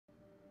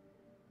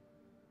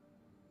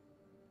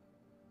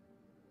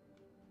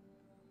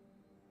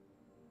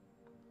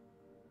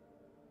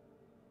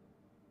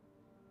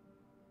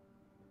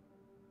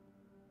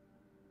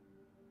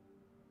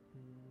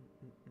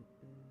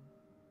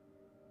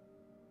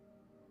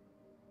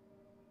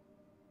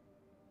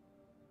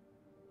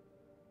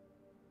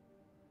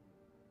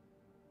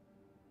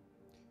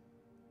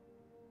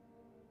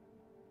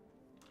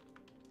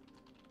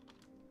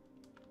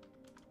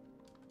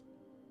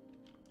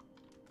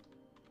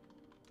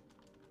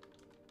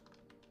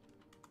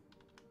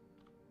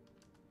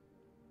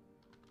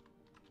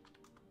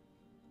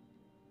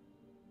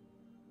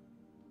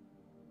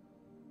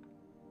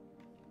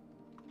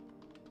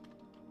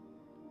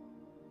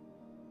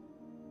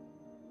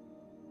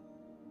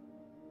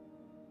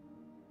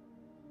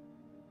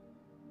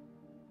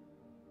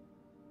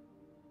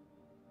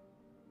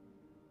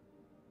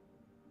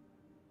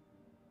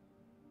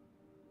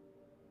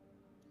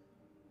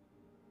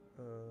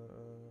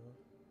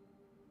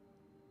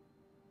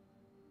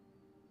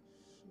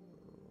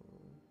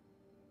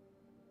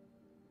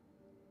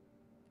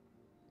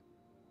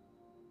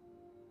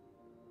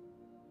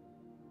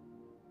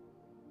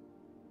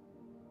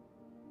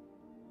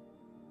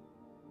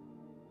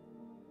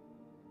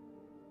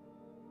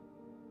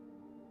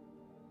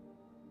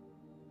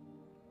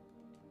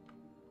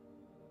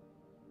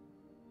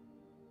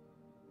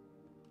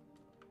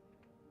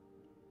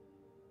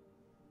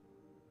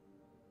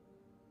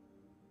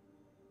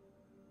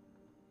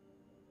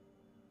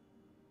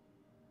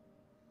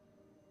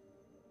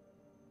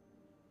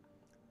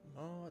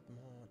Mod.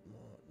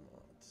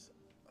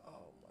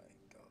 Oh my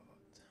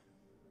god.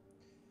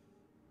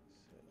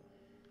 So,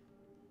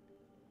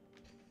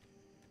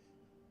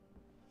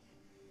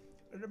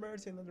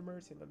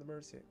 another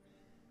mercy.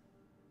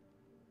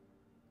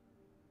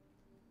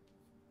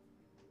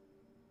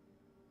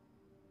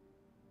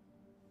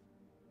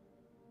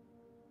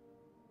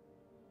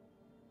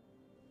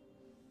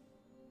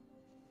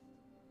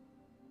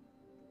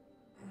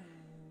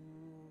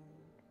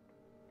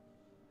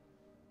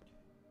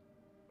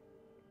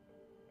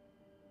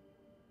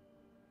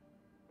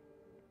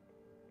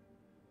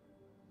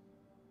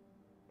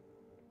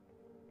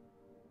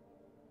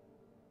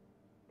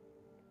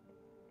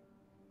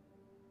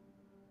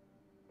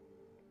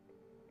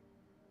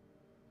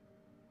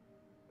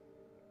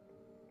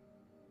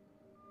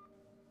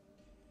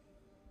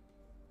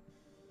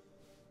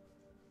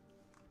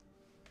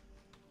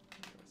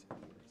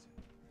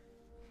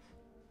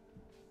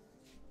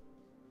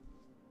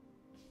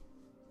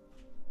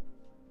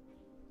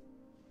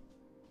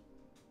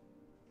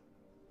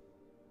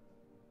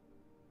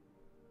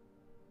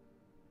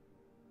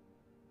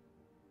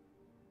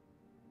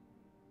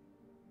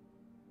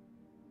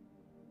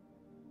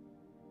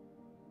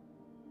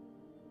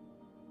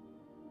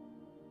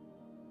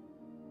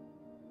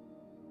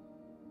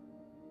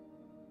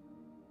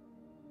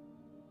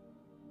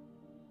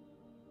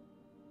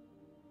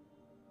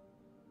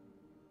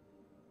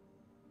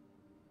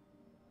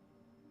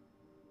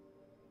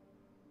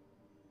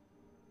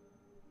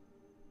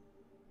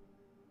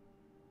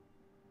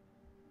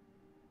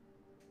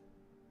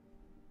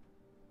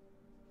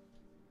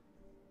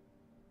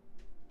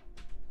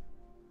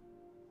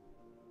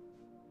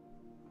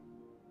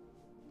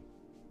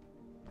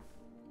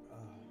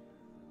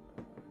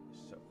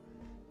 So,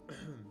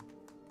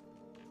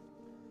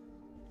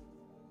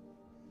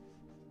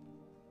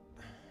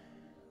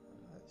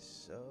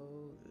 so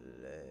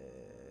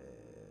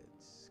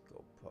let's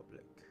go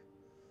public.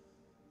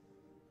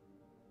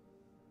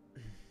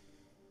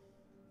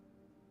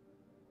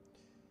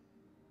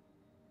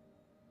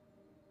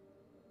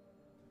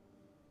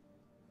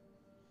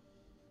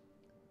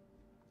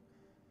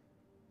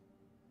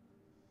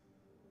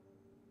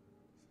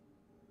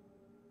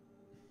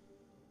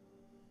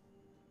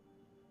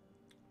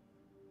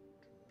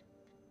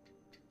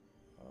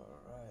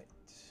 All right.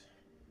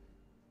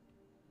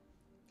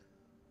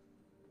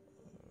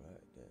 All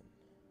right then.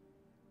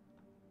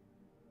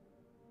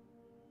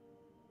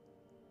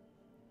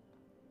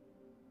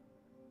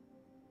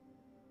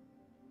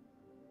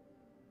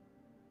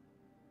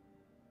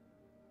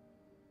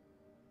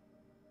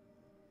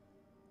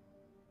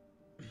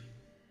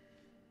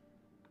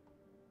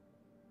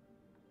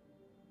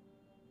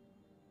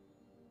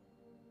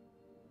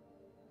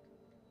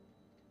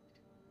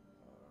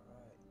 All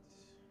right.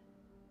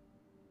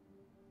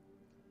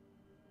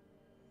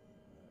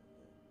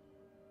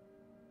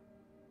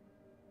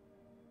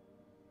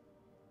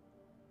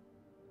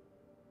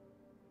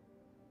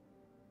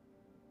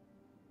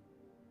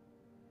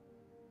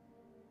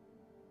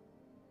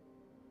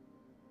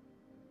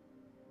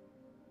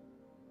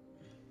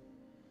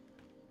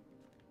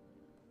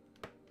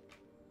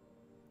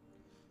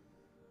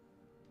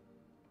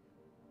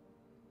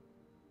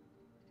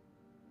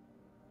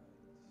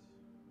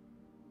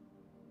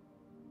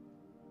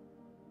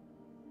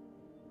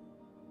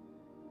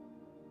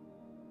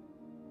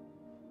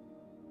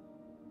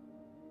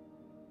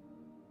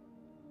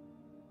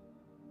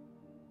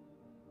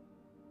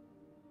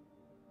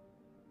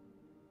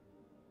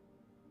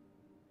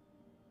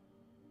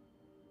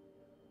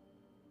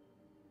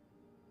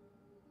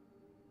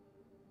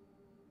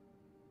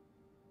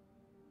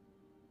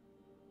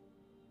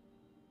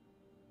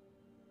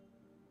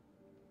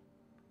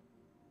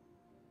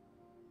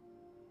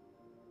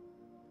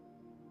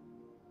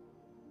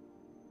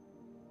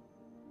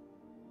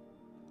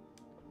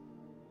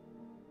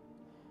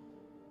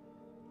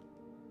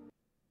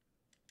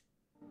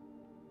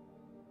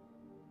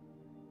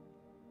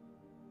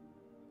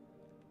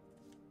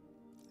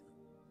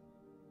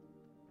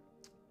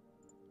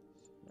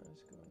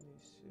 Let's go in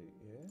this suit,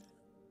 yeah?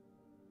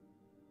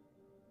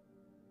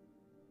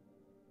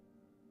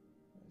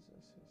 Where's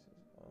that suit?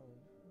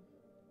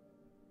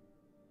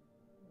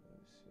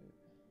 Suit.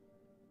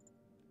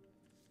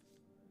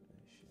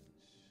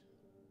 Nations.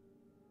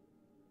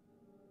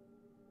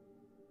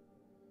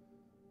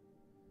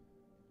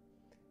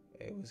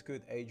 Hey, what's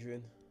good,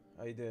 Adrian?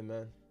 How you doing,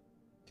 man?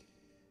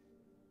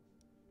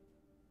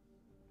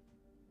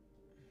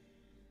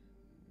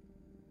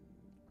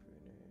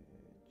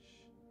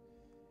 Greenwich.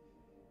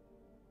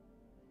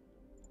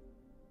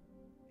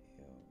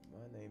 Yo,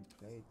 my name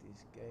played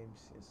this game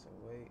since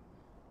 '08.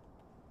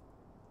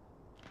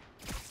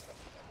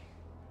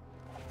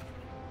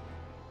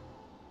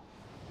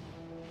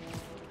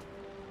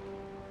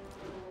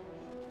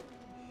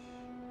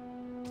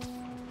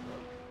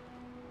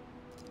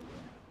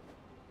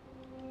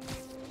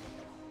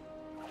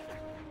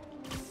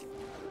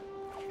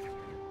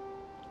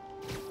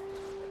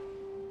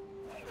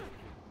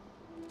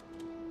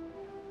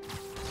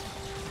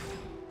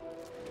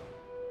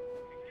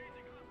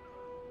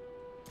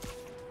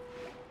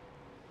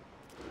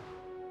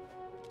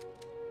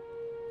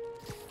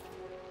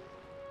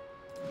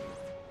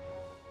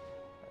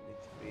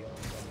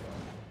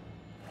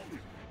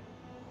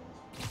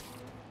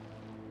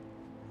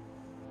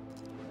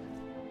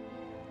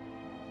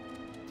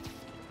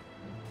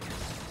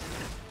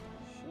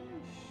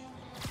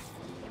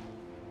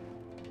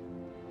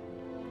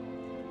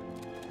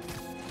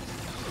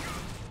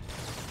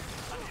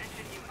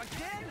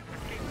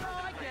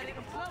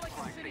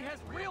 has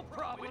real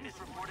problems. Witness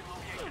reported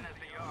location as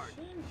the yard.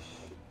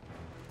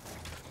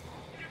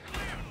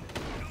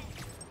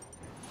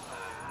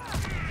 I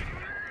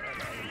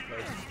haven't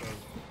played this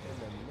game in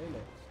a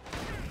minute.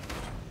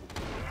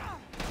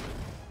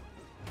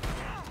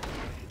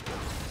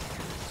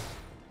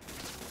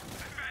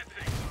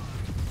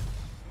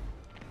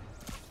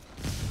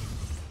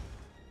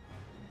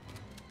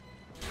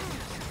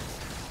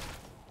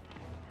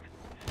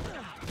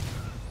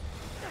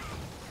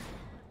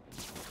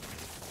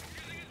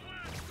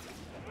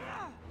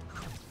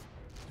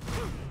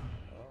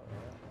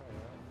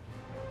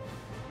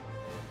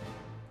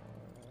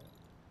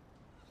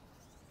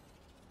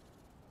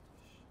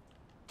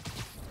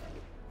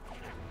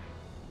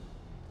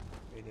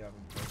 Really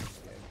haven't played this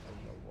game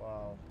in a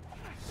while.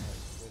 Thank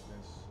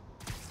goodness.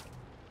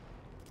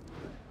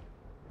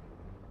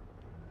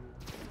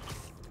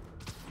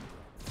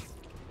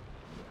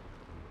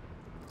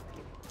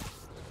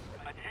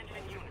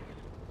 Attention units.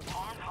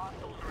 Armed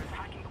hostiles are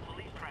attacking the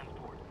police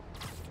transport.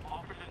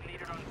 Officers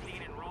needed on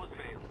scene in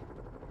Roseville.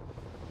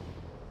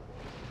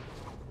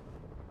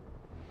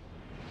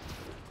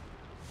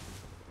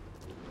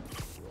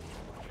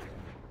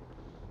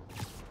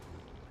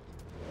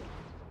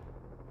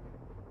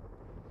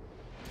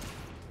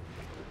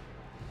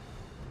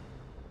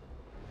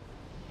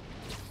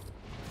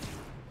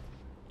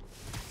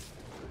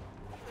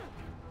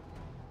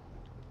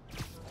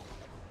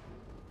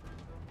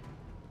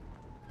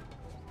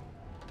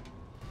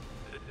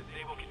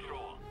 Disable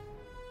control.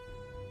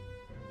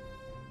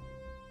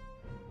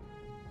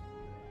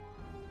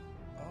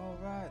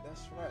 Alright,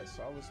 that's right.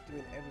 So I was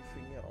doing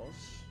everything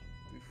else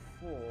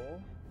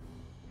before.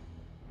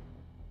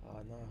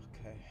 Oh no,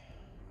 okay.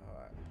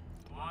 Alright.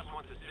 Moss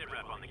wants a sit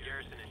rep on the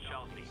garrison in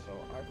Chelsea. So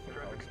I think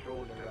I was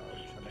going around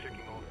trying to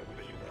Checking all complete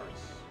everything suspicious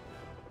else. targets.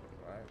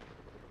 Right?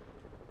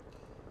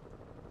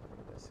 I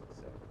think that's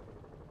exactly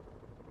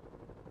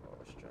what I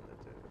was trying to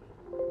do.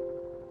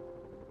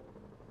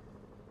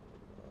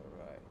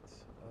 Alright.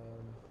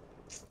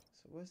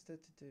 So what's there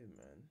to do,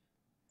 man?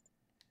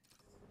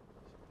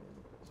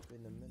 It's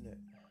been a minute.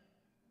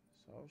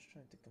 So I was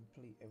trying to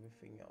complete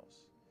everything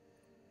else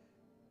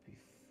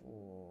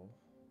before.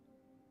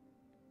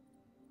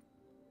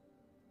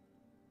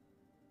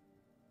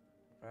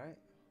 Right?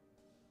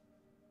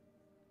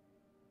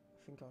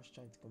 I think I was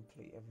trying to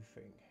complete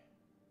everything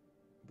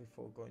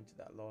before going to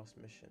that last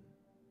mission.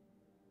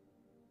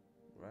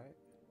 Right?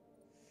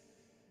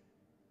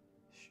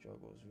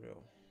 Struggle's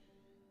real.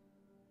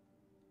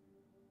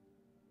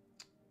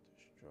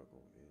 The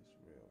struggle is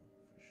real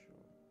for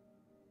sure.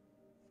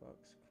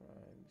 Fox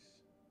crimes.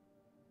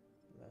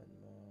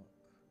 Landmark.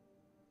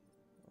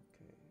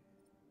 Okay.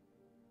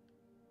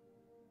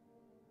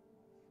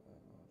 5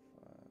 out of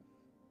 5.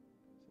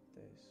 So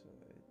they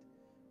sorted.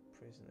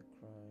 Prisoner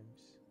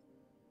crimes.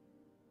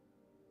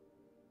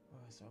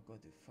 Oh, so I've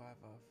got to do 5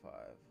 out of 5.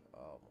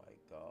 Oh my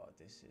god,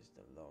 this is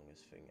the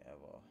longest thing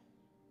ever.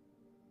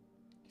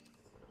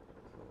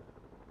 Cool.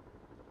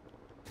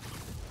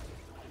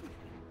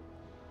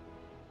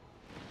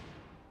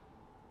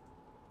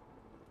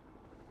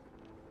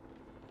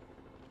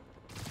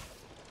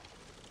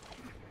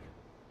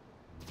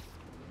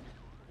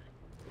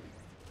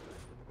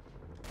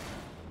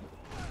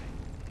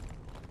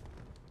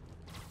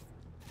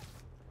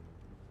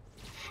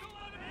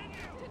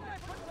 Didn't I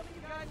put some of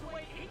you guys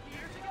away 8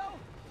 years ago?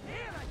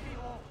 Man, I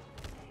feel old.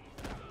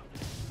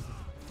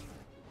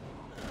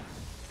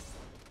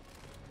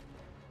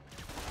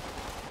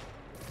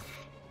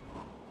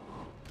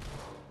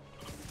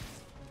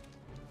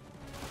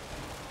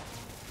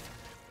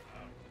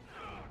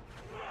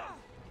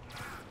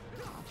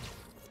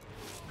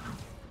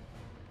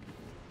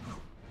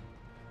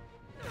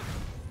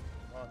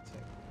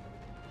 Haunting.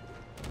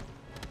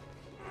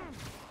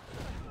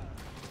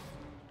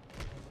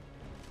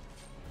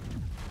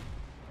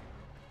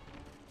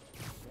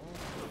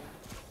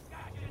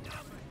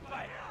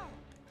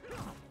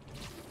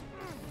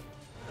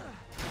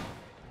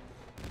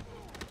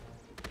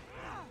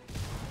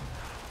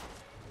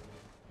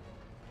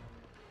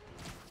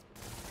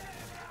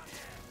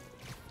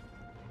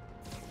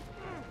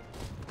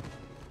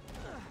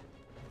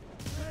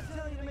 I'm gonna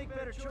tell you to make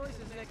better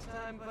choices next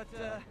time, but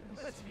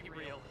let's be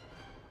real.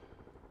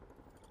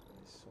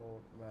 It's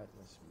all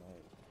madness,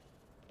 mate.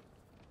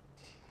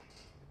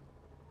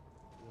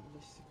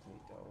 Realistically,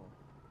 though,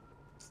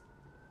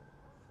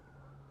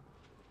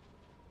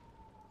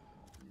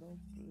 no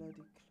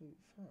bloody clue,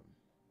 fam.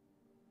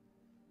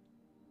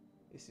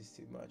 This is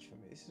too much for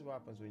me. This is what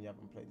happens when you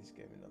haven't played this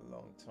game in a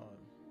long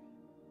time.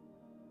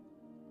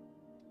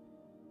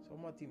 So all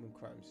my demon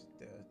crimes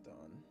they are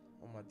done.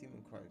 All my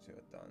demon crimes here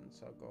are done.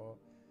 So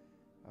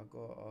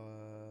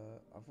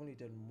I've only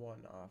done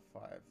 1 out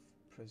of 5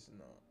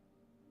 prisoner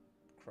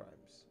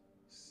crimes,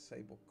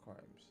 Sable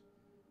crimes.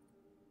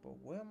 But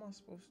where am I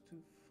supposed to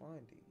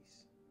find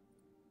these?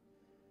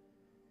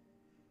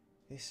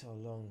 It's so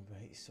long,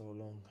 mate. It's so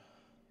long.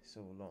 It's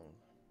so long.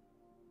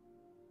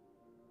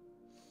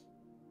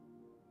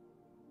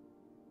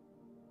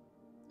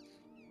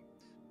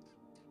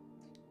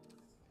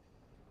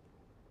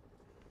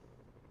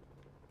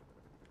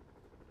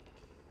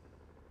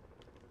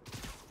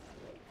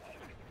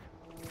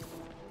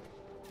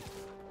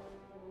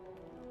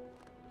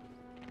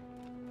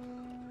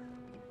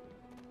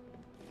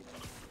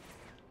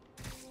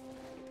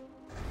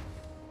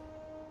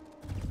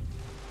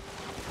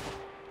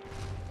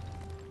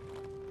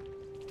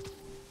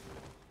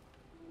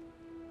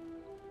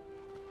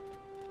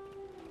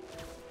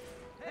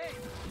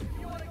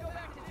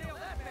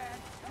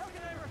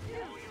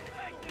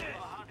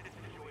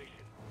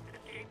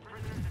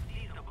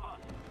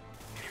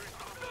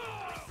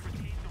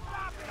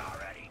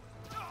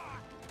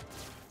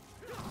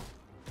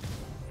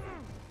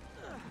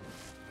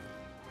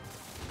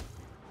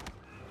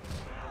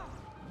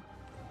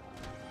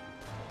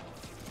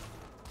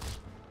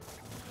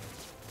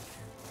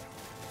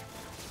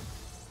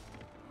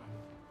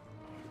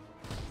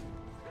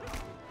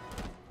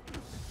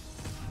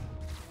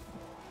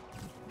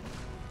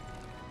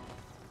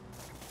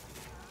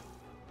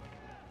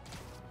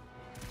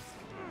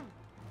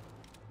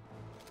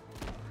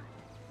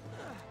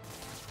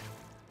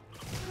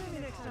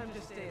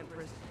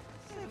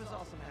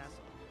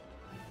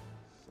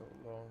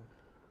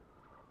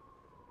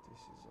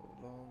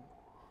 long.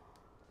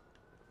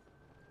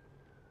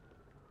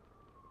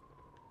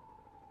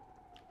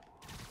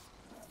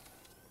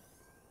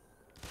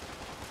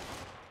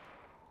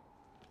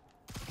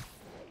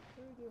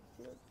 Where the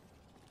flip?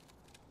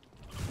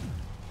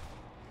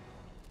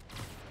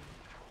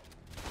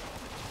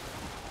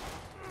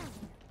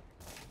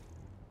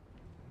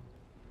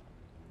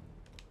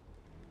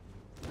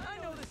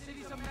 I know the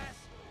city's a mess,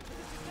 but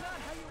this is not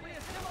how you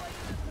re-assimilate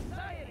into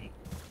society.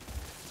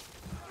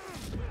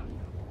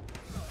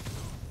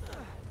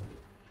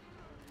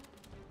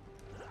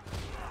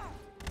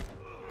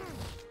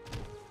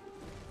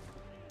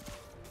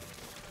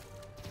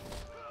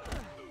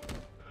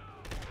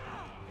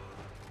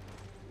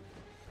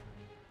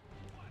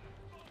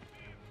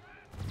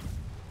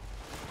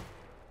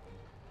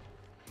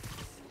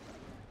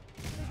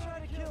 They try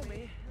to kill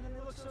me, and then they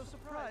look so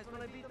surprised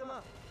when I beat them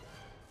up.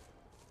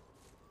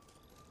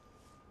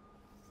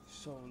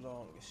 So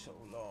long, so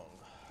long.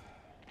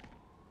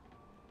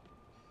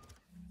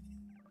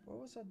 What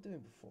was I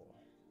doing before?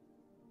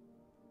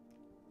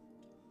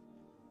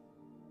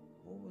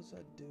 What was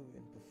I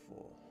doing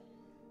before?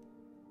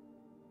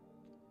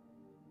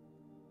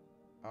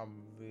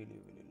 I'm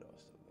really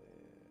lost over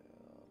here.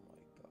 Oh my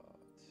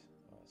god.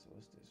 Alright, so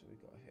what's this? What we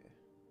got here?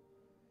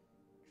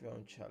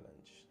 Drone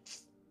challenge.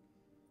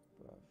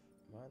 Bruv,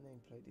 man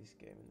ain't played this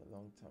game in a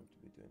long time to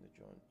be doing the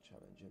drone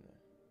challenge,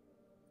 innit?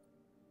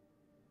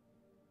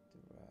 The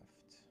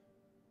raft.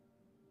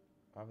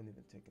 I haven't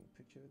even taken a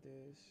picture of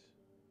this.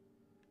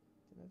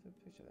 Didn't I take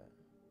a picture of that?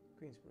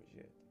 Queensbridge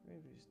yet.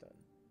 Queensbridge is done.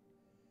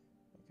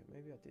 Okay,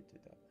 maybe I did do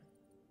that.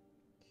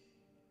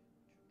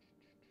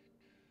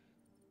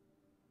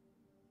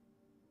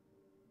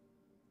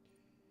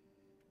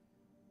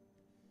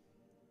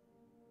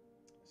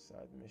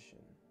 Side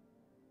mission.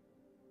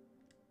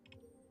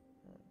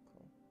 Oh,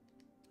 cool.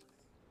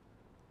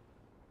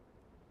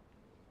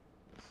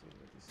 Let's see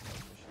what this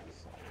side mission is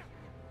saying.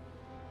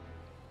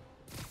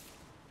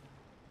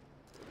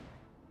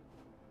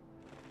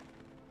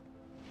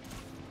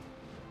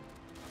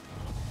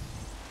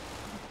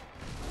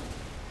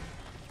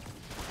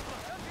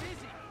 I'm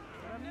busy,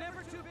 but I'm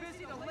never too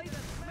busy to lay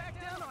the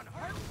smackdown on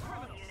hardened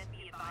criminals. Unit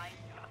be advised.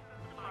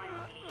 Supply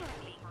location is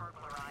being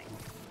burglarized.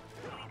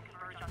 Please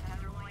converge on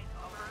Tenderloin.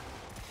 Over.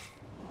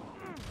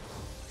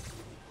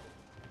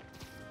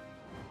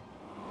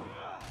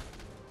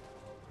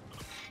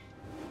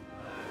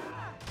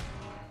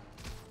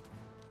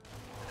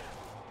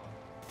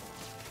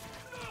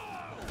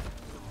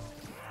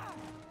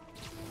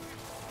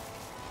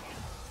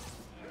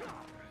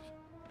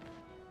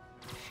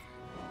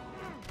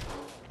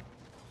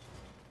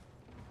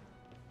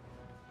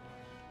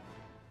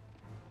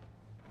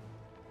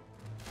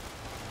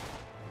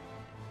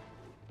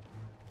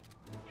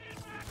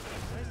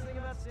 Nice thing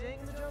about staying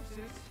in the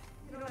jumpsuits,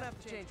 you don't have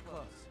to change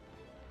clothes.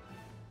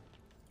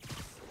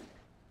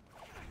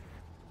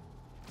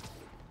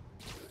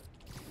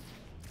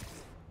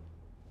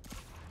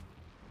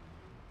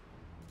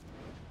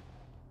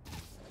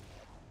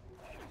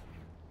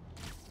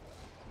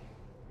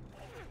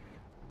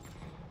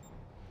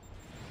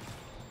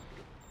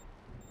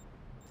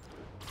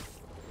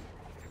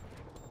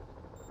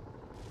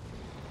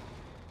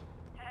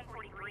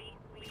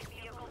 Police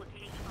vehicle was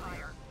taking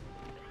fire.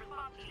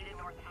 Response needed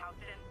north of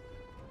Houston.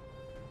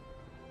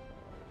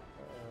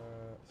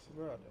 So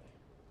where are they?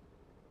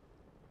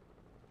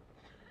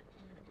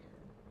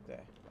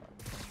 There. Alright,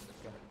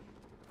 let's go.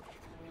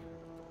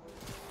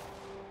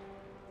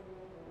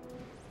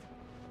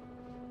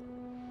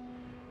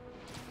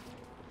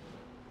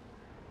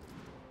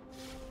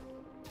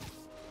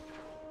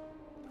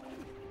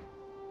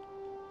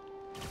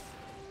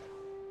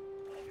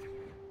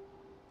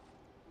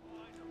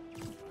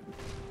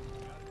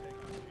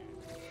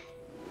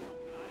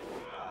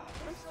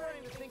 I'm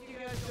starting to think you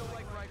guys don't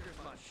like Rikers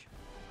much.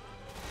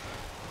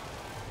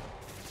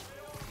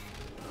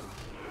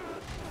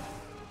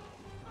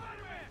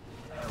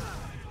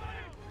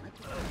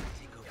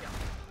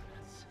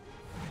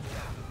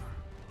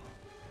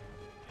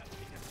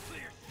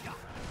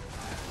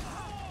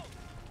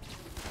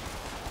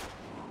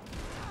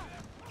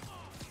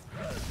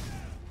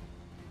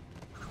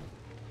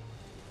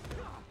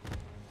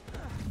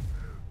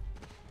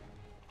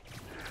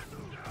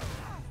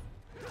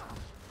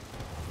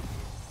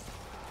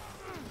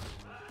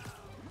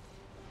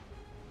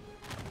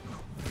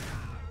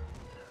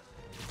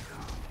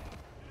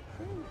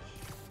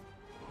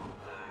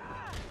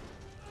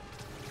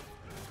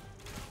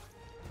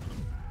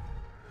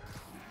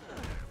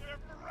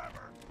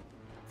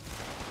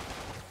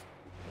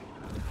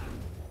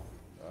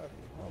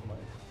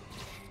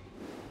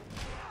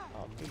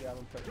 I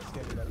haven't played this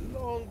game in a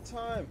long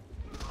time.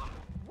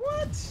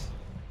 What?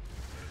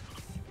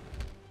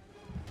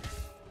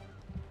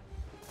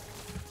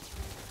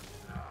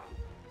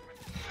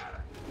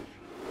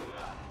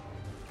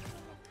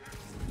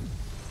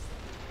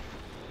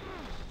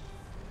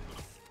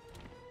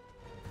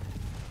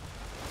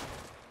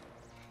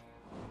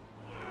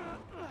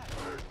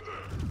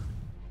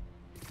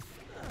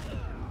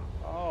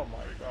 Oh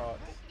my god.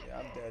 Yeah,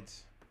 I'm dead.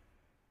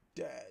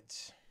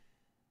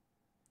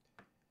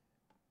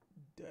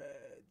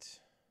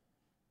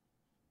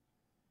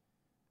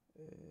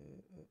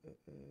 Man,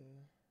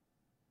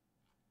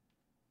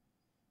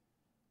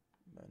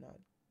 I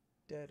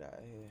dead out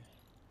here.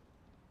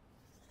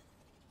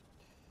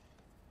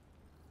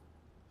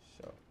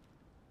 So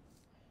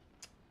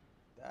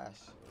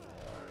that's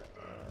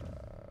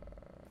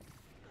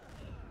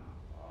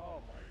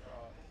oh my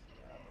god.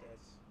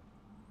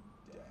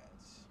 Yeah,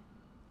 that's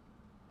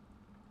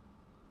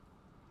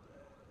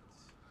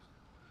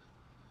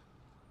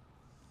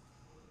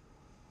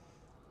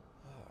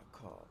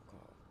calm.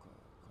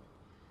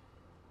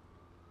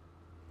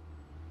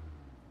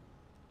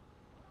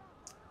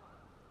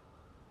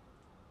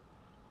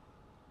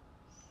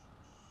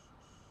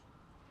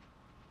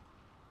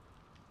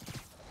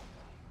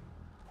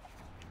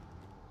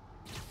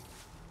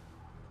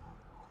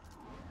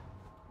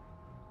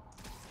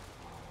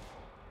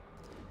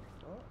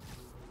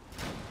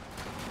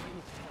 We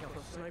need to take out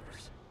those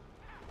snipers.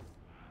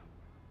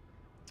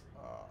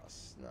 Oh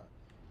snap.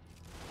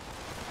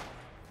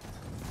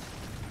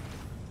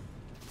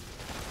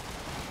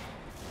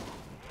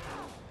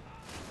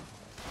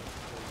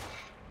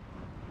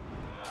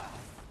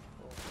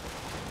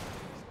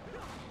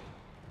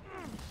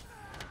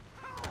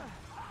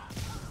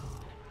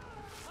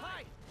 Hi!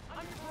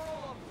 I'm your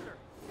parole officer!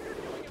 You're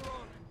doing it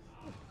wrong!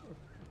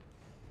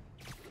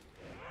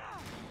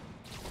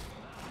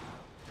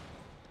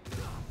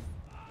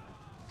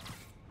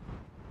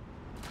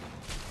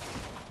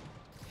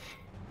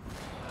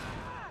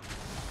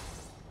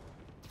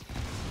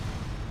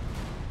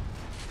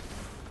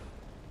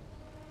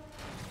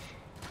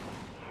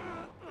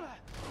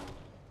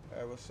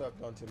 Hey, what's up,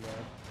 Dante,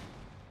 man?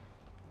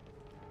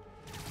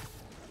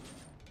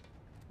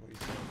 What you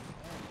saying?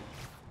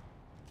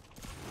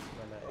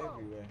 Man, they're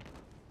everywhere.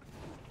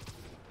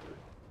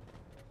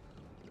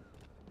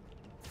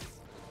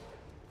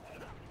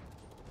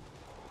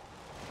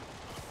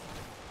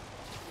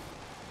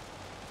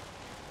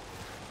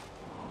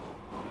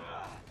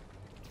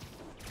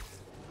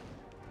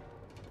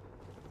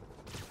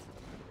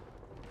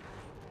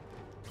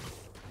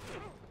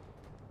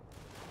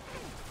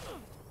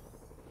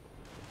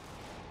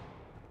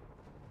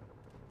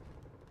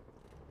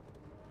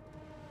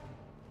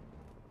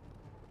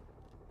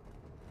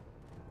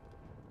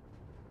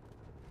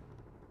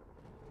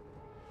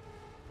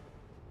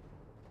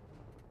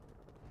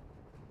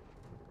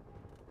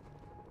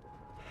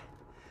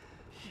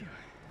 Phew.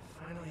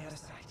 Finally out of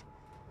sight.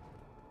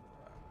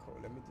 Cool,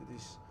 let me do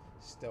these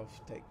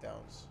stealth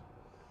takedowns.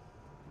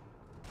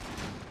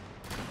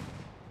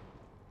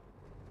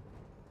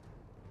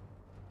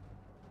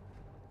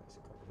 That's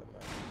a couple of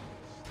matches.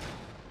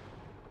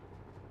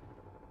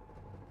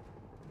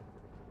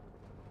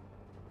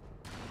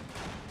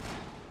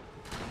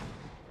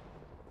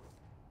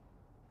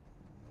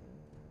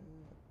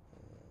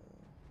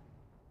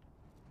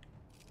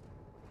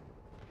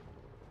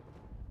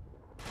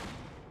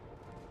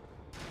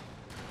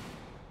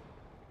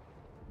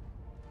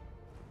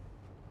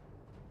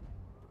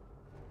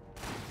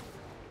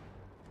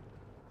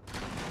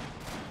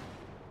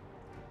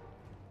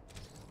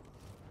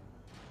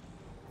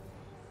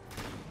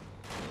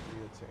 What do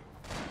you think?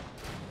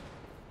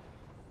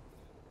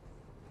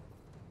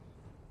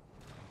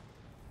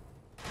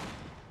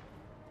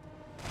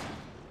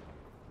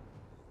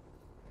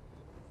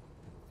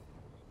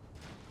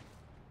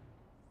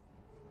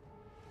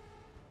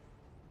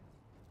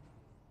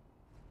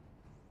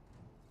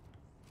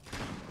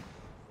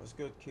 What's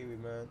good, Kiwi,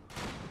 man?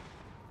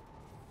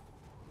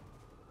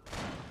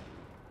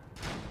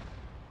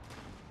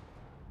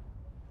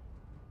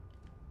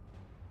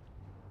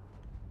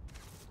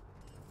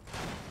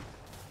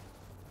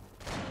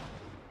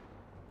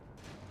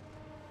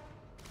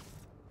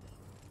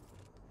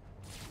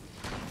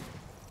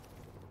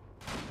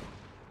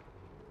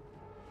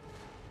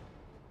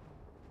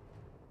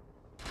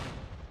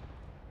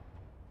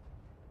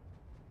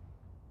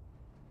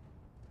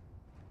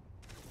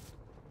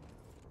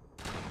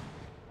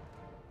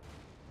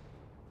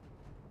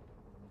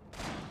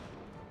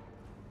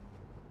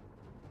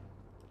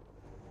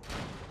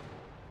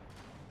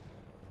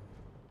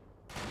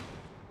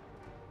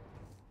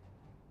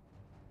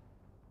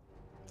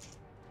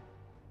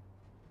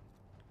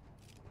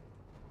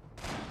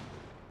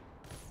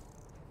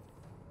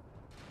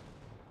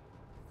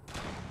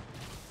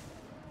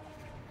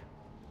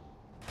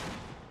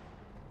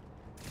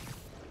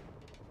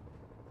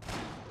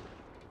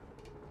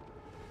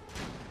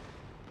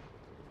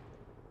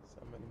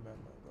 So many men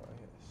might go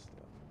here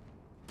still.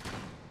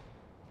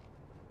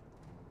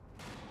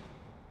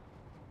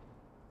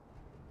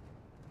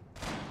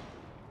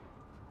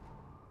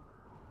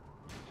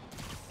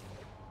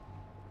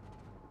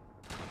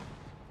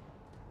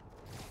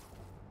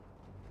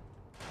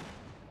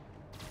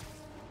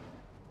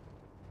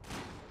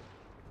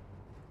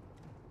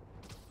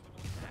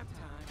 Nap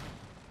time.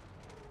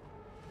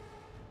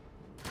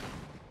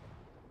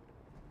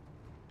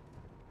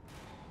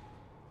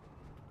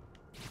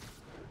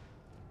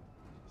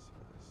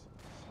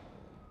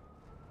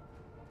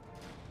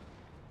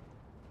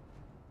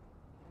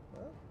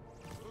 Huh?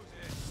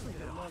 Sleep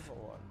it off. Another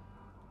one.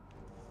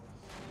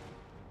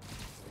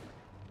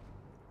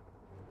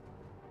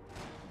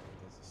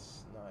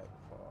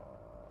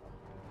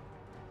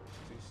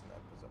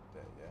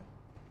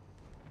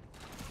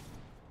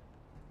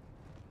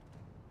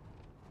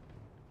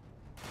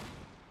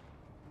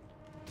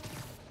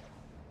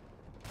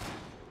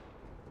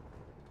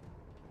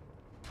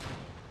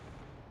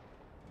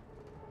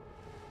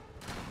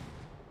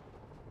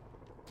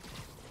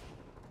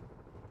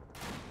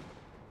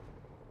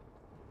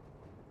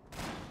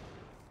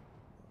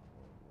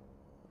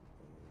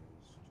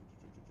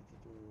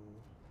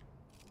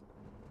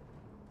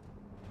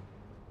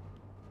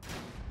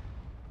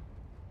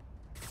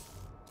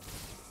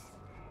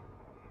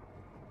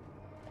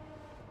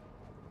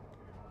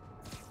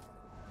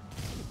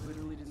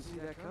 Didn't see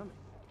that coming.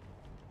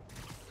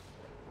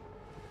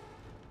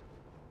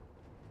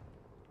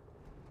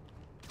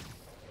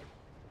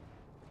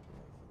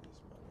 Wait for this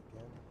man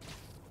again.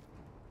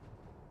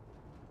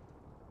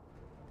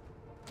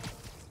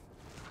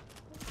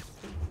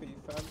 Good for you,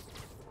 fam.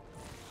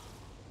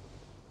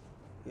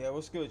 Yeah,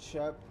 what's good,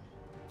 Shab?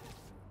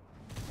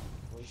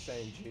 What are you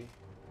saying, G?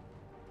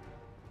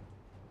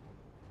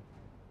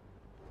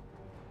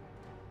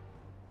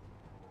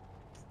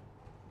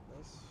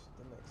 That's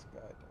the next guy,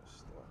 though,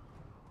 still.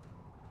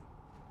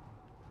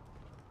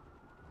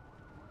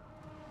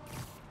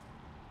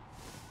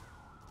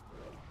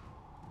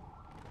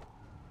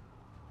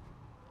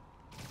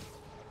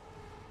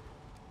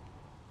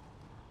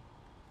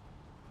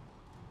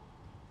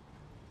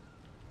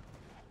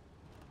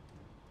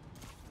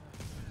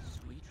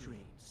 Sweet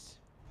dreams.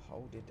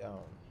 Hold it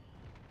down.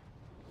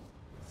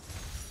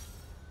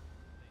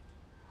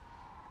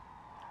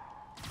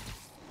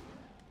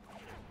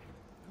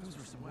 Those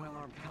were some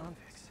well-armed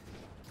convicts.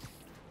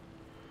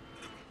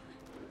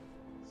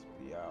 Let's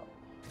be out.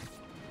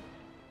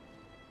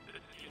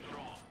 This is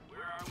Control.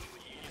 Where are we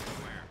with Union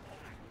Square?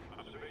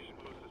 Observation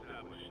post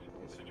established.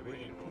 It's really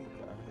Situation peak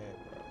out here,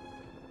 bro.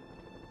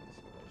 This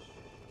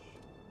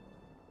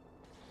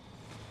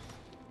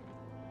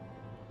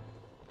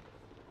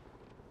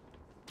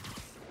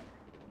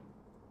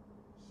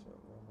guy's so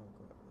what have I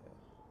got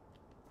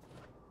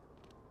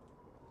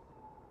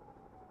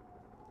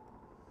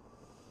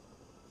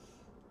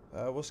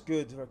there? What's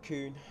good,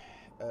 Raccoon?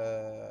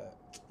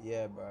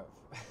 Yeah, bro.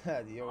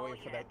 You're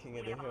waiting for that King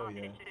of the Hill,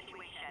 yeah?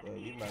 Yeah,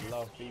 you man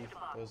love beef.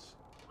 Those,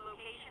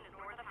 Location is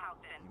north of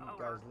Houston. you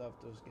Over. guys love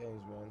those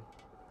games, man.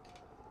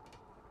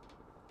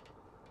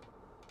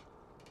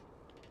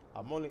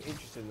 I'm only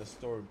interested in the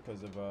story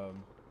because of what'd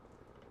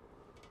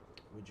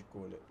you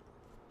call it?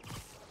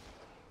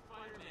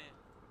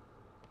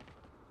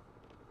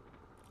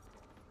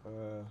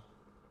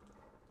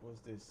 What's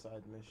this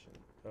side mission?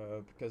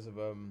 Because of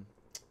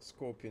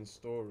Scorpion's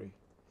story.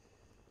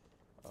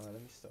 Let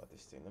me start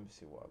this thing. Let me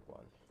see what I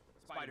want.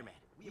 Spider-Man,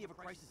 we have a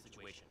crisis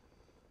situation.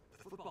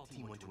 The football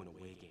team went to an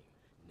away game,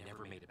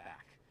 never made it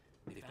back.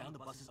 They found the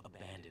buses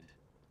abandoned.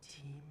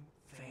 Team,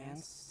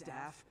 fans,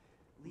 staff.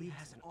 Lee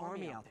has an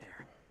army out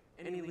there.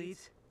 Any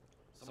leads?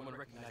 Someone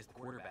recognized the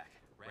quarterback,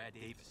 Brad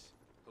Davis,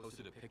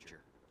 posted a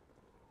picture.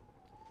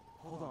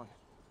 Hold on.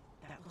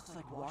 That looks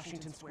like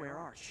Washington Square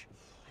Arch.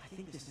 I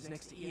think this is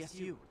next to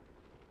ESU.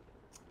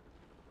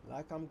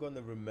 Like I'm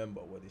gonna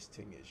remember what this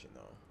thing is, you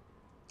know.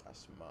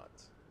 That's smart.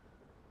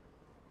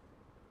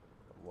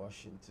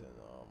 Washington,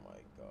 oh my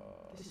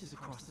god. This is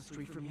across the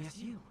street from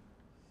ESU.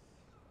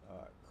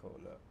 Alright, cool,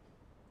 look.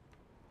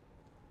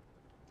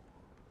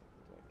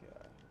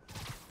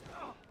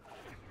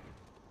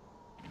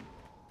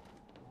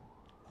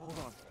 Hold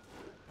on.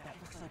 That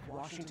looks like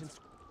Washington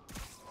Square.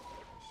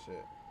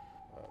 Shit.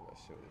 Alright,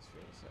 let's see what this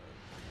thing is saying.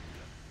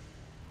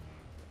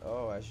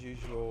 Oh, as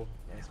usual,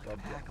 let's go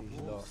block these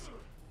lot. The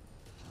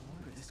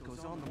longer this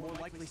goes on, the more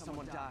likely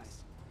someone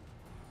dies.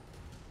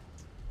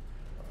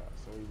 Alright,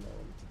 so what do you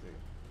want me to do?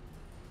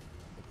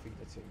 Defeat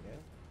the thing, yeah?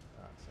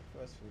 Alright, so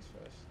first things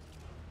first.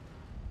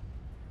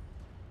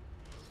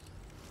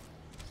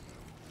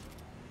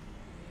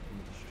 Let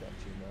me distract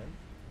you, man.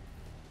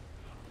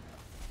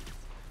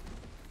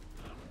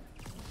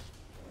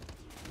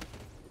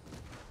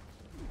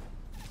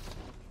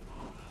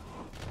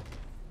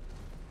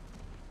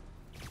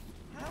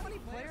 How many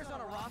players on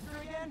a roster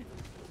again?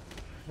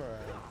 Alright.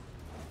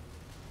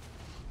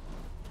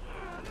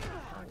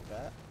 Like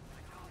that.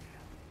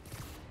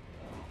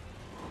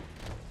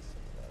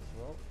 That as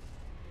well.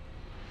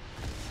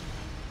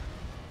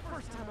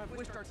 First time I've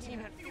wished our team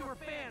had fewer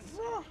fans.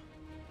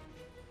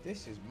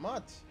 This is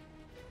mud.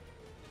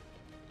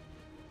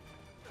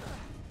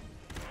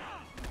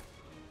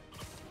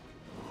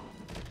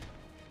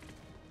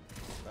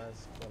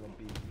 That's gonna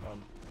be a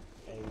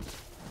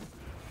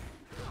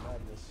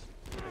madness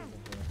over here.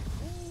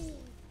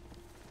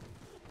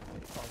 You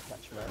can't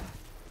catch man.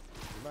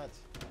 You mad?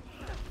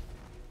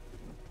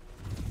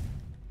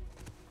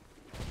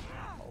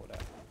 Hold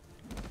that.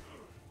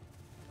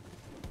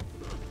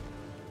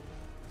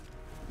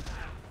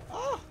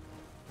 Ah!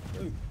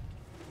 Ooh.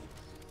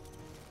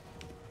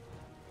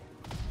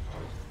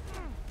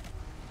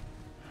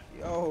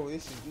 Yo,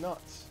 this is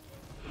nuts.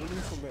 Moving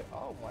from it.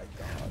 Oh my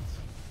god.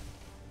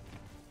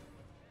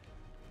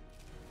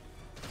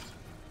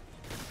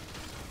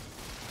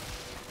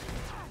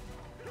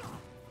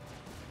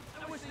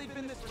 I wish they'd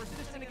been this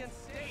persistent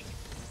against state.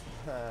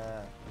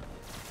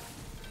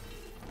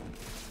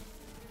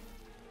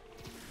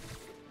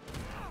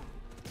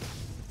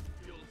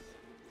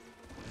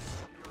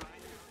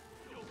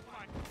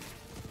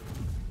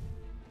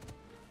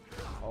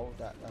 Hold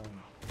that down.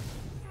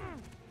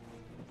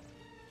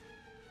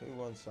 Who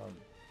wants some?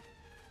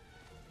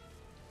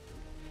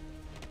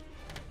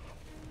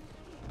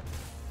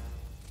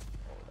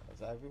 Is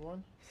that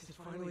everyone? Is it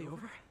finally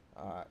over?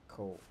 Alright,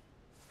 cool.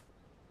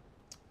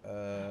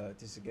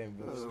 This is a game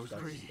That was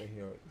that's crazy. the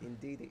hero.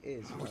 Indeed it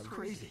is, That was man.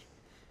 crazy.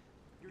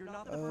 You're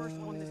not the first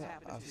one this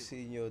happened I've to.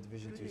 seen your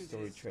Division 2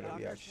 story trailer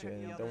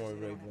reaction. Don't worry,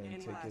 Raven.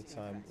 Take your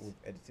time with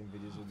editing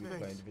videos. We'll be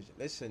playing Division.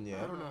 Listen,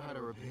 yeah. I don't know how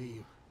to repay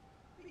you.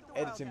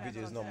 Editing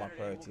videos is not my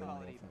priority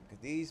anymore, fam.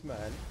 Because these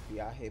man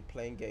be out here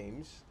playing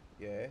games,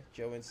 yeah,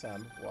 Joe and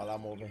Sam, while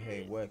I'm over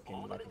here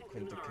working like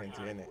a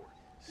quinta in it.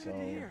 So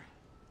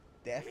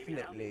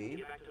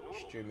definitely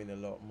streaming a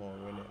lot more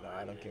in it. Like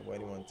I don't care what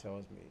anyone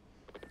tells me.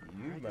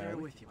 You Right there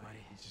man, with you, buddy.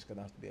 you're just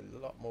gonna have to be a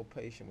lot more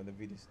patient with the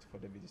videos for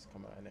the videos to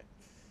come out in it.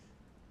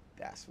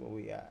 That's where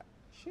we at.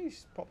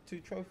 She's popped 2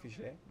 trophies,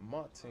 yeah.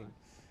 Martin,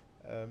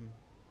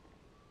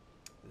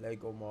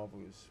 Lego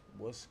Marvels,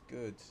 what's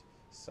good?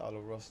 Salo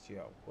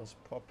Rostia, what's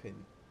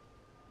popping?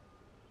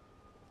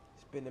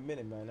 It's been a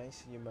minute, man. I ain't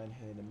seen your man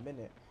here in a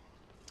minute.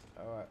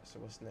 Alright, so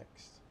what's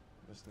next?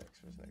 What's next?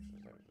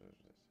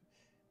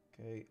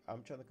 Okay,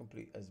 I'm trying to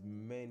complete as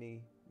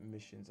many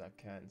missions I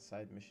can,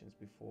 side missions,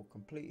 before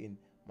completing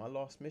my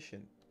last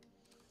mission.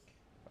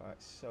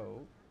 Alright,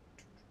 so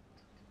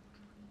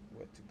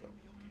where to go?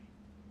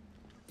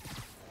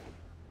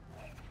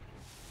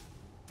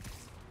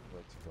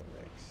 Where to go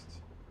next?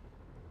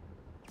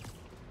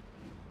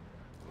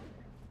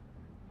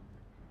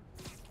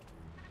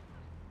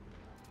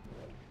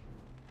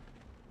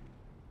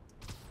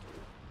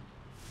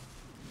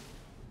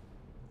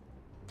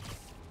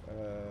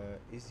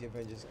 Is the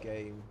Avengers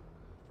game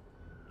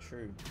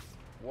true?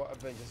 What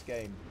Avengers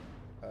game?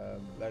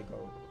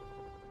 Lego.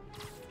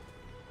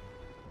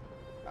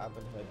 I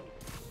haven't heard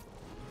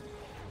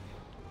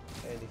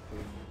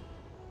anything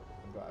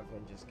about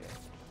Avengers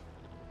games.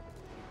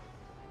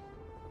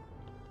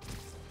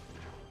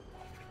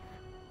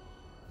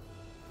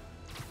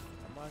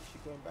 Am I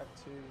actually going back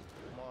to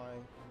my...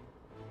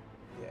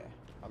 Yeah,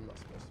 I'm not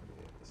supposed to be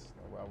here. This is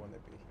not where I want to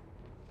be.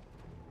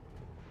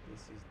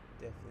 This is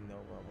definitely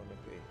not where I want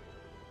to be.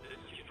 This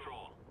is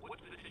Control.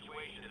 What's the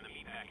situation in the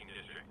meatpacking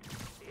district?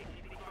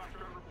 ATP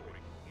Foxtrot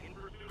reporting. In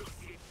pursuit of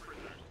escaped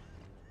prisoners.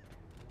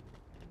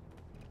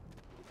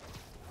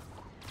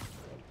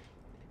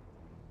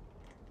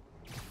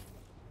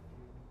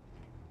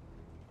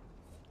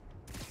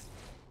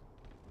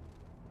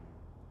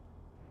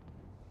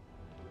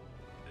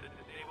 This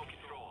is Naval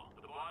Control.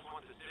 The boss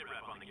wants a sit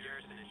rep on the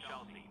garrison in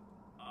Chelsea.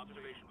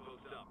 Observation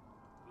post up.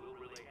 We'll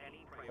relay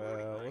any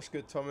priority. What's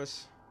good,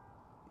 Thomas?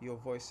 Your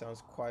voice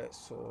sounds quiet,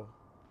 sore,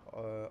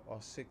 or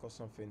sick or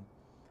something.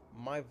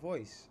 My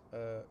voice,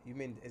 you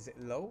mean, is it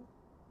low?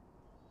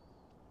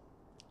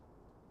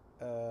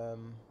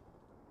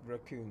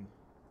 Raccoon,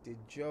 did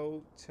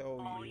Joe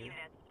tell All you units,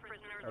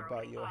 prisoners are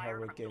about opening your fire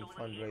horror from game Dolan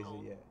fundraiser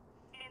Eagle. yet?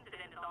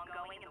 Incident is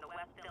ongoing in the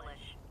West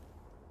Village.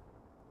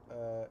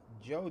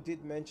 Joe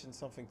did mention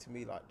something to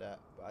me like that,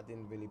 but I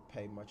didn't really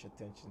pay much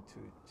attention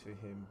to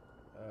him.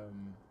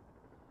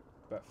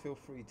 But feel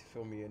free to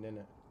fill me in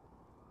it.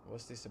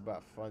 What's this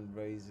about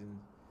fundraising?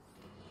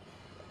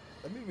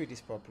 Let me read this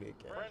properly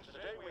again. Friends,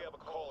 today we have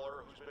a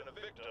caller who's been a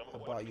victim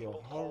of About what your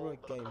people horror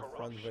call the game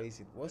corruption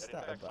fundraising. What's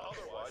that infects about?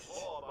 otherwise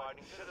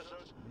law-abiding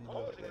citizens,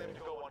 causing them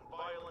to go on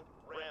violent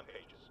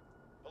rampages.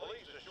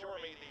 Police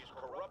assure me these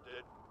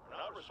corrupted are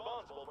not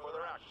responsible for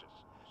their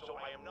actions, so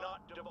I am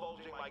not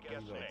divulging my You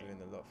guest's lot name.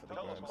 doing a lot for the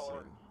Tell us, gram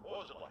caller, scene.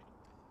 what was it like?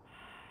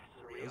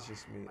 It's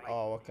just me.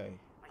 Oh, okay.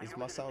 Is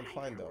my sound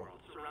fine though?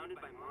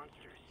 Surrounded by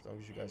monsters. As long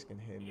as you guys can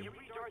hear me.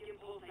 Every dark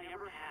impulse I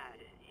ever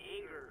had,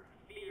 anger,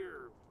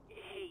 fear,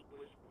 hate,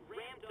 was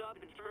ramped up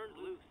and turned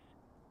loose.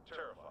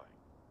 Terrifying.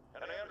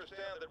 And I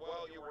understand that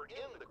while you were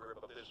in the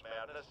grip of this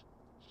madness,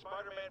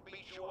 Spider-Man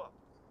beat you up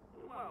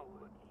Well,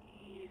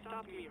 he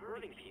stopped me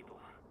hurting people.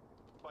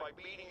 by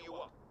beating you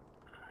up.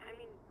 I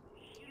mean,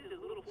 he used as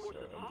little So force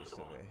as I'm just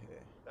possible. over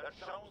here. That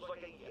sounds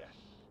like a yes.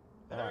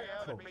 And there Alright, you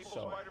have cool. it, people.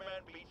 So,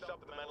 Spider-Man beats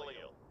up the mentally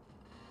ill.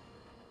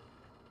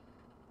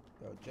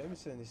 yo,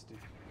 Jameson needs to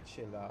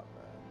chill out,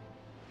 man.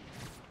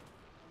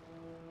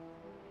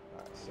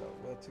 Alright, so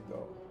where to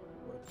go?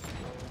 Where to go?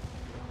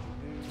 What to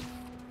do?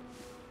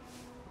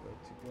 Where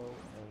to go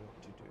and what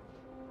to do?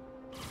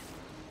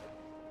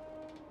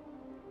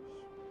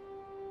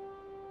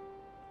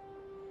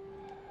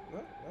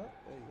 Well,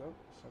 there you go.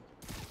 Some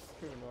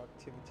criminal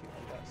activity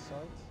on that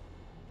side.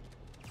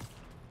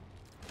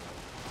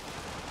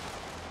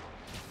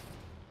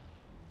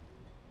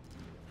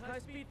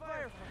 High-speed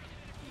firefight.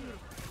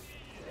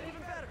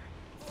 Even better.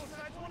 Both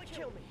sides want to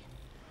kill me.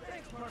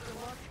 Thanks, Parker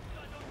Luck.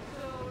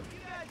 So, if you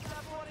guys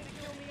stop wanting to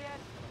kill me yet,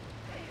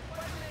 hey,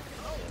 Spider-Man can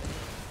hope.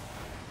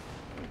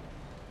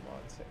 Come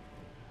on, take.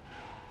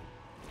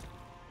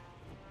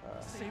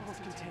 Sable's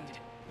contained.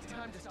 It's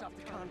time to stop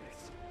the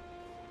convicts.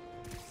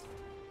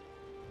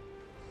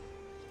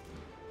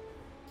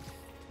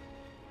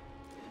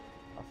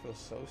 I feel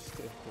so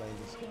stiff playing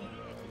this game, man.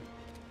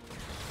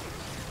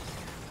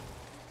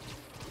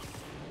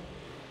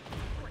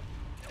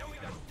 Now we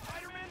got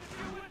Spider-Man to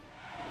deal with?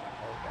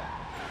 Hold on.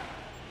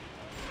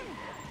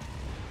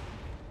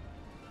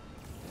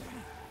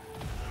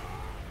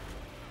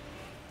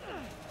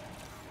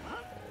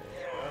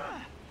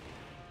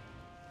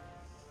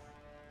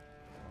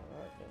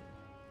 Alright then.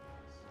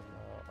 So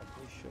now I'm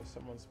pretty sure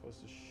someone's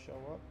supposed to show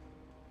up.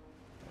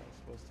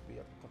 supposed to be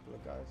a couple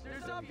of guys.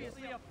 There's There we go.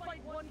 obviously a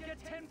fight 1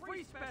 get 10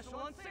 free special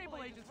on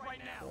Sable Agents right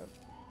now. Yep.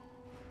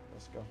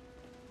 Let's go.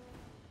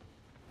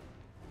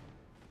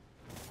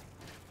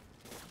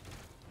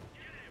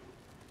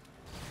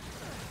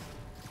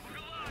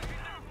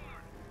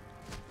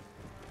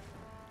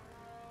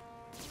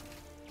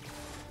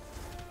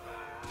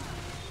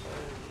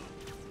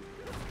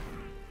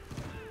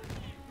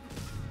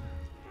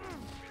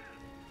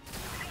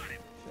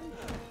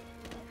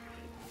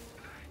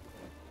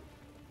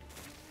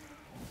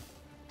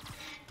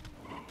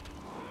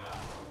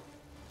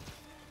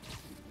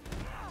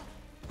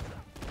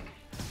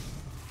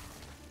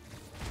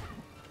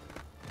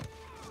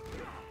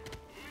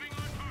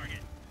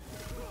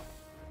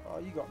 Oh,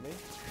 you got me.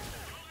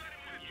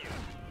 Yeah.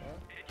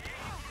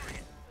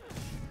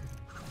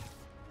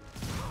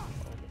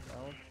 Hold it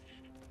down.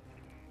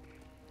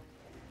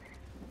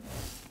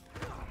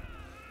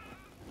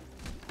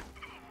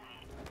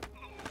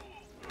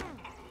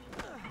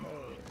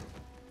 Hey.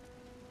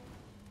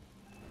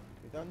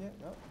 We done yet?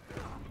 No.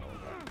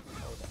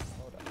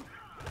 Hold on.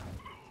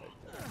 Take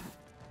that.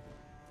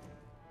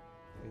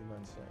 What are you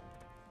man saying?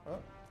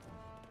 Oh.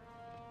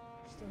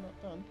 Still not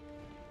done.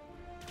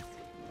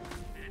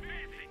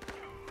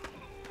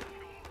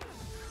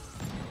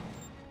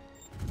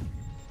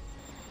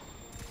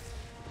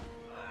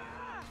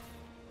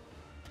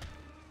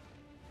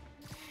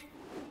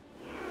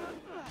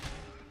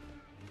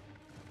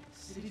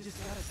 City just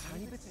got a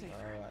tiny bit safer.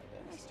 Alright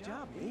then. Nice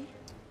job, me.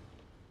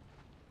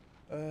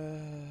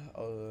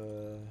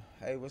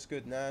 Hey, what's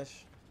good,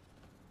 Nash?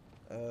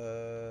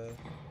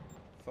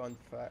 Fun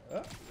fact.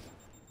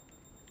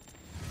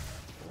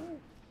 Ooh.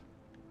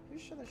 Who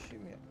should I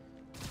shoot me at?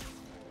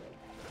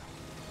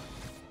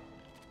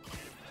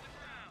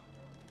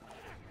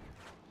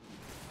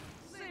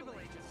 Sable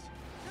Agents.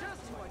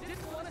 Just who I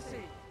didn't want to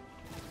see.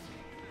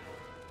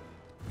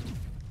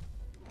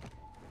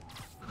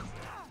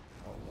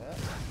 Oh, yeah.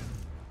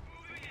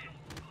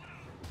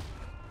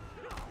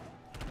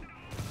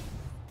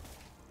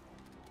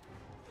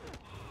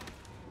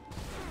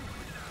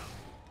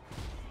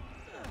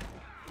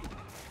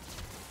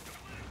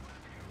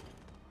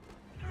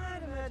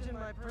 I'd imagine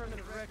my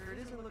permanent record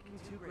isn't looking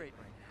too great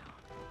right now.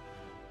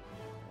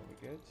 Are we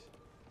good?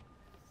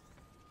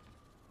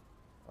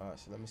 Alright,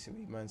 so let me see what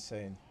your man's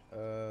saying.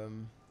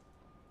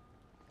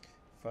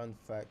 Fun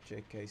fact,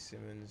 J.K.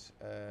 Simmons,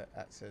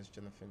 access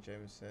Jonathan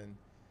Jameson.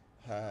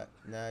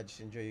 Naj,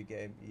 enjoy your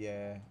game.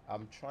 Yeah,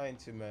 I'm trying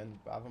to, man,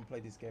 but I haven't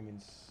played this game in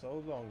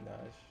so long,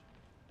 Naj.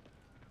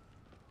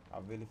 I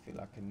really feel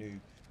like a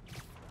noob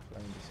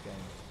playing this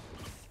game.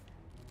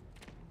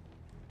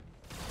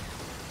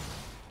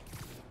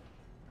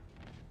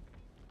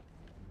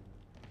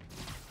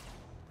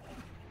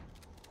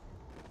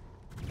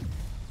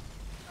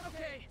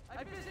 Okay,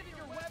 I visited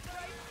your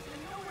website,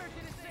 and nowhere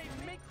did it say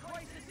make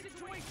crisis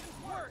situations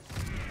worse.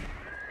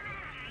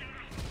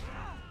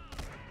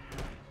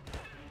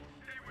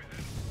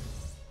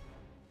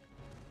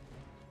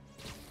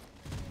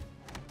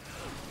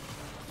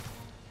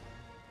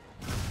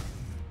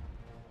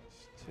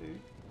 It's two.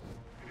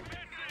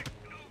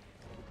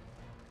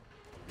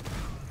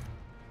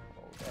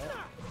 Hold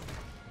up.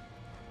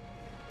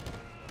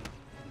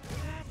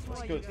 That's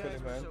What's why good, you guys Philly,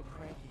 were man? so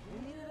cranky. You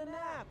needed a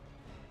nap.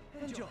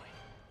 Enjoy.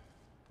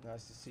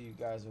 Nice to see you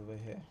guys over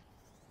here.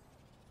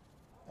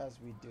 As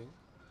we do.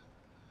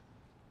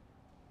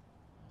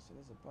 So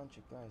there's a bunch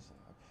of guys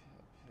up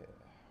here.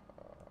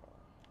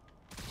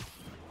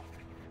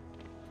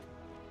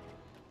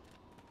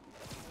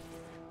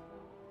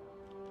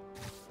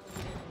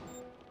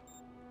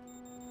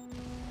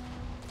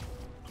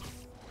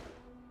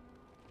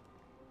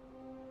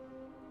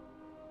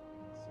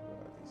 Let's see, where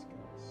are these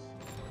guys?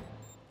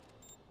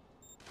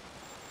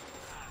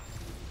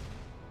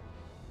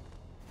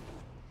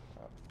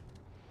 Up.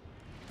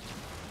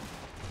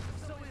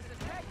 So is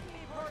attacking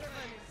me part of an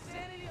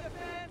insanity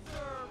defense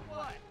or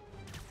what?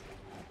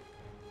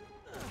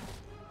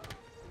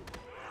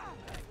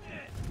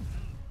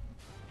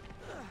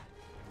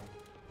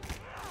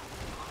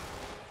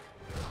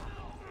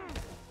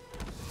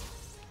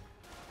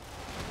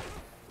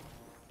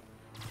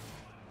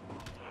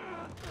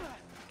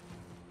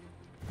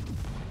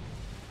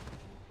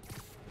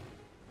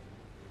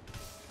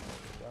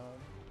 Down.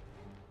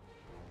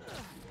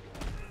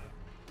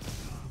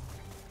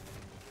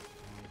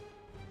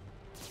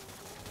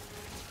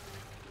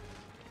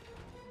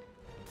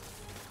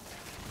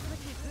 Gonna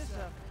keep this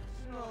up.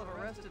 Soon I'll have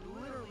arrested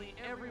literally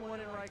everyone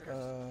in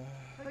Rikers.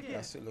 Again.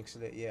 That suit looks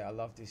lit. Yeah, I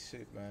love this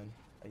suit, man.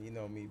 And you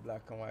know me,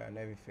 black and white and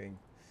everything.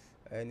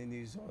 Any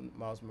news on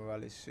Miles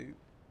Morales' suit?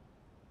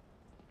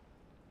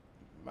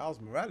 Miles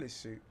Morales'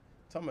 suit?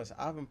 Thomas,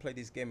 I haven't played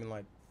this game in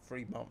like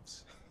 3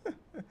 months.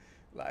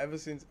 Like ever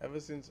since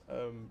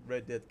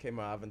Red Dead came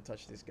out, I haven't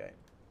touched this game.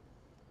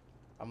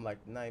 I'm like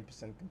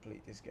 9%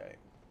 complete this game.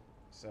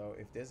 So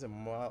if there's a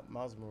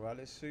Miles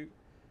Morales suit,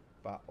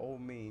 by all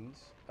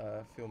means,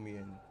 fill me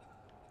in.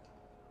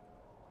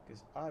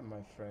 Because I,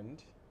 my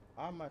friend,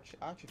 I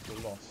actually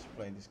feel lost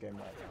playing this game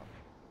right now.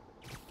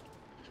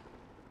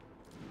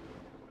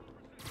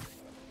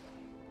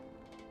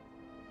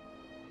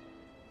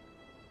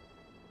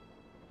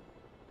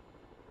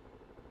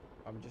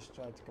 I'm just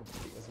trying to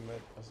complete as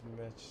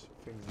much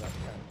things as I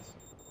can.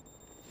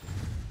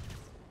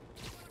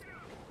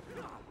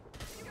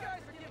 You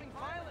guys are giving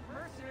violent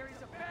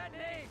mercenaries a bad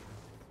name.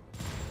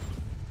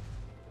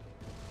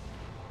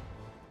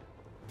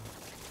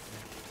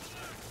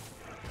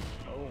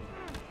 Boom,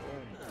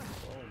 boom,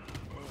 boom,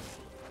 boom.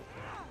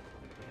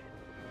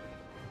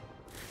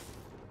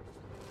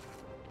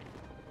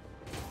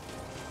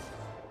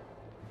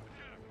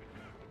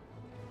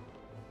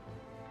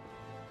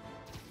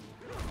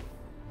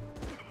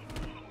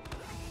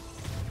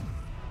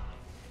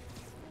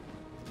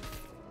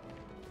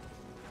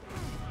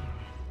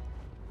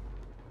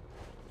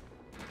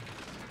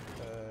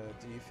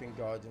 Do you think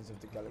Guardians of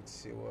the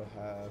Galaxy will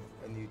have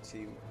a new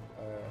team?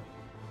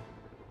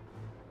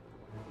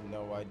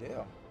 No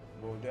idea.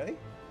 Will they?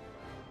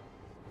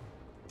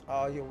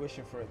 Oh, you're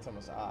wishing for it,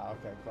 Thomas. Ah,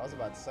 okay. I was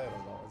about to say,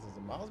 is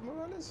it Miles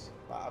Morales?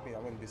 I mean, I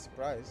wouldn't be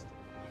surprised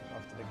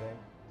after the game,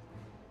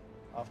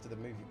 after the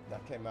movie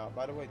that came out.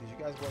 By the way, did you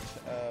guys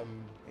watch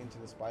Into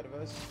the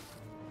Spider-Verse?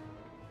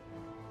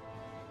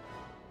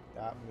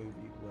 That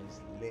movie was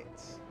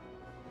lit.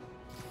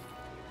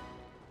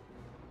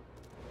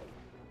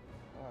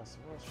 Ah, so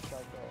where should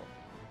I go?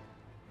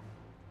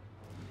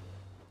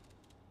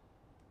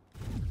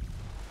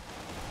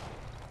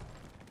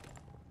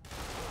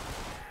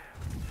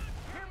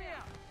 Hear me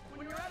out.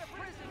 When you're out of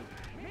prison,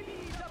 maybe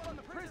ease up on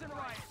the prison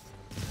riots.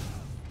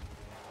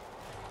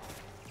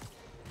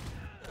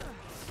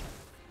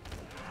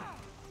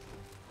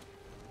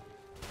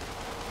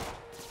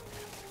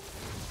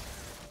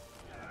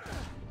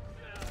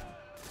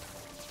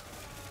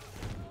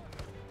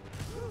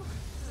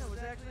 That was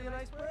actually a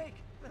nice break.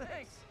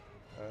 Thanks.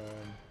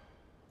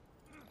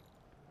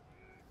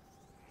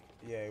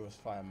 Yeah, it was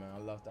fire, man. I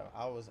loved that.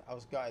 I was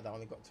gutted. I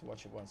only got to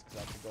watch it once because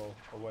I had to go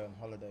away on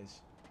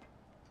holidays,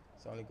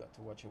 so I only got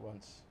to watch it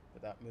once.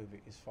 But that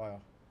movie is fire.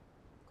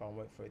 Can't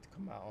wait for it to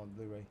come out on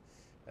Blu-ray.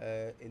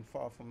 In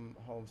Far From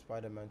Home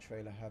Spider-Man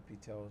trailer, Happy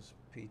tells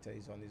Peter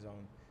he's on his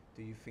own.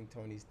 Do you think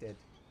Tony's dead?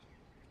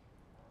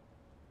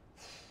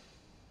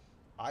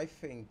 I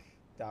think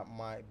that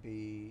might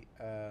be.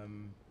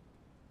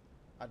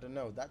 I don't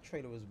know. That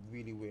trailer was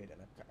really weird,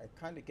 and it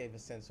kind of gave a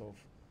sense of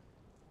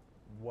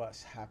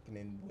what's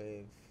happening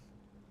with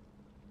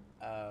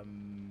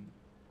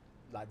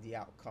like the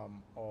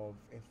outcome of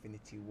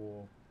Infinity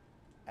War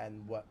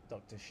and what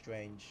Doctor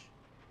Strange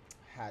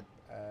had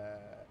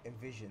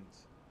envisioned.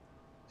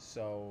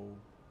 So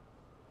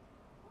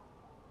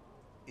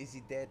is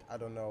he dead? I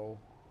don't know.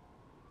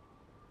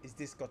 Is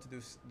this got to do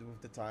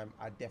with the time?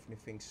 I definitely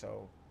think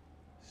so.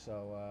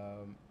 So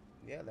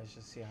yeah, let's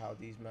just see how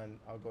these men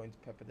are going to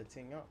pepper the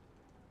thing up.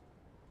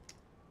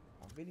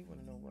 I really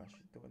want to know where I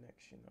should go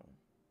next, you know.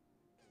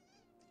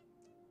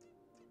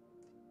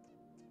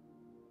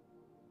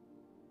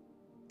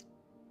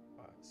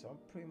 Alright, so I'm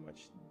pretty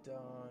much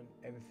done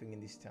everything in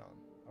this town.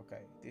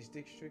 Okay, this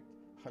district,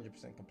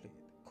 100%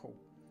 completed. Cool.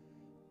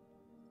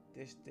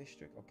 This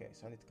district, okay,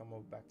 so I need to come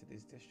over back to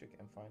this district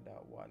and find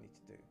out what I need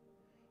to do.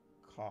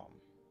 Calm.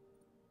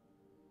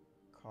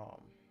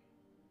 Calm.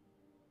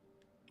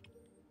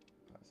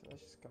 Alright, so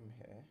let's just come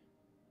here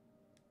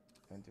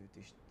and do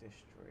this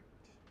district.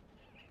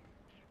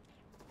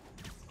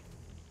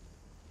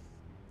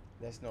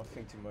 Let's not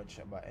think too much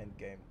about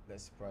endgame.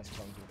 Let's surprise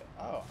come do that.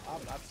 Oh,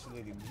 I'm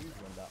absolutely moved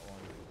on that one.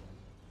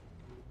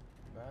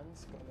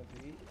 Man's gonna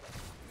be.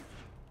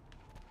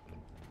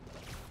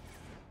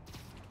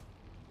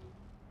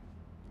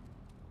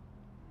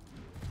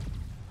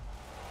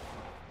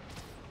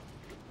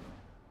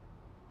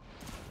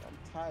 I'm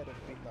tired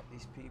of beating up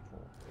these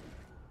people.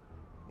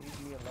 Leave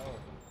me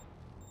alone.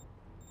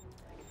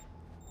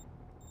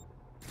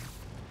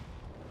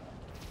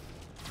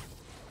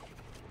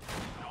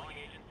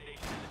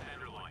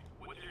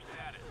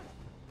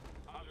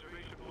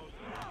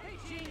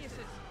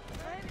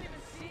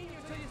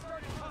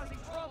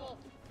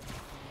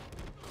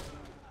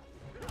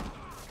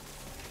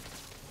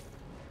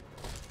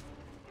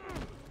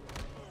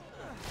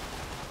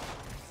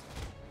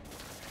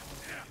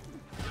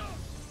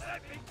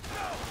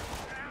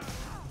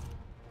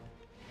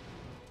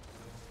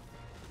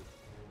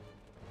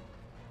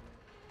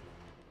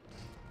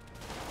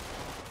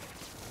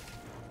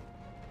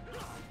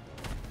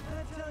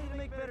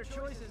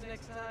 Choices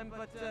next time,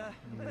 but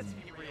let's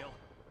be real.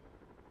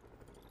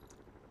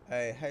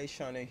 Hey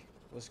Shani,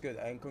 what's good?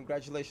 And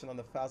congratulations on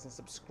the 1,000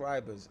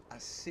 subscribers. I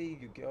see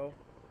you, girl.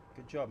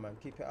 Good job, man.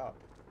 Keep it up.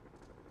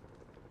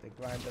 The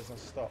grind doesn't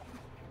stop.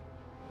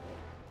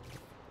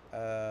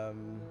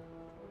 I'm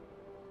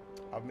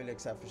really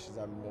excited for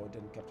Shazam more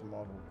than Captain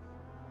Marvel.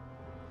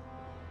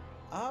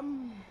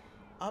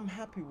 I'm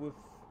happy with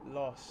the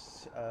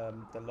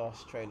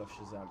last trailer of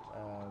Shazam.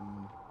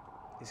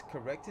 It's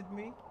corrected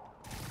me.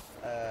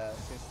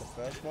 Since the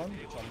first one,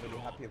 which I'm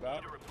really happy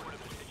about,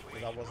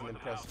 because I wasn't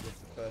impressed with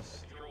the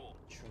first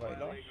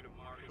trailer.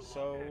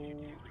 So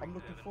I'm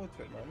looking forward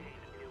to it, man.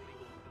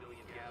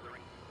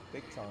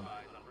 Big time.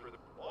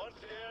 Once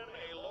again,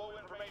 a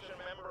low-information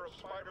member of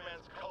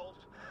Spider-Man's cult,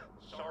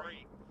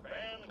 sorry,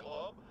 fan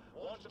club,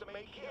 wants to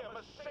make him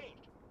a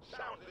saint.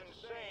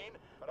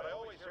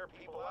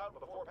 out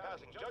before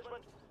passing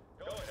judgment?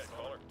 Go ahead,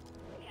 caller.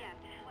 Yes,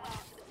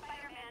 well,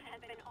 Spider-Man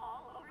has been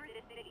all over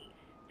the city,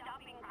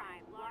 stopping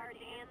crime, large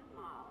and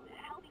small,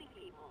 helping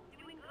people,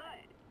 doing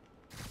good.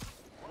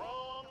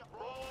 Wrong,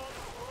 wrong,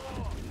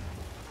 wrong.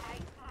 I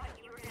thought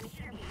you were gonna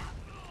hear me out.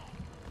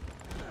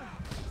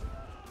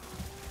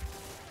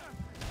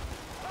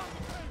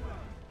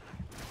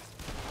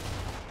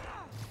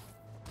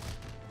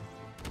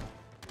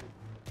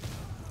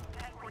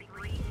 At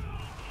 43,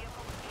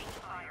 vehicle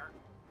taking fire.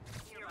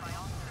 Nearby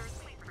officers,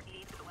 please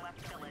proceed to the West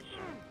Village.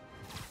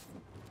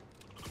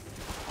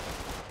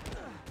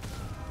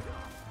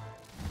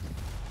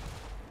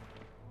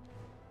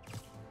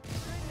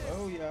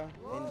 Oh yeah,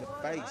 in the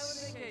Island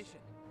face. vacation.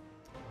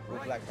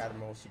 Will Black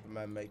Adam or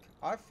Superman make?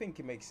 I think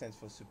it makes sense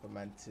for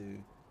Superman to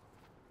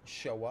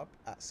show up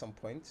at some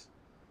point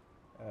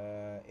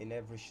in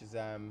every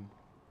Shazam.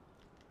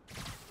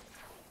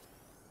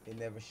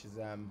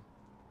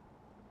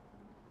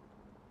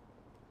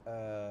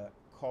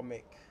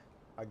 Comic,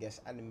 I guess,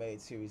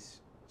 animated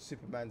series.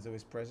 Superman's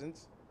always present,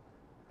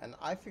 and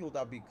I feel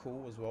that'd be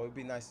cool as well. It'd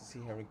be nice to see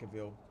Henry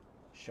Cavill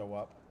show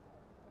up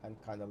and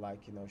kind of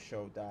like, you know,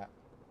 show that,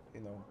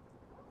 you know,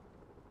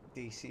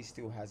 DC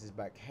still has his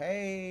back.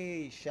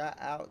 Hey, shout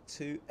out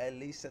to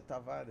Elisa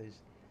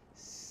Tavares.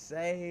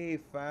 Say,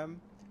 fam,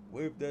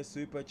 with the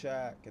super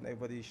chat. Can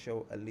everybody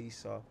show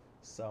Elisa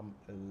some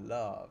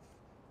love?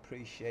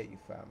 Appreciate you,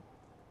 fam.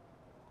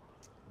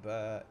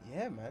 But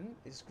yeah, man,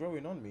 it's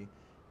growing on me.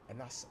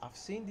 And I've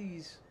seen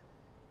these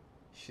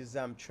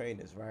Shazam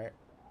trainers, right?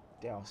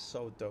 They are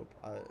so dope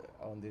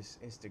on this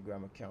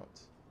Instagram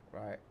account,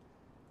 right?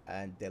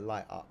 And they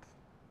light up.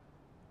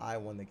 I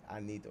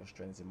need those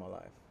trainers in my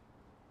life.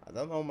 I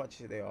don't know how much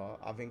they are.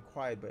 I've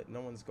inquired, but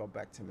no one's got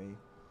back to me.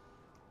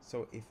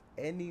 So if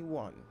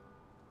anyone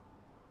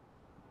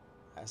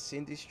has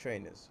seen these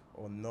trainers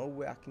or know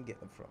where I can get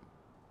them from,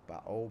 by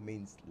all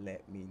means,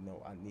 let me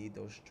know. I need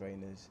those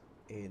trainers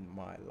in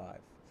my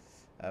life.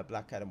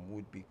 Black Adam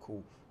would be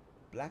cool.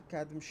 Black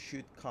Adam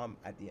should come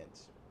at the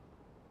end.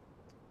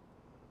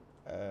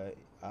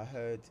 I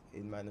heard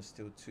in Man of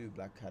Steel 2,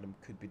 Black Adam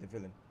could be the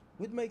villain.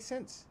 Would make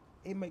sense.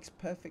 It makes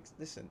perfect.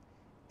 Listen,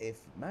 if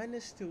Man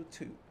of Steel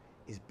 2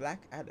 is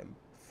Black Adam,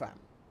 fam,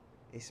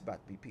 it's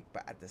about to be peak.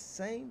 But at the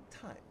same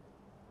time,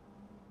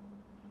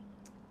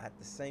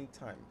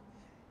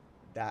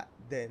 that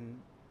then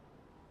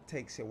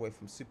takes it away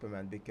from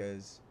Superman,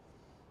 because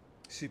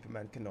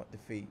Superman cannot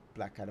defeat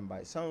Black Adam by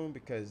its own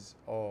because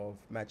of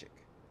magic,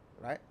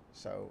 right?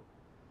 So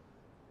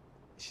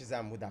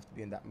Shazam would have to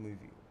be in that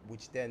movie,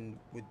 which then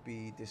would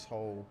be this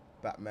whole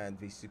Batman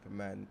v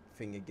Superman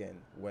thing again,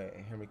 where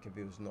Henry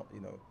Cavill's not, you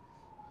know,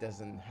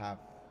 doesn't have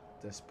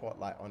the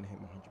spotlight on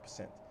him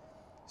 100%.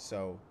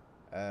 So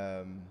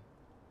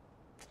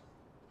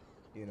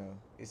you know,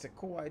 it's a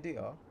cool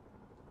idea,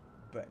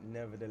 but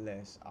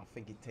nevertheless I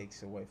think it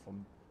takes away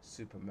from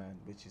Superman,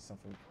 which is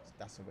something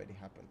that's already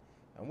happened,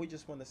 and we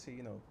just want to see,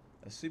 you know,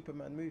 a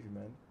Superman movie,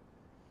 man.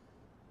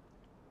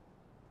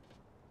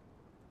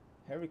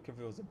 Henry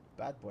Cavill's a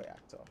bad boy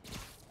actor,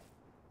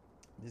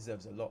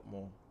 deserves a lot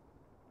more,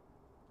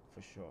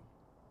 for sure.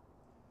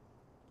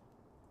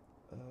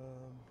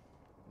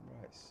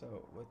 Right, so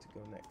where to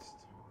go next?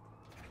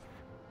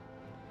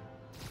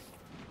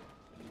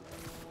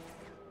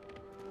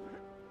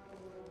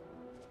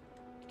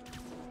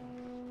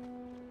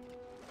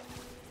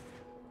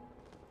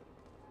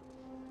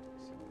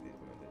 So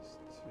there's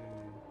two.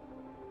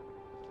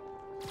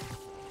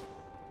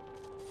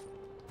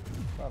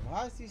 Bruv,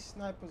 how is these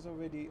snipers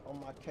already on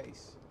my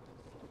case?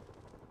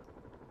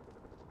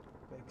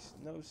 Makes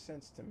no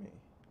sense to me.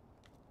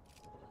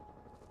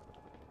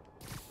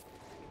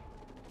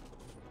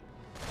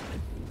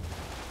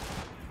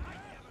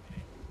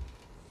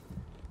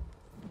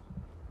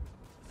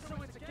 So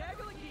it's a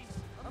gaggle of geese,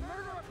 a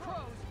murder of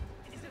crows.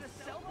 Is it a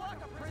cell block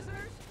of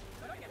prisoners?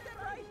 Did I get that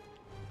right?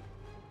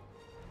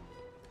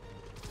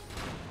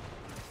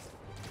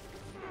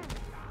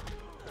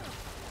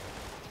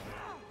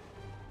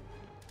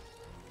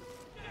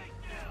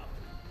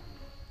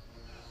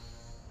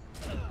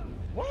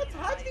 What?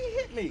 How did he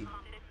hit me?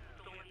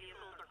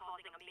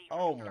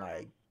 Oh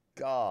my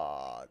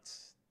god,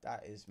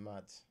 that is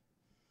mad.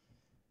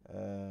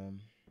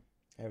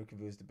 Henry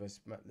Cavill is the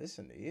best man.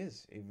 Listen, he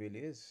is. He really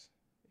is.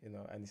 You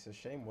know, and it's a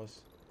shame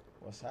what's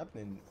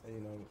happening.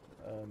 You know,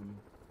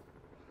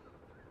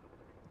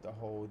 the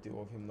whole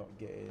deal of him not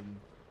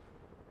getting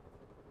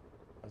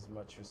as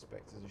much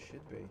respect as he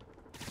should be.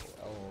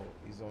 Or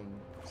his own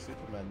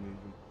Superman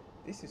movie.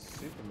 This is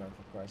Superman,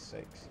 for Christ's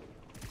sakes.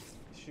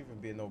 It should even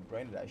be a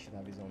no-brainer that he should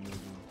have his own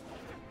movie.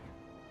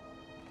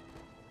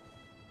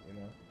 You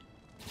know?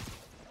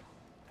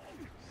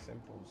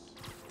 Simples.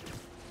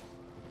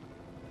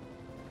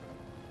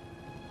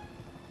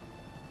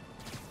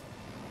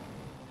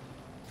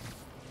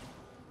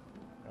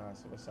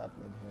 So what's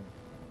happening here?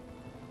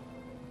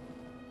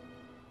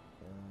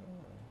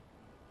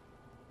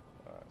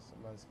 So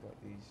man's got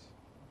these.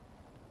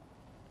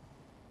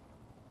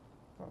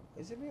 Oh,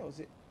 is it me or is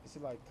it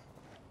like?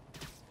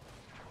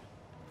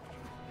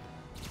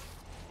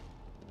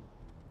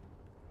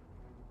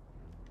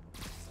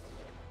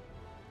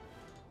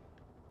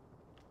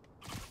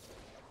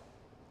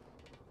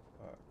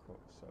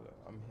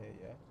 I'm here,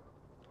 yeah.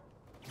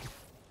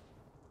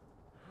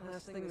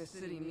 Last thing the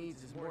city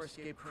needs is more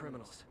escaped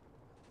criminals.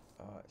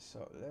 Alright,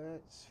 so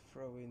let's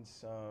throw in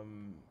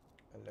some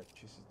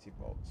electricity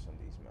bolts on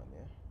these men,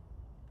 yeah?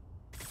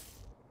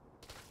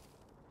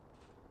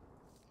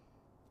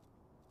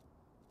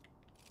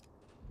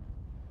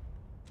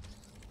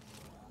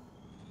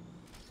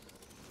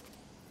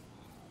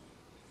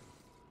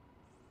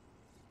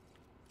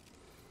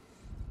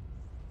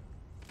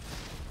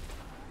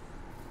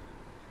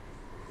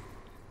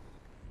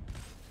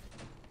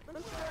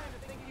 I'm starting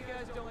to think you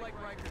guys don't like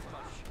Rikers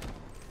much.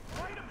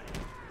 Wait a minute!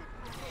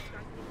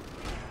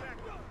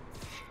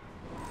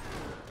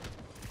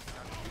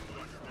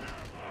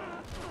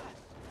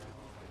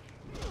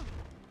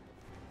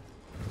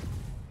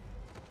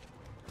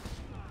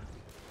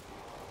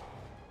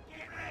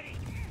 Get ready!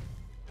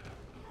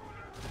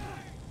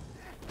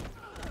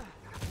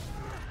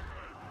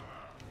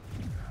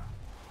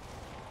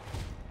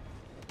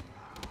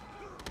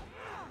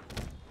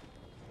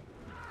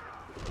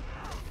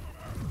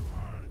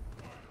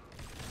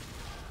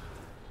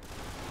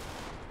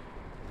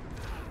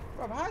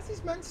 Bro, how is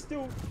this man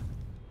still?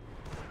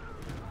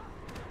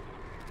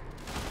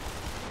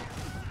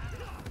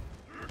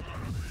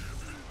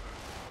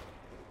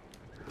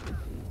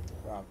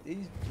 Bro,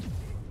 these.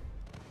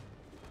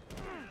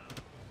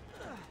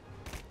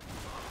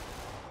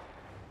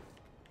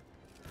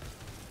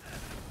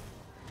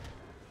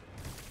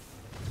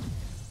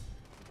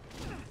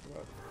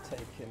 Bro,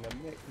 taking a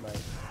mick,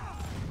 mate.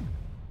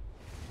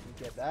 You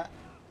get that?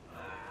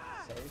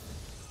 Safe.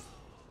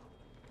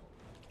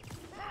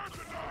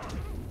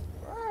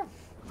 Bruv.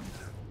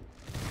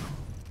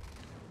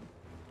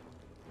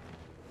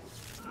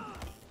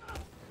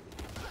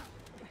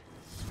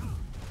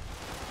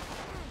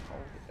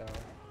 Hold it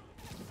down.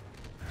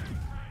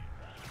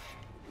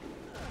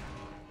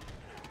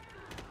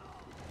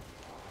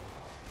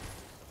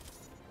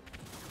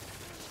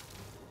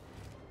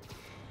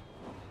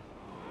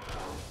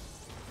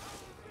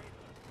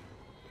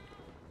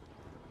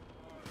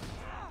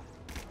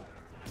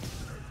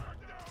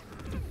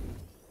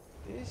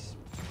 This.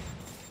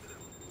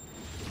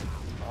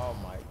 Oh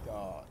my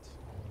god.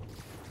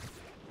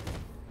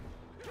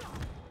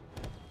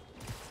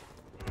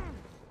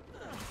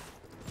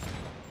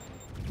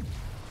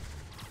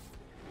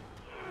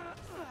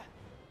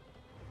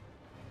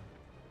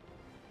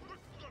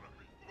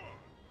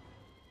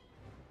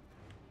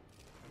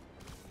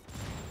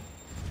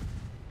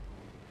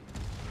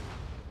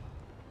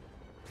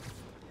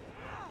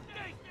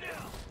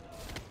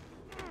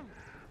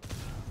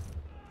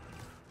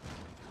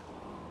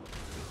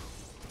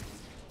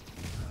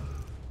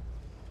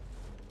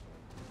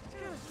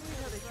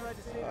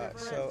 Alright,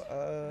 so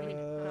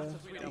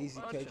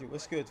easy KJ,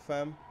 what's good,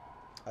 fam?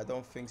 I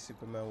don't think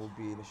Superman will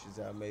be in the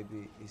Shazam.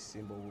 Maybe his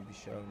symbol will be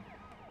shown.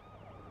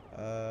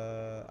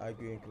 I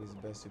agree, Inkle is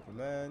the best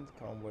Superman.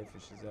 Can't wait for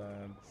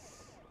Shazam.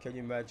 Can you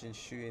imagine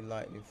shooting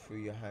lightning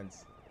through your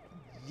hands?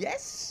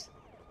 Yes,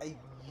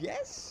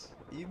 yes.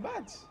 Are you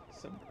mad?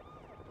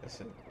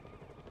 Listen,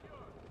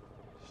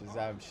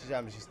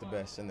 Shazam is just the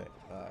best, isn't it?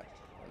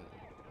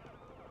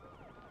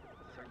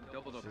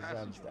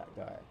 Shazam's that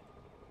guy.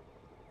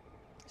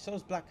 So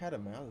is Black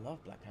Adam, man. I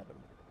love Black Adam.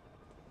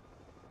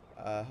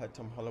 Heard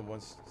Tom Holland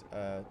wants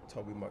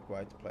Tobey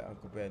Maguire to play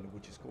Uncle Ben,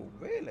 which is cool.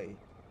 Really?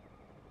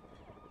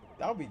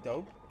 That would be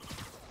dope.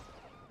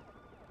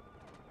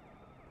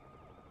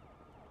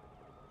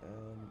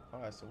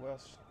 Alright, so where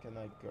else can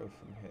I go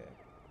from here?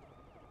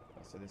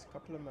 So there's a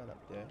couple of men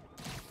up there.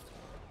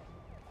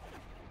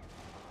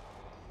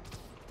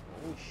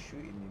 Oh,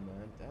 shooting me,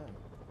 man. Damn.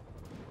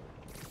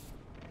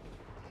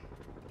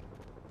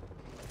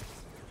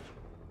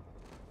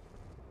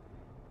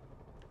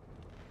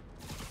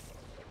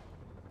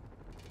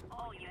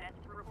 All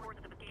units, reports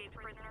of escaped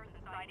prisoners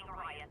inciting a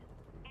riot.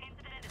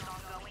 Incident is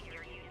ongoing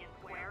near Union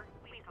Square.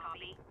 Please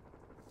copy.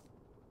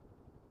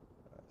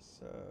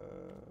 So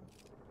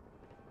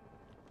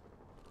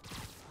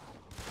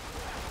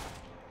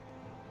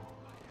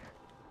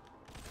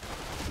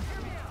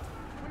Hear me out.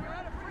 When you're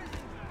out of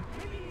prison,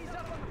 maybe ease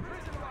up on the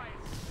prison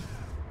riots.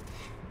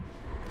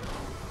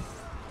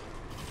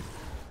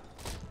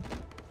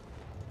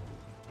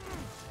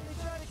 They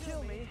try to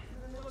kill me, and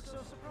then they look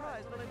so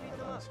surprised when I beat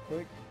them up. that's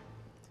quick.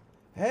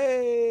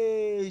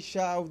 Hey,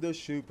 shout out the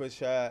super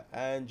chat,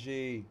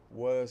 Angie.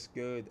 What's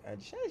good?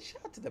 And shout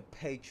out to the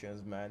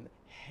patrons, man.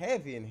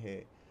 Heavy in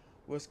here.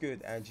 What's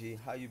good, Angie?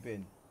 How you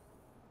been?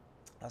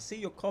 I see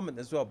your comment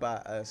as well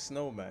about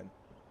Snowman.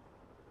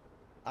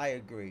 I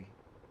agree.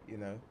 You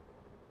know,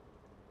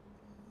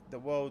 the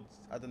world.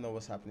 I don't know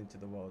what's happening to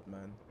the world,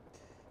 man.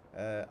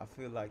 I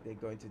feel like they're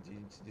going to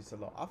introduce a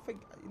lot. I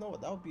think, you know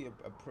what, that would be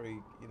a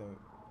pretty, you know,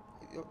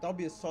 that would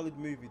be a solid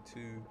movie to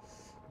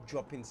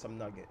drop in some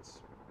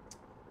nuggets.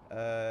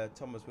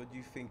 Thomas, what do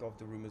you think of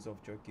the rumors of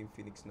Joaquin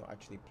Phoenix not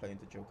actually playing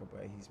the Joker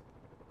but his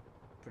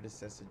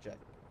predecessor Jack?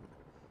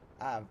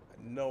 I have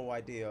no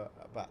idea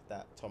about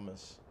that,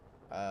 Thomas.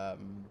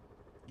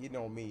 You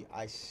know me,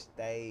 I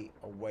stay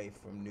away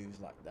from news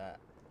like that.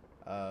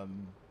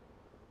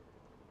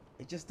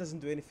 it just doesn't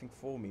do anything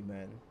for me,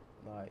 man.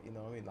 Like, you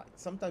know what I mean? Like,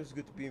 sometimes it's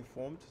good to be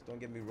informed, don't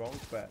get me wrong,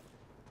 but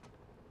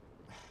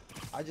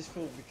I just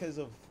feel because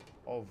of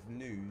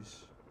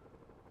news,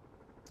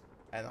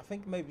 and I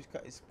think maybe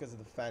it's because of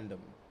the fandom.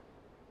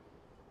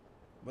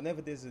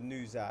 Whenever there's a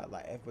news out,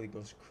 like, everybody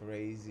goes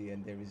crazy,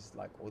 and there is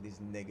like all this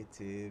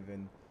negative,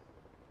 and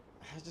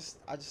I just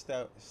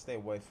stay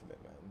away from it,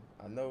 man.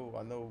 I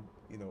know,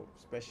 you know,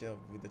 especially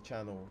with the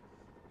channel,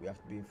 we have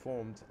to be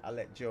informed. I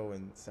let Joe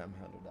and Sam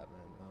handle that,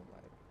 man. I'm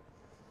like,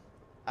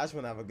 I just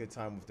want to have a good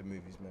time with the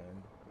movies,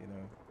 man. You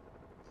know.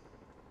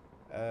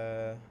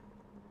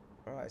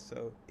 All right.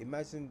 So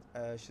imagine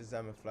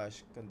Shazam and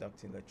Flash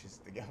conducting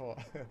electricity together.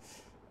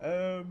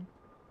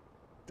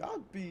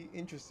 That'd be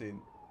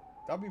interesting.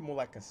 That'd be more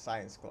like a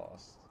science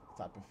class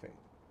type of thing.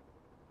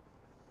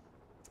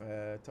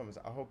 Thomas,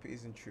 I hope it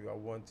isn't true. I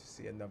want to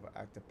see another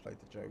actor play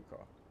the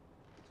Joker.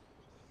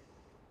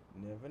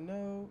 Never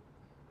know.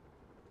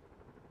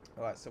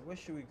 Alright, so where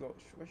should we go?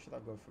 Where should I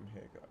go from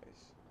here,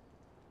 guys?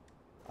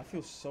 I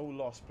feel so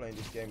lost playing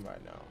this game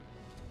right now.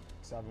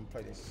 Because I haven't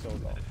played it so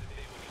long.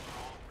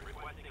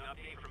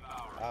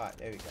 Alright,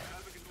 there we go.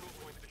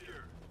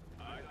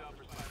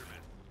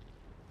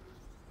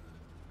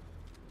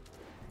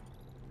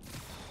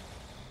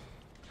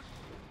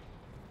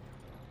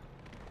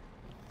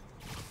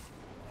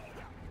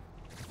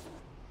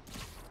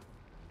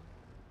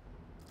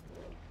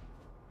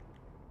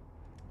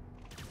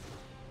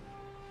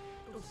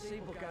 Those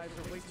Sable guys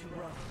are way too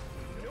rough.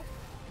 Nope.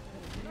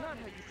 That is not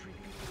how you treat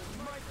people in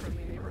my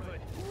friendly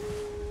neighborhood.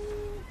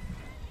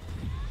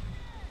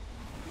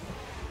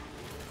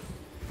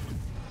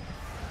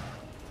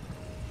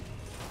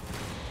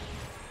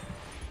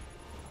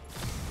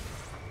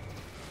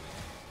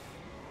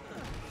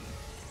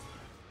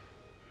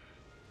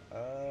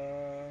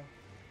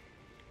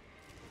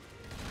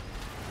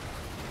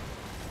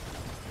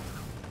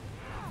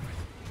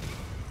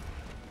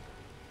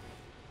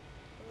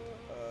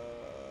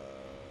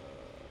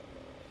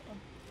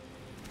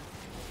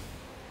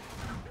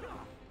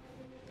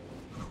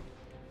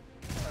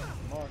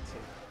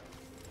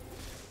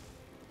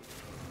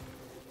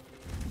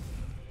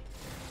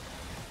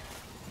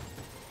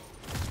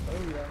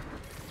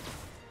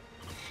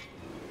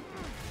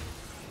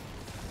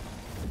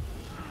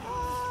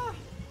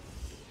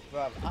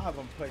 I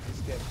haven't played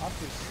this game. I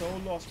feel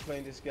so lost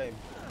playing this game.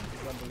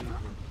 It's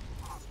unbelievable.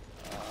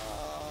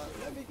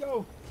 Let me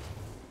go.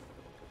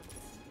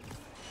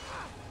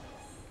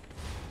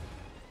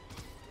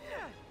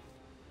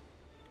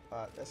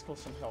 Alright, let's call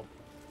some help.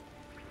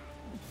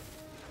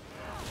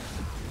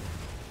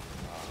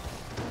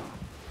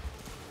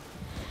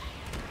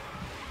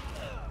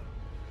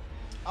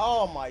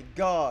 Oh my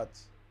god.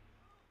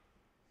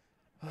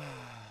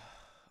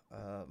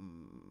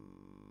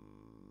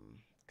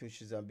 Could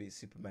Shazam be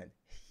Superman?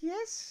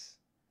 Yes.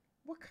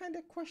 What kind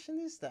of question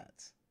is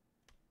that?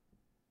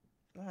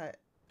 Like,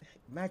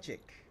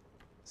 magic.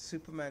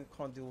 Superman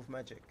can't deal with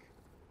magic.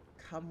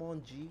 Come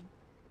on, G.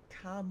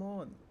 Come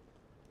on.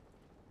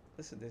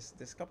 Listen, there's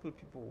a couple of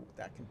people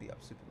that can beat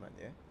up Superman,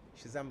 yeah?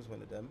 Shazam's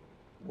one of them.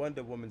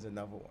 Wonder Woman's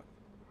another one.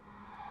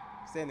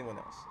 Is there anyone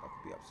else that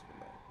could beat up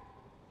Superman?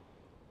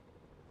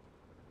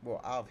 Well,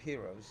 out of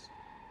heroes,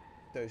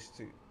 those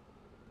two.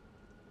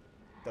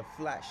 The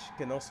Flash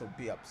can also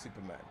beat up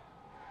Superman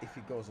if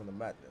he goes on the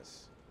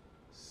madness.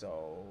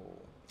 So,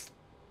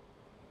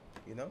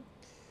 you know.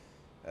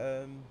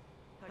 I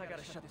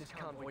gotta shut this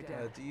convoy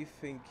down. Do you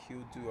think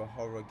he'll do a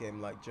horror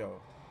game like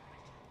Joe?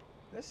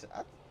 Listen,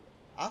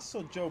 I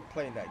saw Joe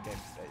playing that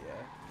game today.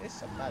 Yeah, it's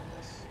some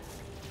madness.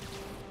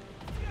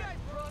 You guys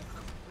drunk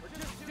or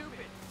just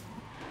stupid?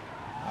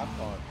 I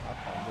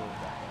can't deal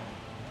with that, man.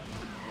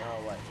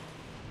 No way.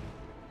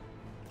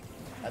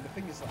 And the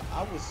thing is, like,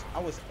 I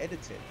was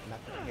editing and I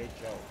could hear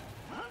Joe,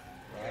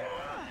 right?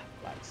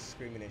 Like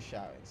screaming and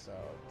shouting. So.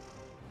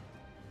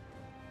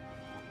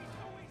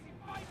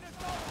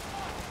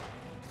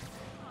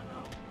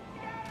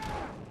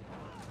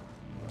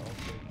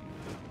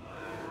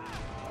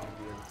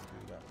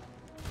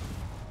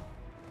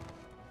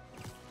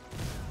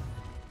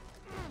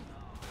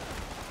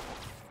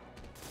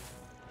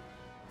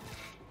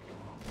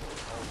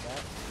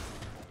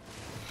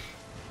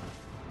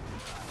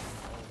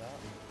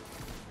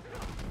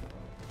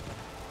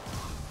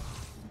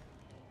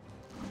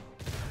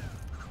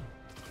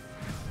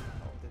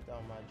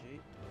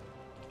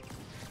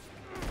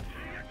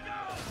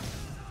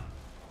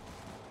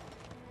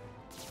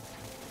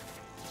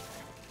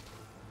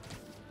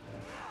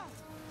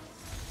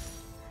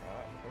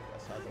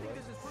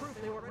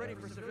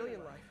 For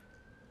civilian life.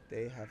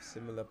 They have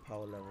similar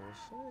power levels.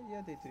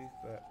 Yeah, they do,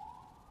 but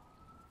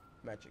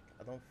magic.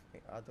 I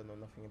don't know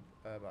nothing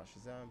about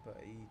Shazam, but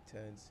he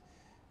turns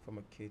from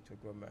a kid to a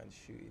grown man,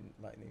 shooting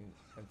lightning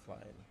and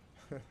flying.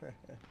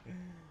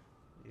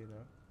 You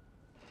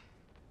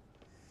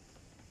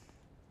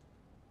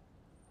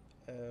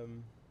know.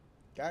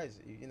 Guys,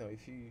 you know,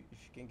 if you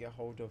can get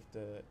hold of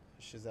the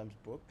Shazam's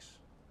books,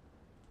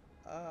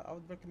 I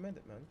would recommend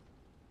it, man.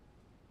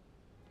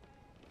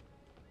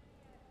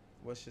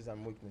 What's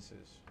Shazam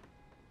weaknesses?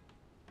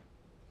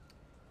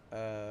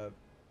 well,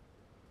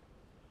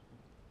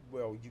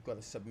 you got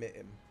to submit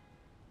him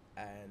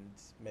and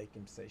make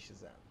him say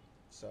Shazam.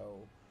 So,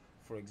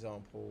 for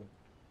example,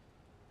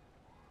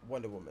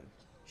 Wonder Woman,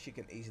 she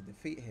can easily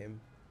defeat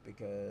him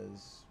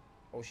because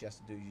all she has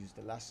to do is use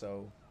the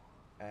lasso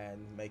and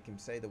make him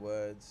say the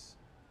words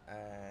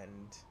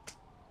and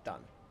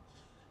done.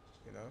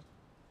 You know?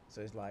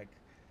 So it's like,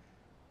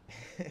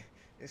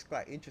 it's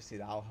quite interesting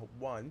how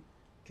one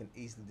can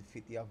easily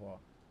defeat the other,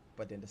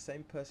 but then the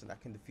same person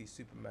that can defeat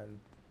Superman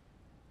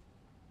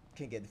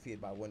can get defeated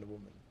by Wonder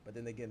Woman. But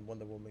then again,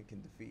 Wonder Woman can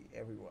defeat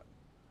everyone.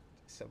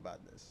 It's a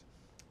madness.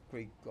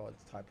 Greek god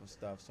type of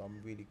stuff. So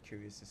I'm really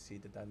curious to see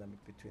the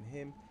dynamic between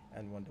him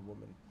and Wonder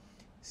Woman.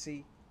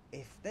 See,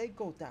 if they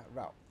go that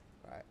route,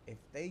 right? If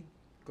they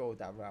go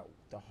that route,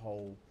 the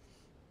whole,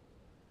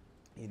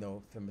 you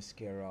know,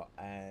 Themyscira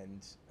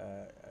and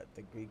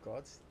the Greek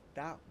gods,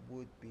 that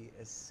would be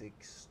a sick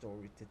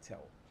story to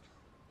tell.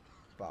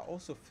 But I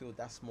also feel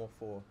that's more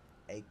for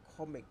a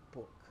comic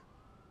book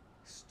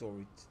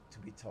story to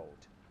be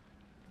told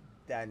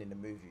than in a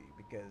movie,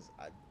 because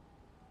I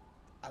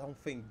don't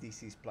think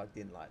DC's plugged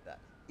in like that.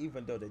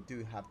 Even though they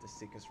do have the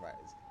sickest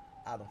writers,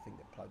 I don't think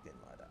they're plugged in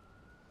like that.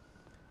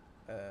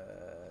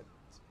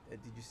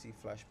 Did you see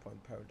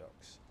Flashpoint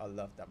Paradox? I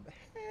love that.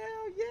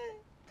 Hell yeah!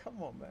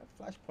 Come on, man.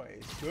 Flashpoint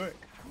is good.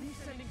 Are you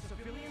sending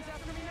civilians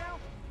after me now?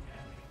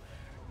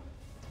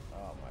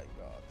 Oh my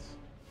god.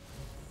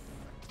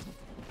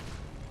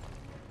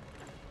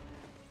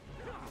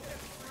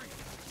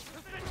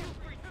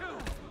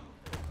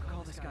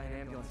 Call this guy an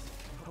ambulance.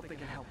 Hope they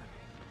can help him.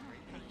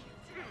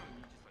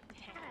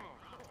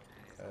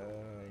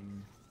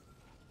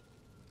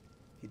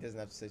 He doesn't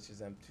have to say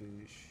Shazam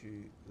to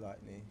shoot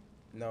lightning.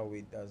 No,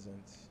 he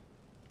doesn't.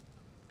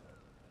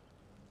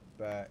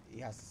 But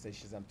he has to say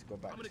Shazam to go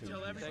back to his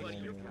normal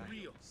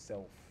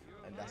self,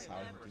 and that's how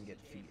he can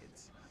get defeated.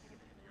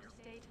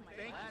 Stay to my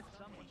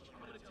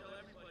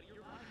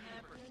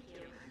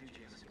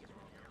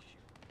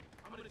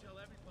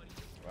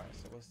Right,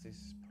 so what's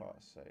this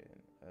part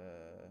saying?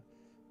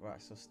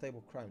 Right, so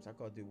stable crimes. I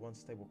gotta do one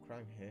stable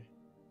crime here,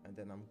 and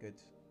then I'm good.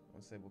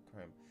 One stable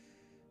crime.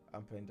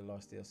 I'm playing the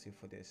last DLC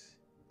for this.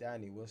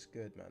 Danny, what's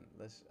good, man?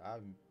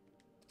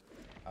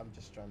 I'm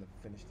just trying to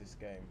finish this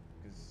game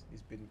because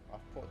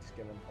I've put this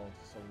game on hold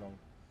for so long.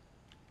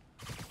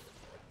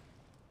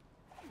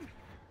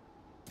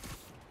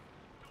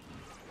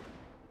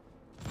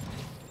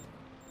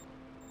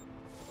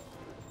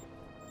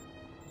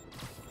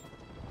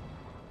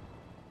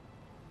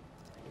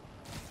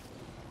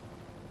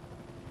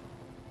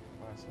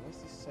 Alright, so what's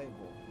this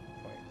sable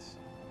point?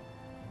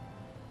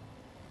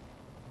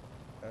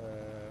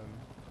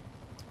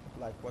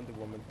 Like Wonder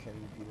Woman can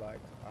be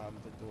like, I'm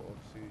the daughter of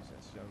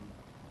Susan.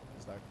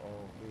 It's like,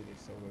 oh really,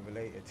 so we're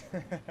related.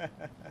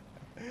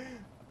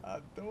 I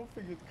don't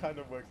think it kind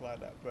of works like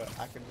that, but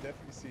I can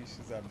definitely see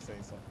Shazam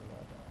saying something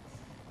like that.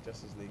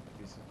 Justice League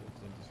versus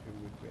Avengers, who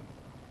would win?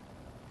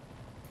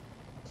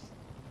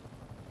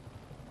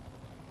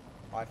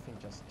 I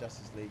think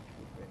Justice League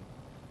would win.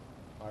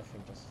 I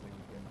think Justice League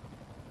would win.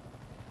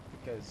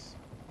 Because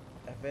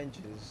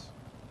Avengers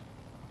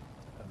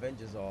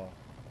are,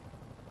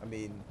 I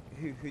mean,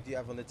 who do you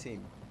have on the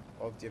team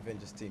of the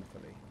Avengers team for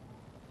me?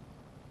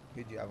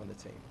 Who do you have on the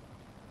team?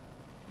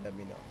 Let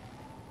me know.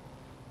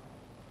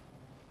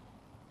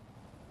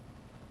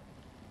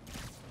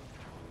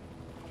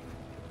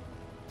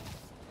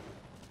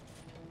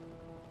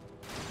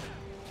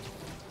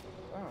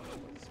 Wow,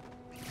 what's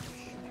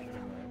shooting,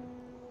 man?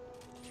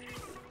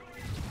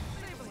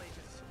 Sable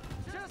agents.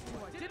 Just who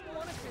I didn't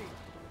want to see.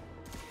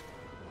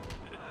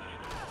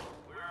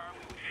 Where are we?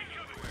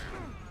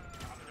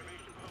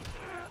 Observation post.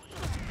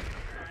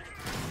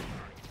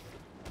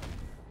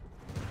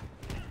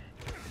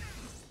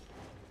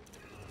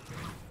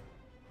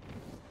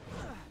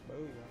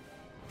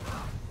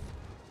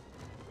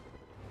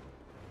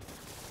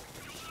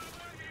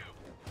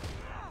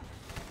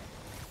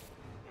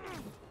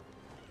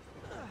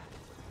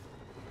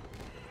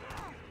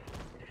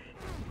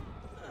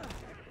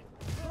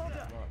 Hold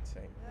up. Smart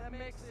team. That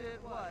makes it,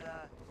 what,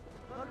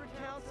 100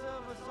 counts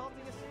of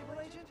assaulting a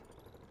Sable agent?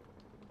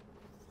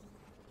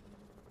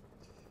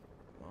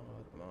 Mod.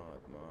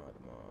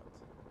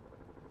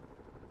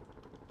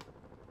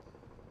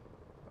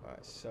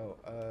 Alright, so,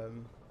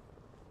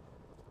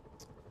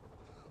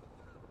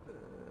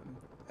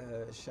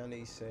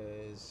 Shanice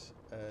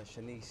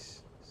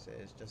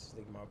says, Justice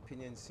League, my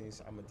opinion,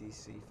 since I'm a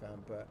DC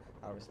fan, but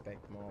I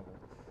respect Marvel.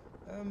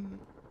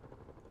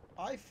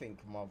 I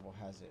think Marvel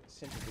has it,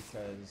 simply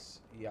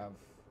because you have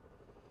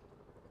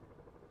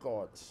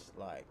gods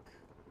like,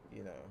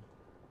 you know,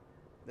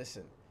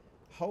 listen,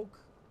 Hulk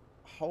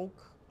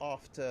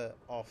after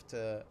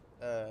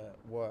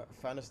what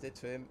Thanos did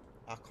to him,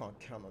 I can't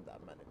count on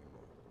that man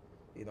anymore.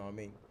 You know what I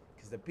mean?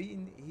 Because the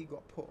beating he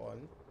got put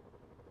on,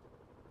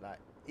 like,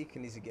 he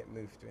can easily get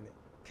moved to it.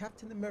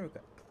 Captain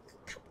America.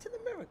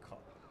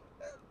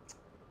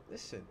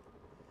 Listen,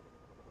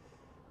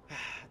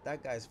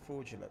 that guy's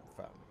fraudulent,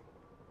 fam.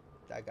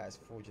 That guy's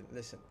fraudulent.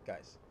 Listen,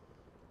 guys,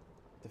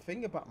 the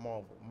thing about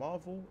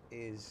Marvel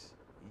is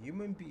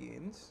human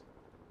beings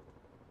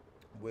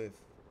with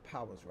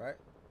powers, right?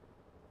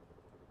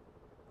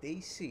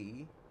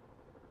 DC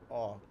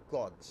are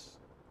gods.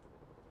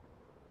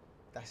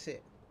 That's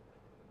it.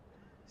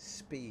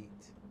 Speed,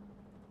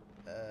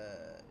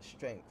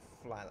 strength,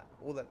 fly, like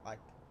all that. Like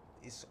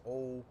it's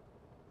all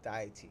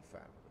deity,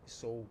 fam.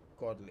 It's all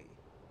godly.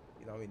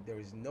 You know what I mean?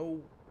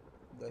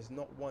 There's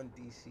not one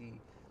DC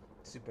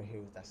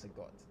superhero that's a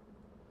god.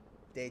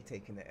 They're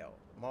taking the L.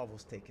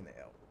 Marvel's taking the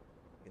L.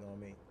 You know what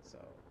I mean? So.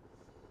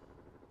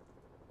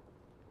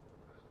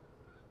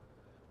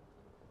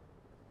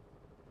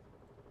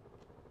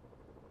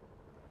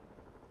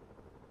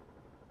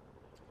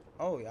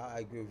 Oh yeah, I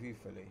agree with you,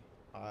 Philly.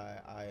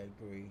 I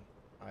agree.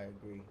 I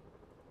agree.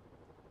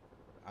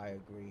 I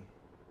agree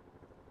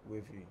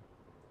with you.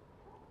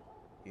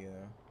 You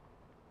know.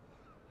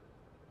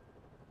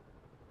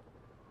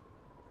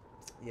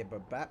 Yeah,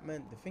 but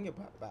Batman. The thing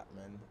about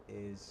Batman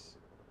is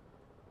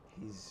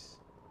his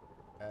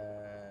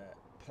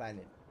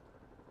planning.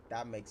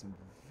 That makes him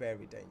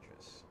very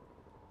dangerous.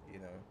 You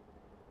know.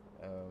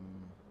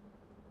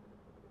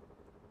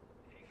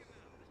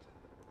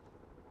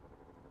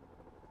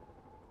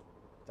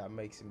 That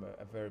makes him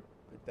a very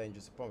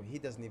dangerous opponent. He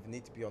doesn't even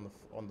need to be on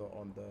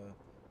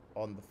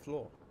the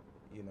floor.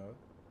 You know.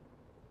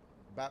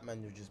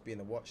 Batman would just be in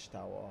a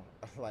watchtower,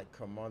 like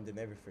commanding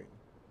everything.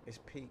 It's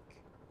peak.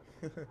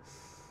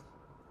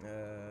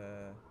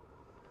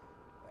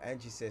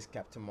 Angie says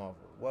Captain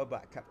Marvel. What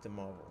about Captain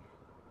Marvel?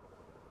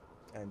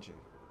 Angie,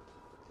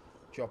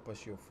 drop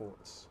us your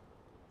thoughts.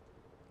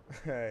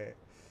 My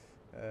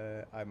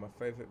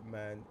favorite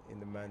man in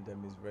the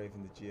mandem is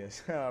Raven the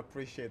GS. I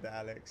appreciate that,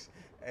 Alex.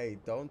 Hey,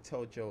 don't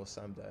tell Joe or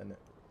Sam that, innit?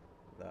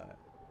 Like,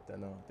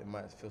 don't know. They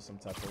might feel some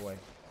type of way.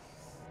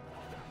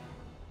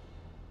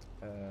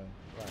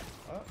 Right.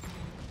 Oh.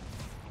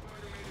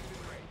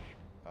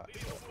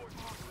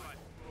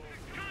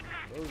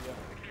 Oh, yeah.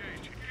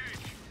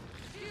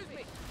 Excuse me,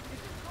 is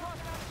this cross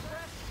out of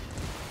breath?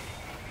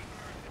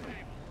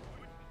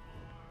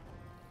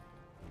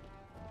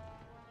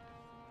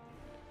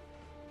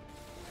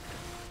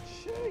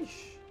 Sheesh.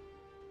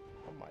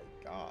 Oh my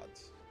god.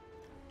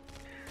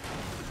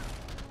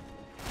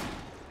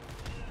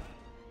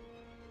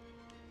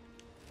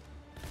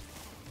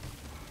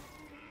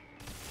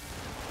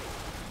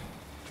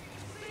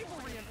 Naval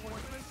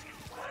reinforcements?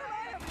 Why don't I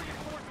have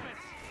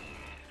reinforcements?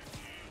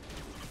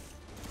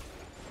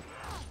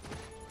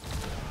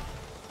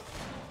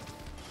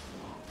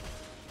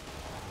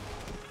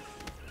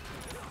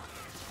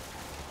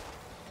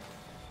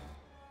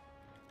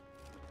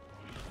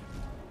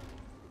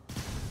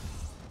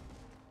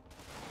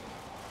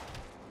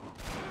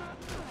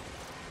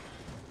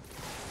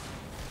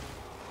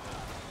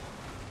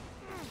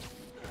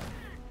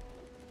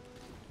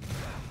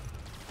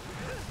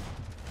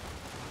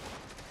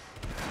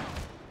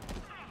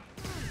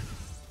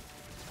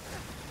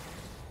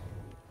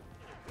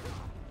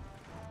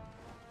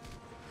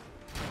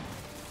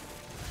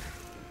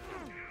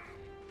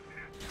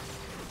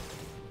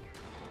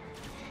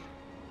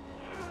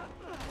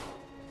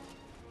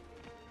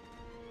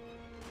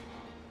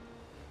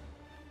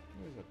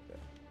 Who's up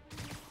there?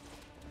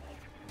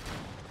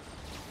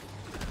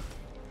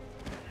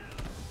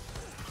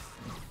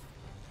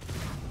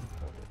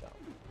 Hold it down.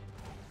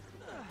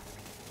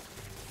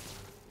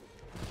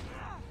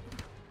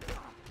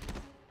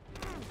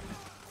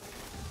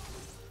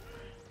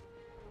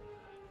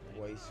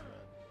 Waste,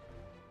 man.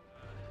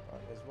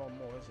 Alright, there's one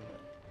more, isn't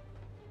there?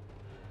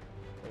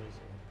 Where is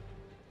it?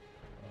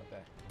 Oh,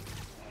 there.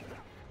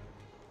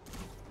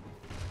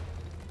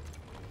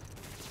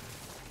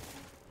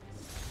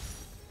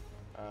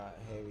 Alright,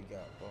 here we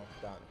go.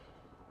 Both done.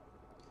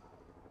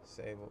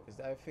 Save. Is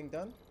that everything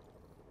done?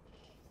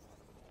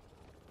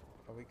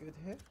 Are we good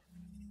here?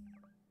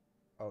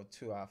 Oh,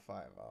 2 out of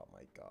 5. Oh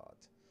my god.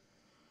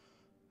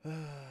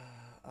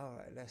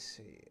 Alright, let's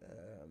see.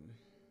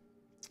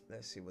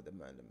 Let's see what the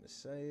mandem is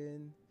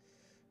saying.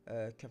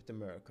 Captain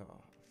America,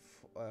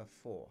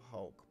 4,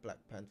 Hulk, Black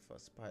Panther,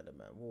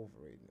 Spider-Man,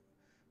 Wolverine,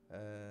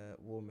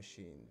 War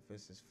Machine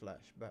versus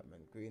Flash,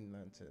 Batman, Green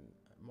Lantern,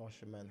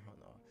 Martian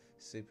Manhunter,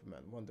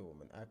 Superman, Wonder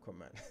Woman,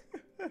 Aquaman.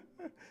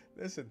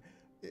 Listen,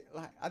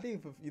 I didn't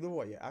even, you know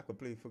what? Yeah, I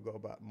completely forgot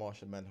about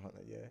Martian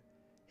Manhunter. Yeah,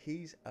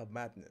 he's a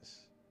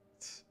madness.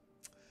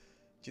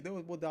 Do you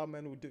know what that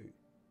man will do?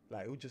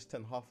 Like, he'll just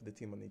turn half of the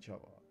team on each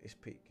other. It's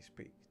peak. It's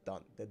peak.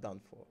 Done. They're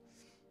done for.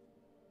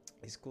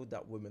 It's cool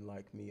that women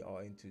like me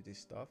are into this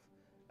stuff.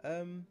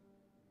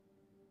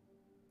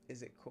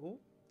 Is it cool?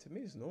 To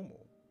me, it's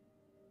normal.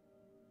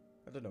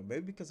 I don't know.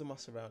 Maybe because of my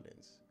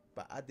surroundings.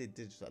 But I did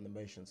digital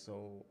animation,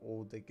 so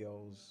all the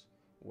girls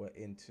were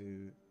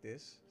into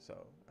this.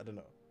 So I don't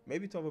know.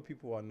 Maybe to other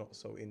people who are not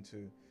so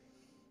into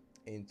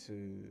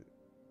the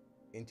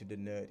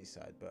nerdy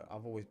side. But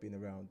I've always been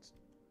around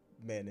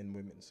men and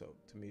women, so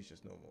to me it's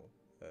just normal.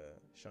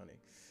 Shiny.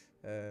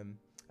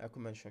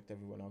 Aquaman shocked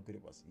everyone how good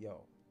it was.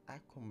 Yo,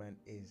 Aquaman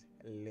is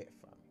lit,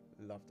 fam.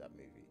 Love that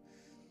movie.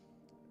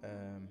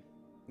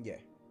 Yeah,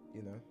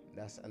 you know,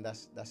 That's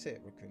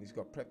it, Raccoon. He's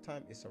got prep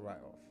time. It's a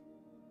write-off.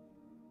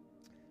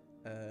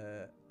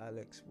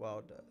 Alex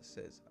Wilder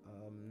says,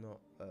 "I'm not."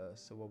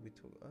 So what we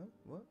talk?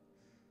 What?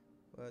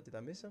 Did I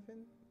miss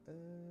something?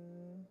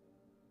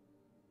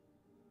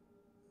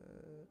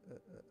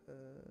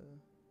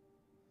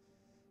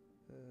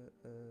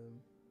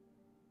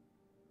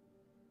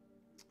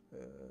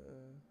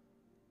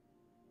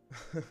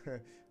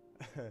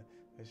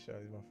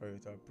 Shawnee's my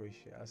favorite. I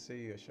appreciate it. I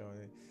see you,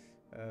 Shawnee.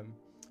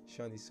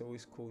 Shawnee, it's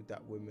always cool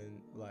that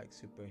women like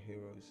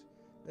superheroes.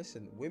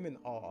 Listen, women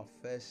are our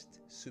first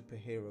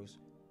superheroes,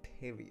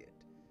 period.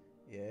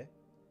 Yeah?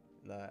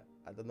 Like,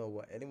 I don't know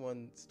what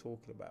anyone's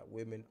talking about.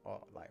 Women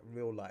are, like,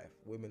 real life.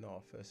 Women are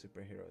our first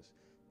superheroes.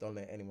 Don't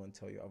let anyone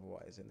tell you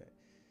otherwise, innit?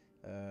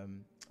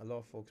 A lot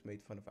of folks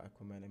made fun of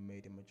Aquaman and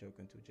made him a joke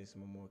until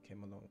Jason Momoa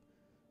came along.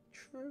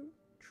 True.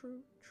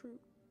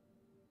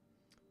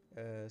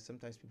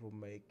 Sometimes people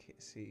make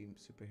it seem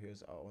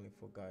superheroes are only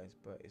for guys,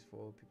 but it's for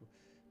all people.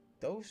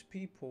 Those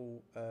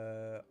people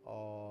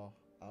are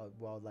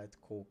what I'd like to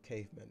call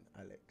cavemen,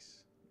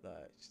 Alex. Like,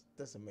 it just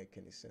doesn't make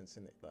any sense,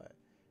 innit? Like,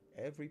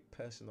 every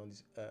person on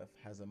this earth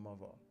has a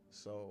mother,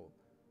 so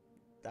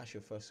that's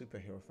your first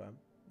superhero, fam.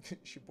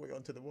 She brought you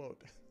onto the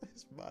world.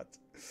 It's mad.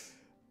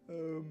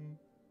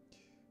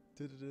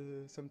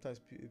 Sometimes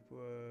people.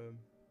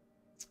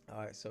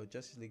 Alright, so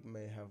Justice League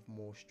may have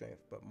more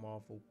strength, but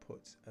Marvel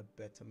puts a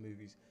better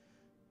movies.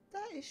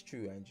 That is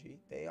true, Angie.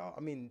 They are. I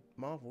mean,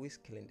 Marvel is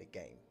killing the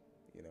game.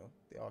 You know,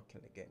 they are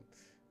killing the game.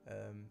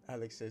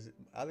 Alex says.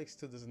 Alex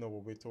still doesn't know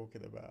what we're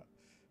talking about.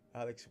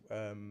 Alex,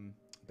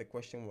 the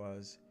question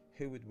was,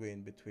 who would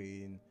win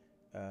between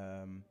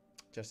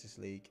Justice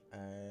League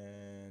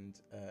and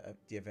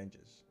the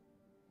Avengers?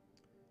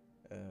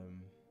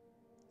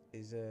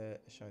 Is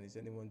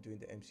anyone doing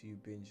the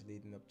MCU binge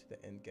leading up to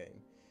the end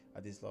game? I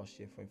did last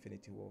year for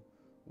Infinity War.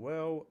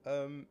 Well,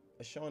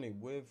 Ashani,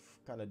 we've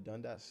kind of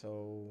done that,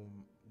 so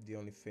the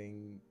only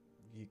thing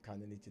you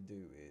kind of need to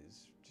do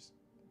is just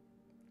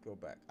go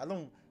back. I'm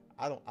not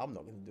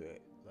gonna do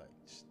it. Like,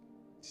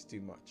 it's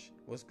too much.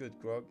 What's good,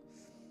 Grog?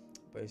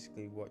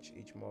 Basically, watch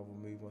each Marvel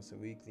movie once a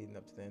week leading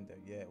up to the end.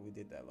 Yeah, we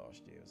did that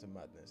last year. It was a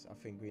madness. I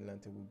think Green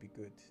Lantern will be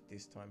good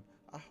this time.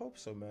 I hope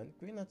so, man.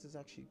 Green Lantern's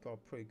actually got a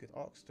pretty good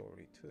arc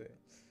story to it.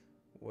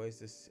 Where's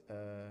this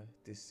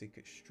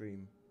secret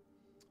stream?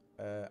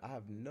 I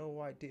have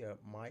no idea,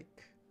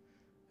 Mike.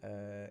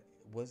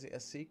 Was it a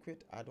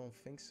secret? I don't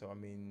think so. I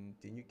mean,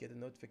 didn't you get a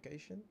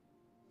notification?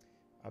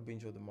 I've been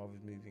enjoying the Marvel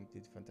movie.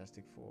 Did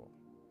Fantastic Four.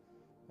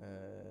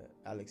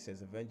 Alex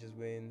says Avengers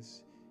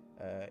wins.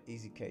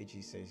 Easy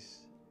KG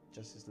says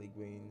Justice League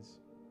wins.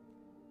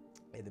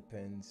 It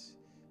depends.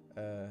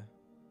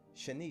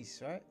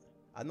 Shanice, right?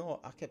 I know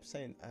I kept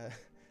saying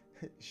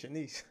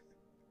Shanice.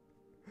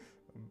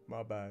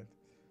 My bad.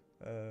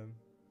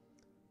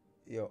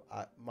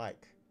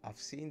 Mike, I've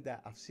seen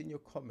that. I've seen your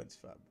comments,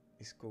 fam.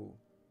 It's cool.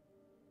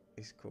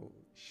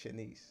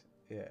 Shanice.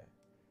 Yeah.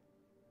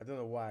 I don't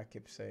know why I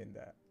kept saying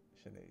that.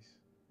 Shanice.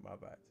 My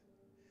bad.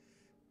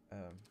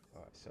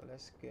 Alright, so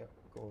let's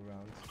go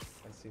around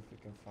and see if we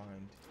can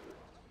find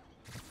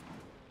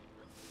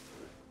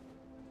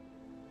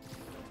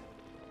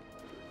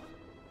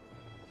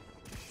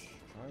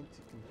trying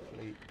to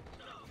complete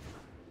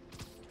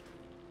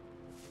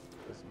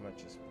as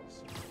much as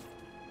possible.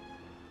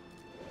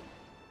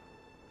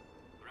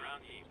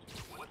 Ground teams,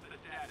 what's the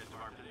status of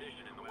our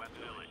position in the West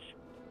Village?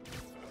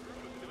 A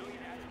group of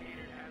civilian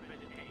agitators has been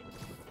detained.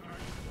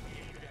 Charges will be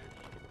issued at.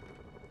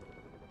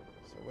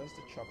 So where's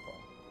the chopper?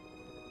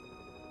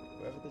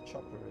 Wherever the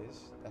chopper is,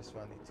 that's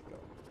where I need to go.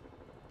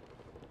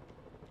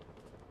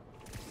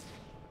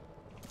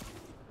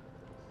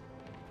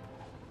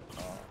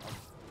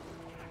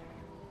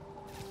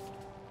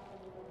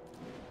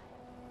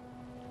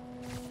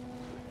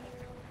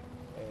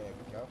 There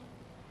we go.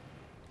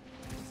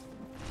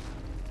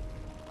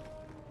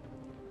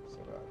 So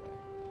where are they?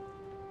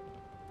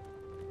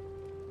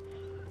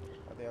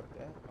 Are they up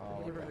there? Oh,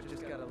 The neighborhood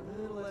just got a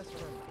little less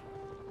friendly.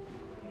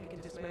 We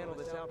can dismantle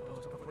this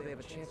outpost before they have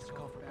a chance to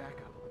call for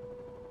backup.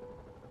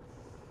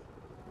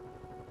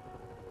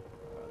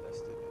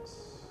 Let's do this.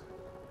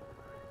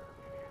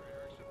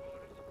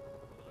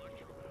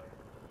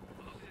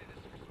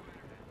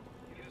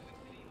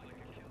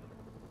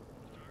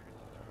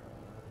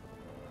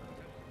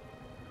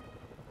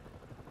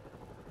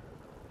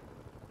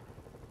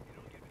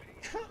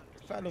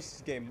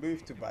 Thanos' game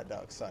moved to my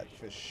dark side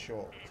for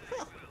sure.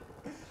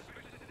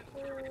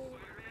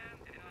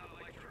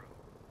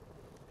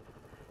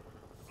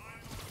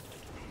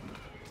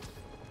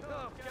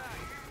 Oh,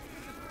 guys,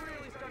 this is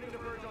really starting to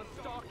verge on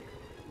stalking.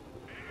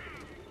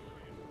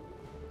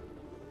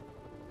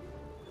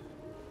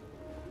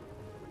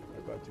 I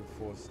got to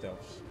 4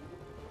 stealths.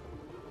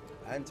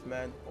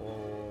 Ant-Man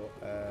or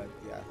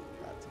yeah,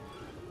 that.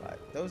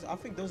 Right, those, I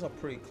think those are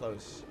pretty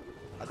close.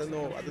 I don't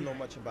know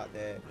much about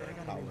their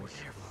powers.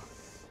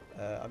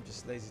 I'm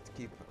just lazy to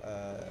keep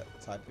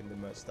typing the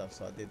merch stuff,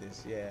 so I did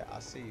this. Yeah, I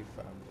see you,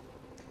 fam.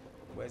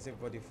 Where's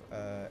everybody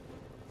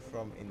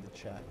from in the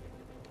chat?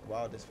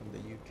 Wow, that's from the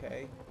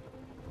UK.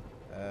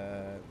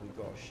 We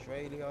got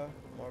Australia,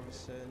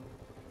 Morrison.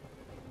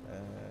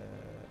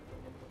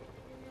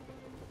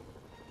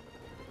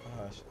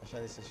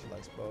 Shani says she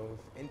likes both.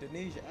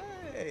 Indonesia,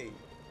 hey!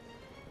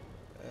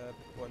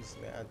 Once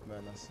me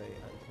Ant-Man, I say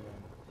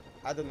Ant-Man.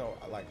 I don't know,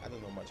 I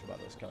don't know much about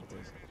those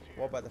characters.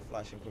 What about the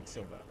Flash and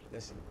Quicksilver?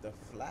 Listen, the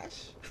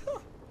Flash?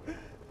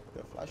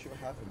 The Flash will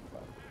have him,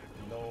 fam.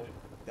 No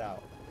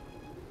doubt.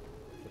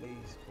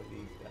 Please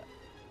believe that.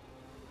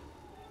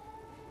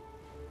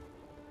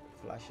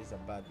 Flash is a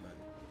bad man.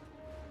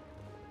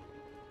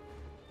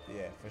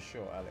 Yeah, for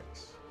sure,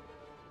 Alex.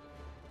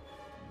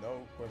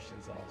 No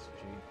questions asked,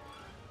 G.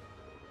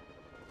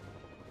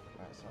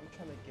 Alright, so I'm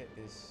trying to get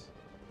this.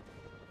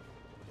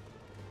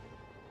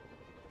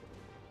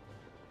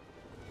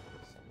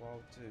 So what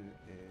I'll do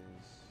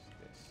is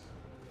this.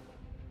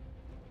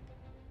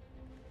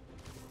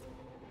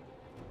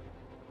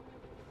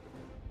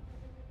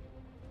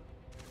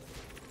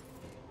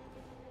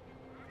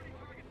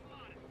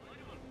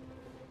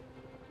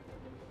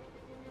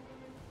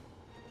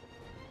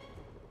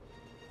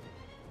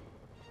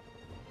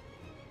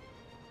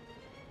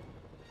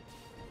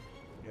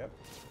 Yep,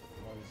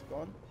 one is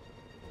gone.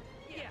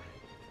 Yeah,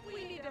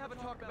 we need to have a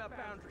talk about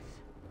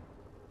boundaries.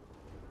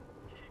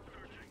 Keep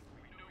searching.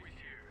 We know he's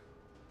here.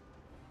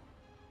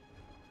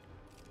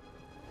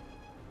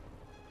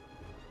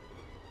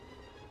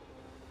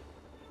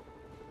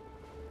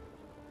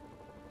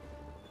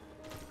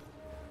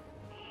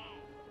 Hello?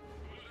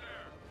 Who's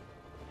there?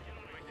 Get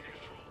on my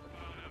control.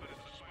 Found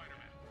evidence of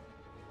Spider-Man.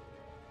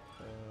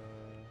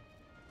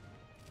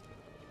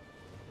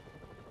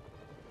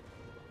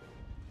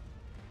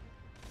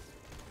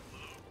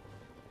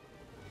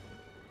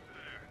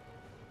 There.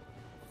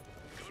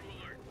 Go to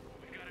alert.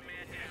 We've got a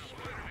man down.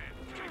 Spider-Man,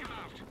 take him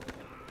out.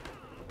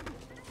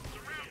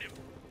 Surround him.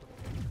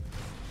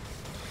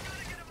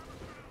 Gotta get him on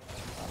the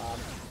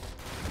ground.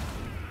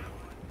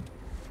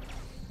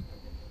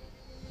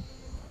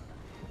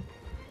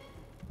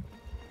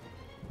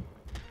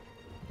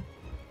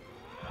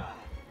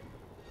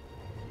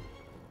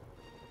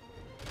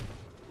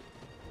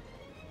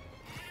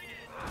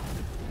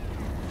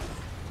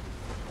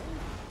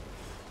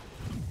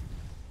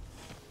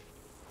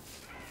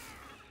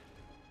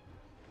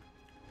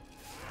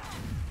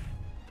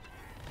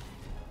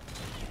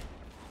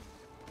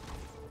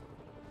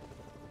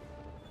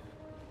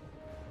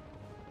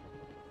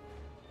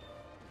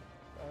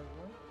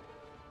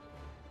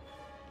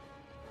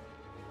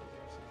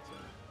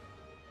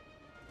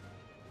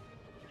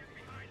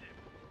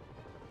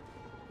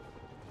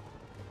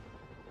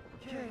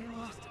 Okay,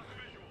 lost him.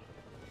 Visual.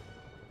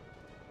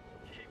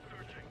 Keep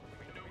searching.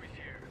 We know he's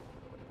here.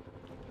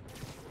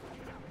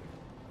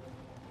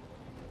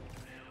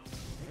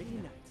 Very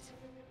nice.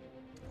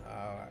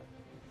 Alright.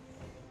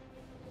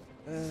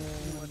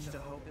 Too much to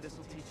hope this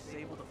will teach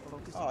Sable to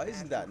focus Oh, on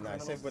isn't that actual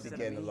nice? criminals Everybody instead of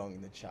getting me. along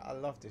in the chat. I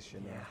love this, you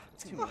know. Yeah,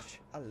 too much.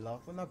 I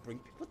love when I bring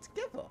people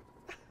together.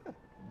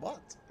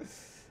 What?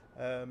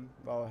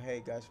 Well,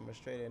 hey guys from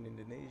Australia and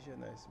Indonesia,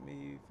 nice to meet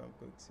you. From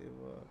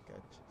Quicksilver,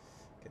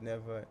 can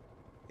never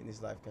in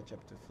his life catch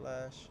up to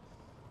Flash.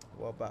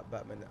 What about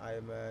Batman and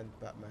Iron Man?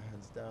 Batman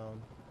hands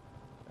down.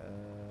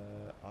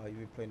 Are you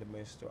replaying the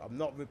main story? I'm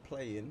not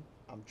replaying.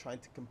 I'm trying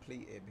to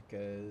complete it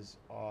because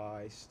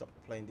I stopped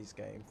playing this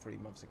game 3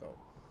 months ago.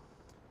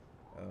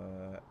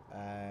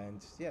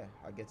 And yeah,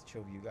 I get to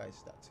show you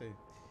guys that too.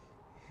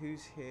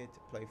 Who's here to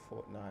play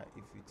Fortnite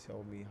if you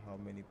tell me how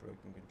many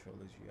broken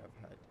controllers you have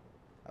had?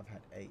 I've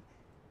had 8.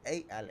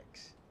 8,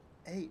 Alex.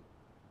 8.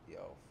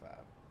 Yo,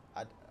 fam.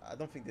 I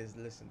don't think there's,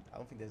 listen, I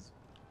don't think there's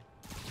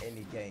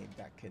any game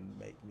that can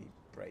make me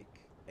break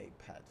a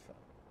pad, fam.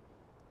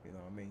 You know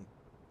what I mean?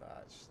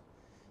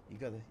 You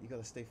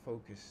gotta stay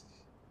focused.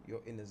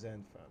 You're in the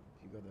zen, fam.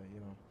 You gotta, you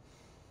know,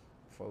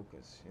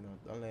 focus. You know,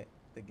 don't let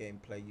the game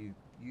play you.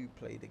 You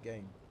play the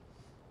game.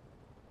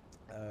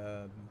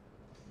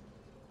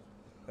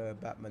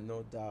 Batman,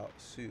 no doubt.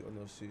 Suit or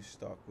no suit,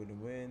 Stark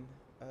wouldn't win.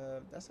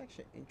 That's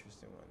actually an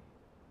interesting one.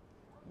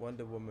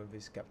 Wonder Woman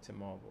vs Captain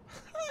Marvel.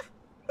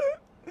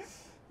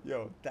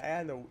 Yo,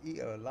 Diana will eat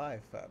her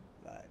alive, fam.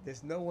 Like,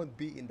 there's no one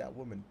beating that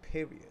woman.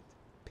 Period.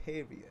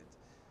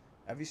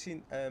 Have you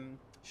seen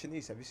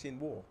Shanice? Have you seen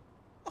War?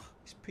 Oh,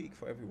 it's peak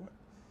for everyone.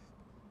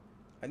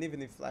 And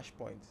even in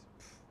Flashpoint,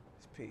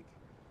 it's peak.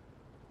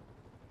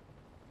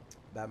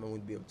 Batman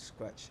would be able to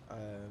scratch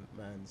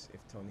Mans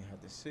if Tony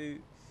had the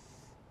suit.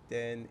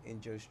 Then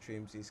in Joe's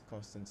streams is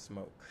constant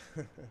smoke.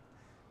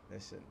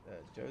 Listen,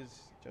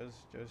 Joe's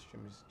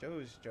streams,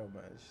 Joe's Joe,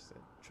 man. It's just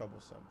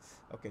troublesome.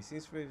 Okay,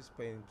 since we're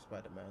playing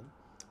Spider-Man,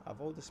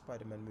 of all the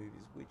Spider-Man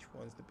movies, which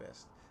one's the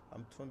best?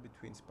 I'm torn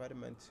between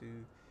Spider-Man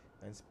 2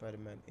 and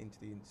Spider-Man Into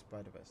the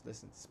Spider-Verse.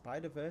 Listen,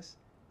 Spider-Verse,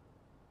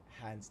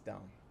 hands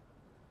down,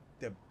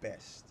 the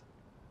best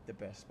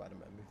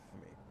Spider-Man movie for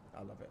me.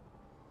 I love it.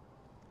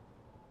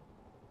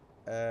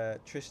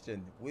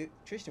 Tristan,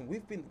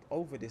 we've been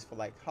over this for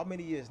like how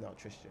many years now,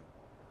 Tristan?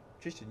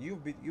 Tristan,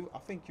 I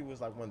think you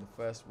was like one of the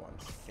first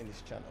ones in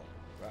this channel,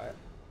 right?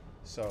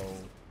 So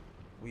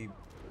we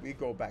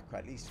go back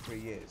at least 3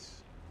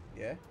 years,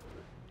 yeah.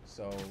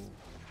 So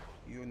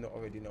you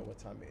already know what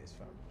time it is,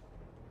 fam.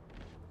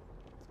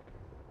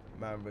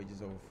 Man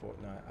rages over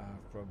Fortnite. I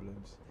have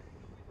problems.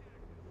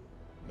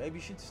 Maybe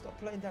you should stop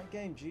playing that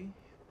game, G.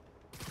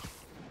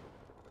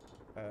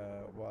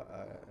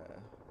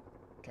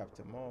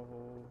 Captain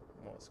Marvel,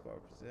 Mortal Squad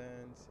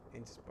presents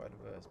Into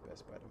Spider-Verse, best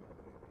Spider-Man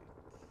movie.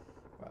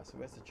 Right, so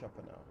where's the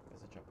chopper now?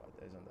 Where's the chopper?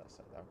 There's on that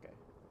side. Okay,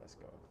 let's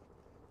go.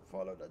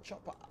 Follow the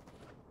chopper. I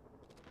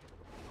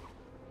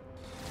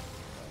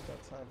ain't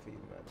got time for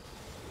you, man.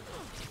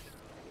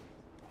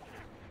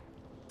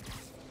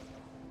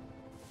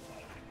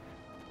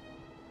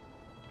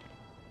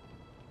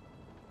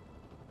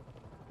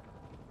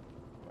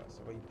 Right,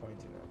 so where are you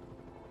pointing at?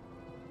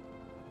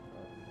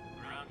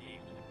 Ground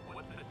east.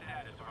 What's the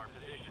status of our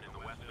position in the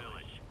West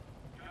Village?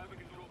 Traffic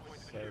control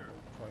point secure.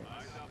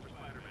 Eyes out for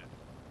Spider-Man.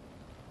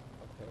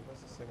 Okay,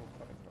 where's the single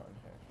point around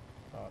here?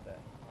 Oh,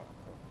 there. Alright,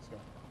 cool. Let's go.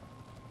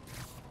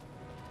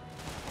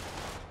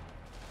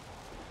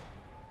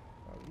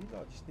 Oh, you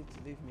lot just need to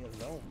leave me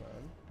alone,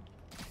 man.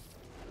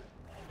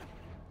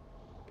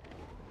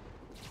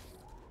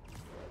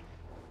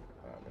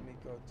 Alright, let me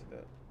go to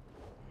the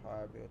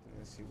higher building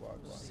and see what I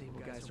got. Sable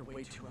guys are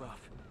way too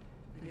rough.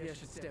 Maybe I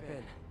should step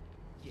in.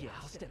 Yeah,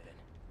 I'll step in.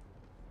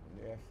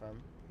 Yeah,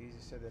 fam. Easy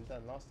said than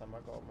done. Last time I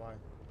got my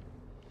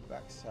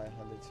backside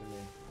handed to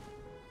me.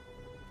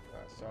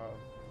 Right, so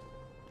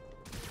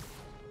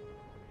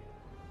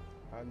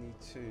I need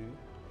to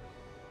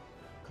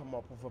come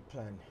up with a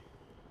plan.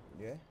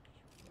 Yeah?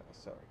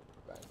 So,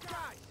 bang.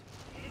 Guys,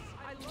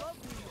 I love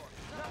New York,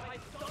 not I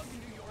thug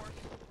New York.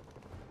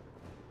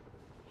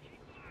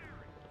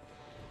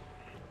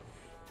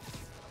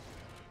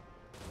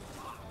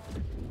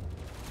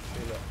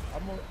 See, look,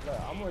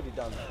 I'm already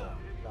done.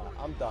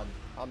 Nah, I'm done.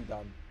 I'm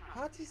done.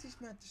 How does this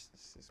man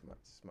just smart.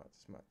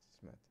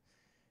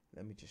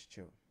 Let me just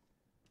chill.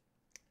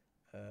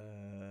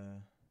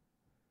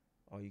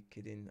 Are you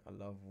kidding? I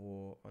love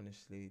war.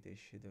 Honestly, they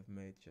should have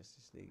made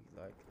Justice League.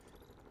 Like,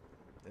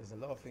 there's a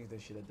lot of things they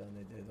should have done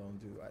that they don't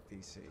do at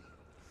DC.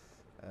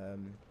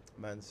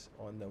 Man's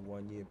on the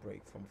 1 year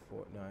break from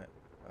Fortnite.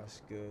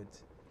 That's good.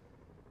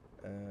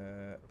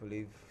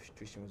 Believe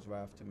Tristan was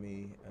right after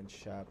me and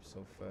Shab,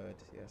 so third.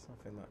 Yeah,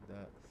 something like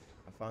that.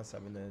 I found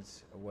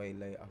Savannah's way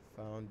late. I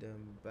found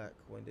them back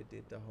when they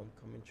did the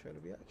Homecoming trailer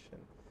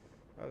reaction.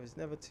 Oh, it's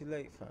never too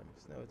late, fam.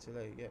 It's never too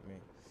late, you get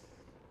me?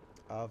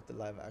 I have the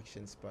live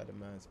action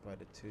Spider-Man,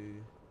 Spider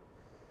 2.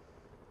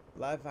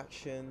 Live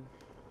action.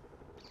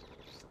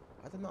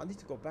 I don't know, I need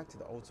to go back to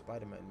the old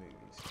Spider-Man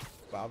movies.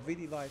 But I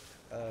really like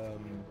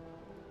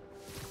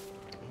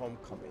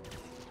Homecoming.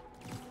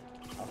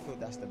 I feel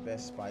that's the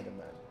best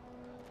Spider-Man.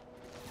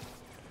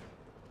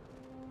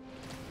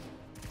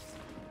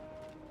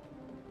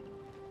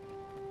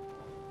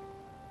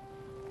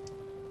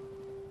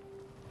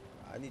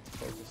 I need to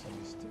focus on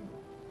this too.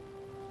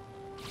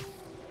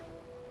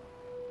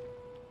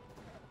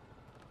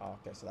 Oh,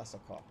 okay, so that's a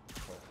car.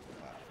 Cool.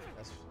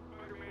 That's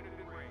Spider-Man is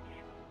in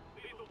range.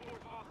 Lethal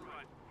force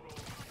authorized, bro.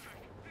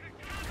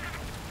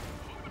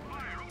 Open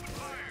fire!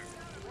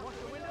 Watch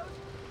the windows.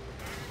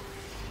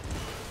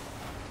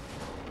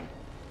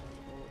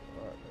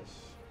 alright, let's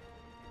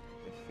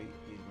defeat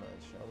these men,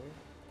 shall we?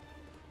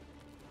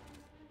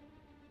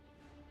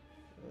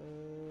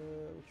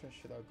 Which one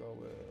should I go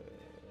with?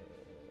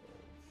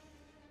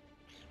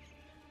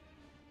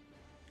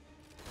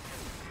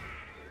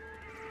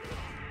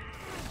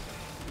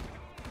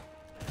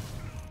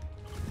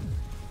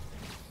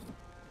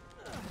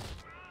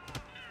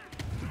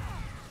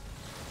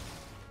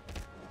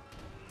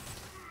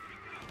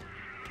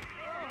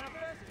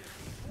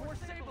 More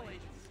Sable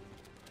agents.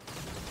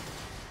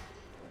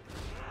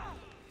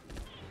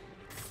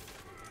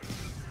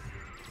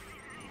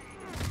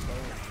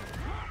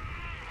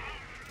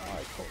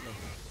 Alright, caught me.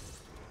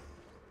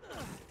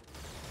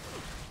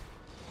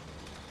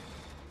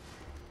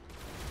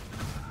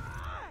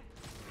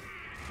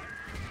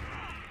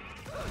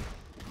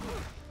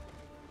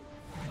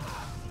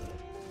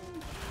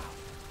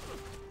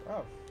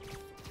 Oh.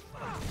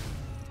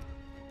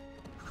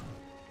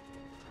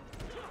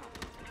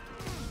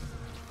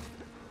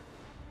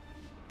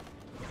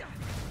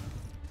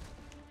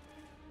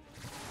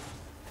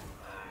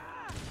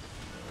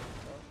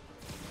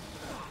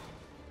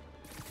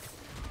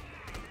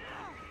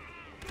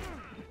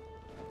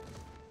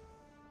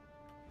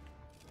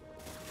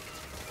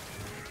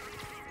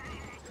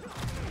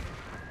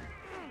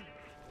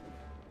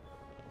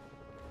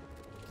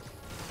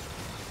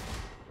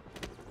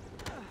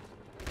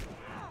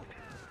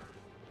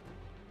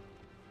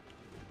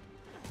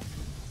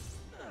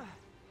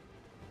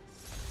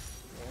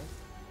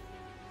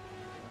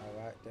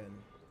 Alright then.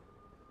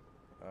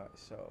 Alright,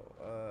 so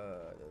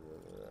alright,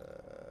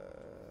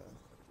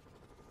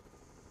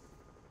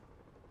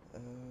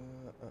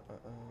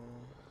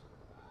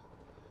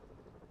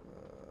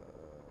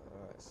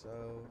 so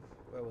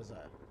where was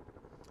I?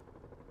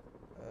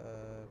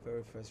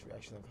 Very first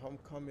reaction of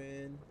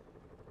Homecoming.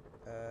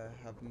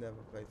 Have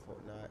never played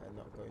Fortnite and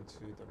not going to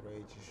the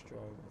rage is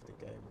strong of the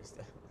game is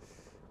that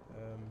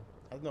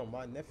I don't know,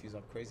 my nephews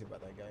are crazy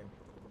about that game.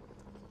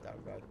 That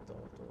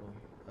ragdoll door.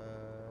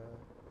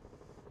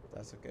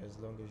 That's okay as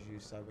long as you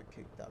cyber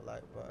kick that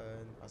like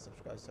button. I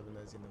subscribed 7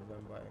 days in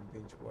November and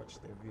binge watch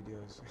their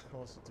videos.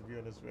 Also, to be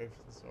honest, Raven,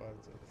 so I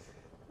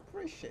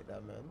appreciate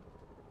that, man.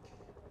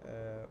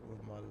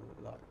 With my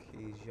luck,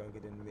 he's younger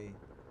than me.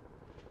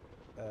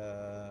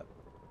 I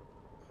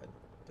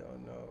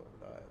don't know,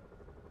 like,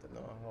 don't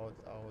know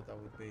how old I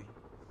would be.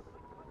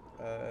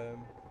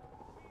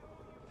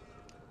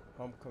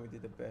 Homecoming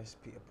did the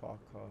best, Peter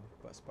Parker,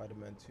 but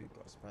Spider-Man 2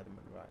 got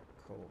Spider-Man right.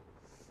 Cool.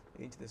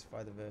 Into the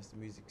Spider-Verse, the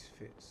music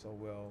fits so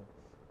well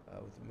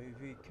with the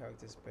movie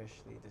character,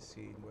 especially the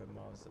scene where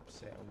Miles is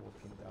upset and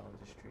walking down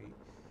the street.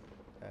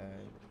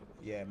 And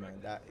yeah, man,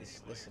 that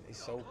is, listen,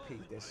 it's so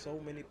peak. There's so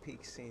many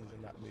peak scenes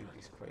in that movie.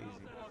 It's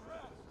crazy.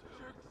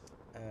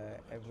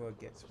 Everyone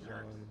gets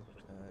one.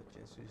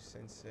 Jinsu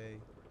Sensei.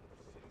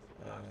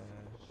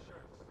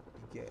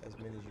 You get as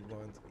many as you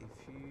want.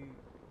 If you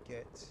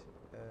get,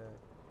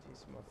 this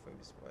is my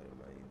favorite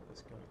Spider-Man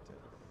universe character.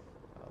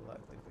 I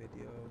like the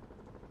video.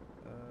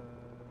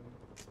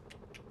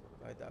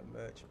 Like that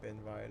merch, Ben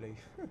Riley.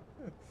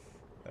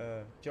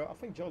 Joe, I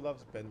think Joe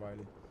loves Ben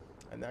Riley.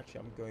 And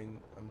actually, I'm doing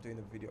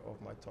a video of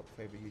my top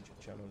favorite YouTube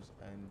channels,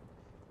 and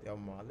they're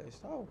on my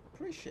list. Oh,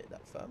 appreciate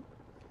that, fam.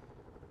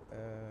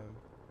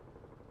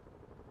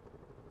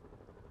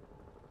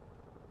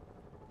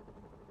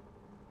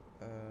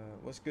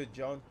 What's good,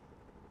 John?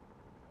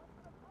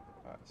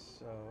 Alright,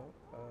 so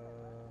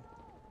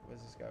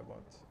where's this guy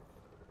want?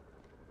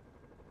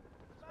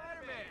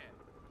 Spider-Man!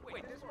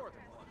 Wait, there's more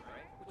than one,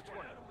 right? Which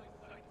one of them?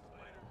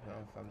 No,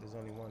 fam, there's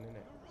only one in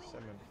it.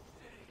 7.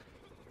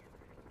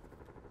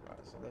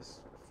 Alright, so let's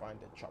find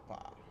the chopper.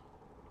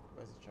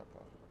 Where's the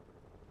chopper?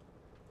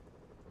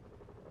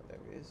 Oh, there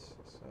he is.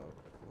 So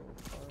we'll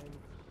follow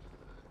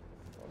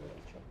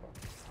the chopper.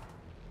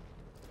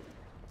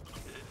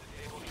 This is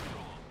Able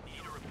Control.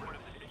 Need a report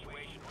of the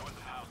situation north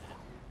of Houston.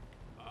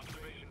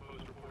 Observation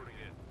post reporting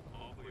in.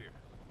 All clear.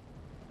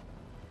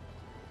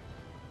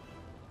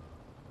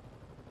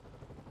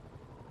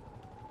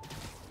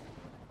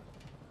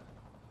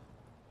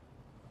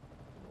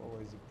 What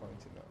was he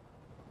pointing at?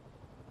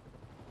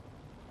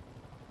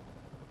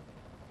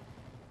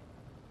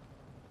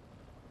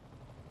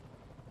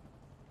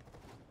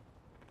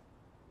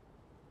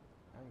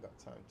 I ain't got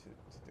time to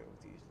deal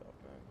with these lot,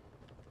 man.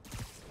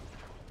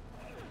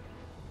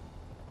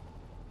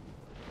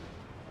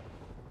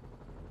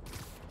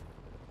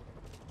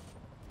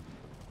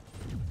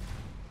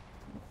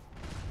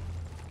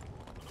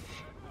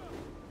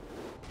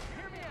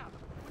 Hear me out.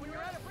 When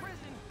you're out of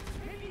prison,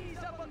 maybe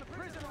ease up on the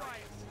prison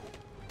riots.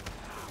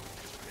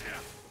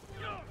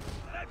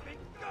 Let me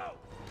go!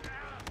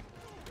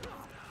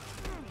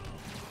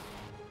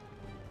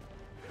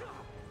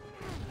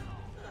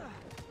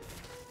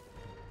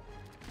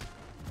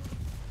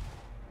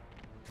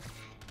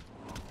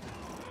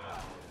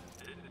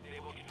 This is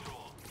Able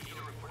Control. Need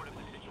a report of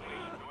the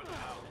situation north of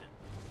Houston.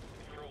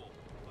 Control.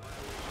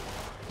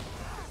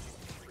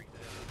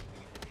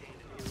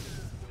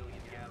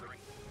 Civilian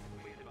gathering.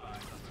 Please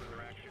advise on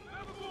further action.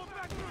 Never going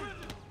back to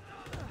prison!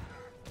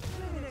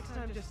 Maybe next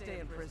time just stay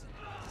in prison.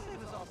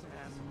 Save us all some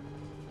hassle.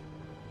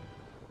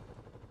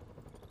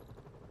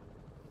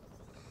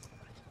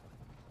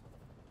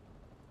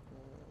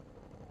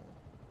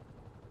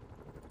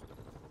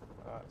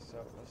 Alright, so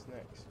what's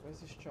next? Where's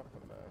this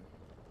chopper, man?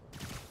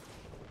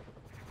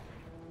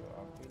 Well,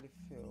 I really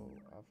feel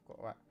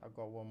I've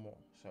got one more,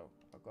 so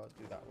I've got to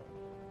do that one.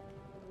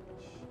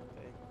 Which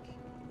they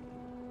keep killing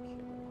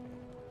me.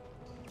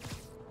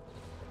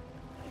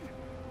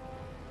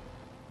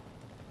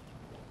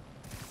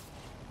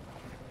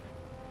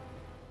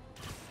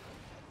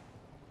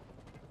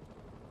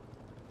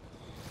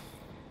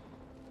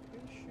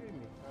 Who's shooting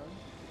me, fam?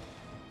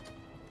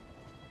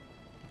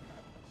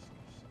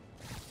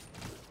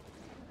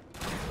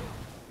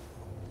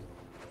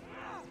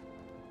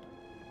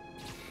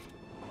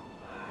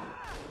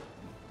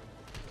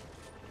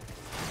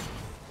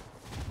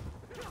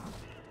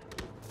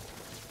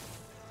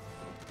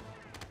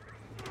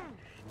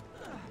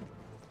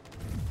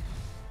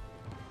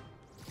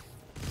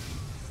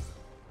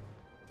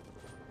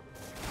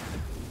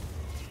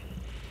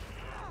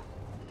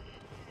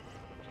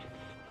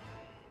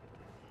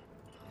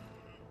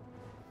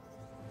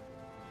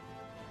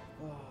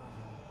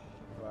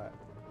 Right.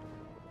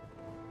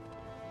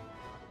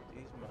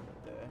 These men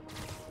are there.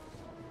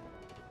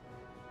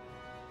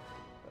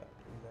 But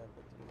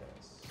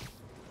nevertheless.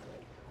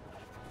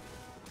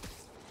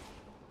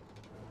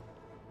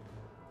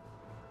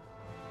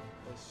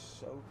 They're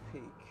so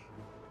peak.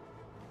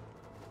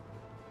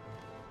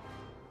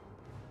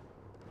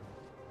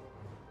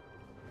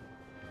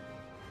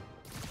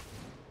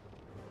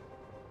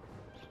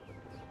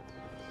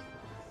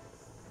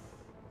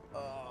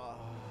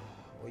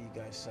 What are you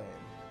guys saying?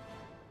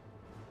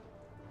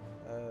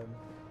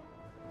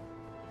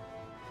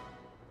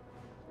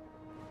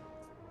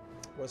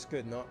 What's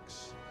good,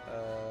 Nox?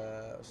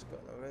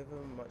 Scott and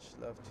Raven, much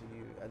love to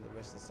you and the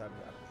rest of the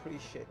family. I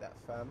appreciate that,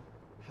 fam.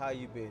 How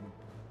you been?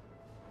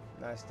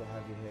 Nice to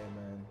have you here,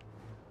 man.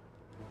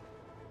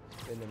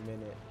 It's been a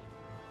minute.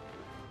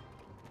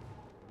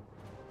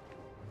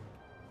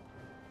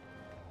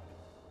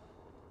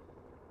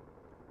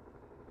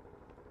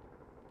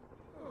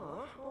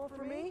 Aw, all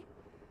for me?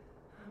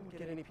 I won't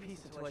get any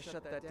peace until I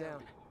shut that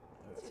down.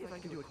 Let's see if I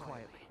can do it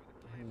quietly.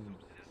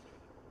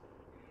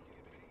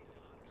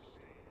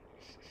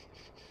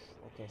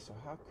 Okay, so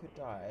how could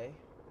I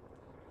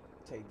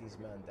take these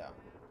men down?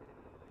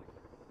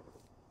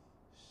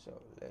 So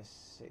let's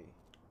see.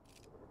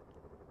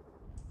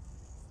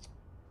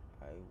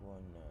 I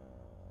wanna.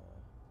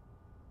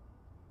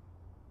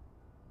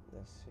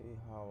 Let's see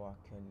how I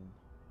can.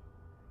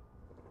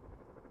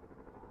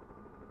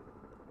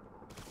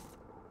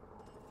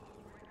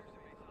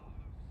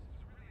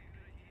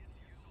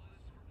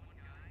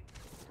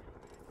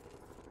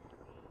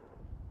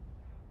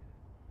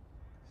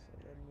 So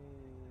let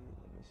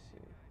me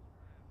see.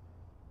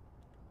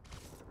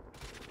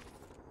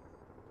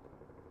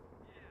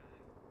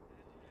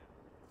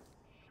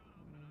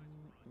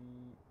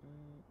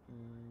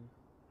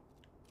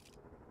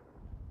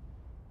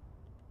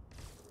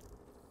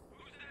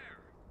 Who's there?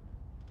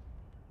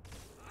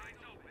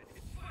 Eyes open.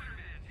 It's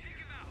Spider-Man. Take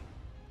him out.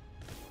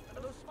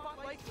 Are those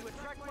spotlights to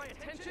attract my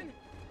attention?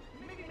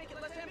 Maybe make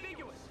it less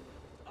ambiguous.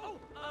 Oh,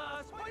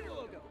 spider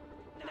logo.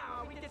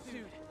 Nah, we get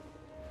sued.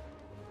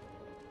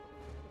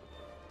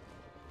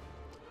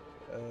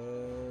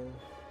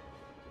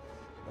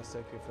 My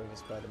second favorite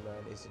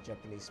Spider-Man is the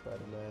Japanese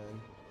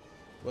Spider-Man.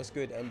 What's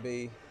good,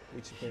 MB?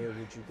 Which superhero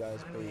would you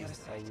guys be?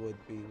 I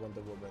would be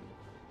Wonder Woman.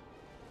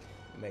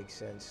 Makes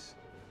sense.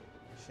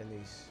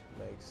 Shanice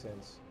makes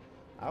sense.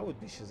 I would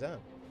be Shazam.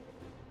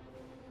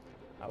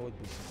 I would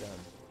be Shazam.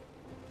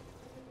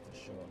 For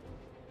sure.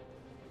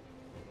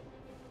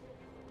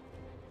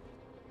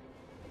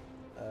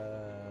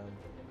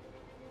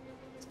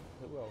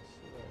 Who else?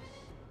 Who else?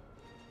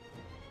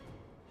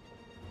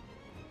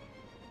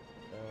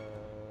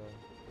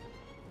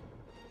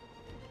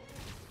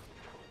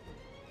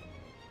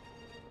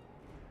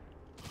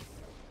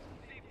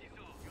 Safety's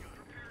off. You're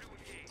prepared to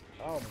engage.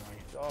 Oh my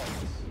god.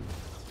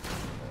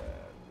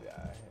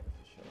 Yeah,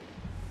 for sure.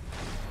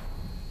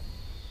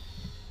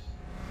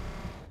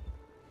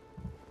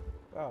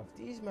 Wow, if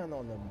these men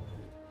on them.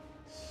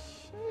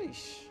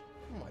 Sheesh.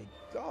 Oh my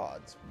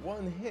god.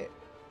 One hit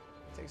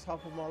takes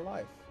half of my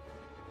life.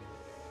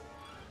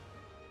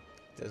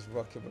 Does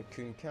Rocket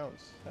Raccoon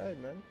counts? Hey,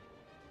 man.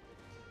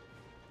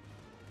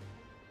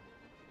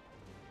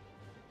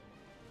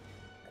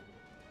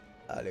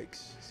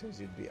 Alex. Says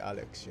you'd be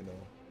Alex, you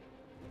know.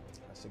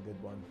 That's a good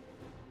one.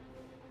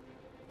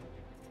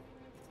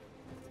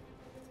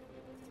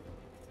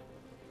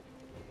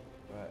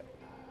 Right.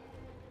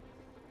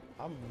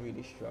 I'm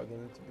really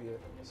struggling to be a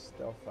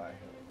stealth fighter.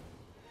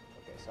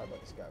 Okay, sorry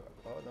about this guy.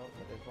 Oh no,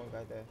 but there's one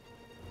guy there.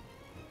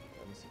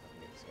 Let me see if I can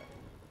get this guy.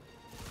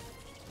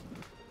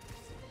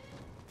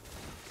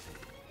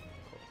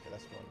 Cool. Okay,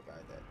 that's one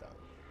guy there done.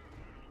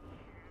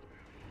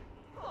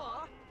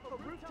 Aw, a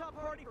rooftop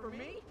party for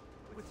me?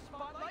 With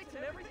spotlights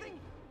and everything?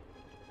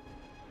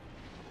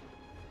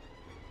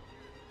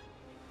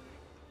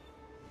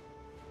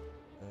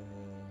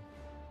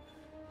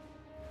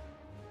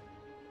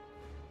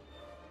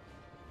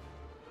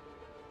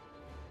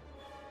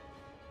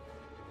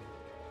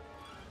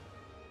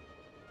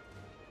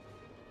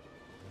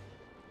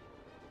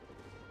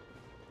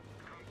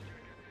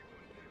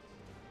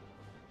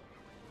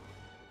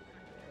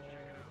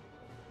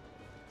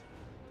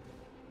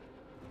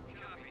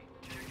 Copy.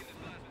 Checking this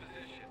last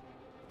position.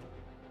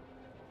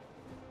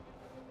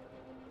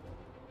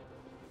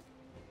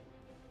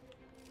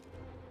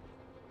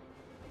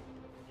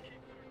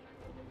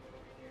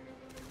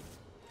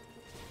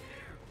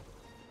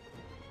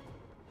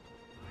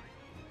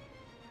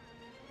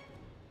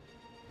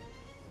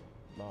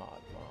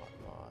 Mod.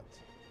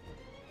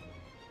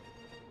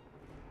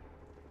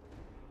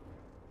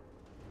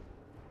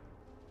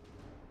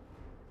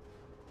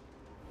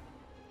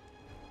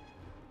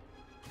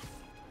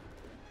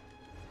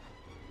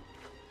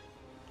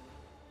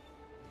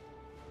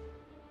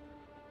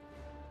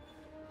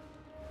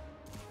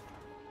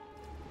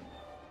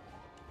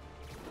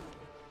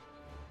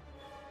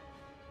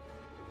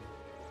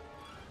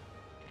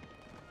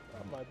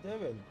 What am I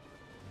doing?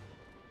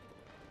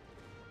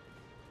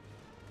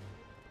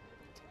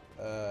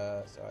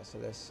 So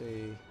let's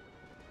see.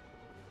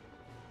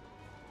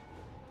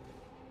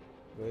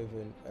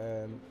 Raven.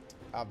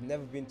 I've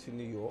never been to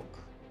New York.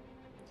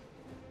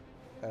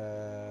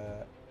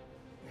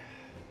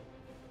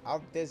 I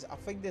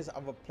think there's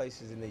other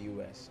places in the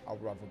US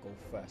I'd rather go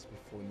first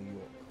before New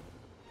York.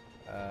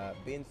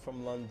 Being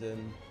from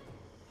London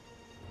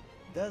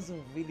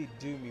doesn't really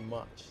do me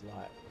much.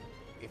 Like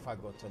if I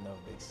go to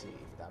another big city,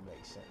 if that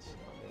makes sense, you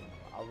know what I mean?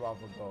 I'd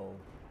rather go,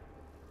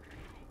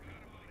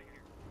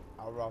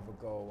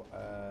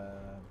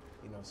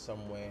 you know,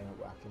 somewhere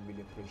where I can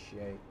really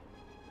appreciate.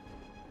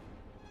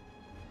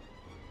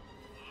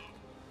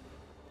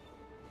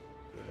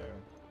 You know,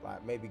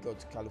 like maybe go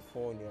to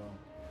California,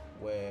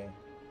 where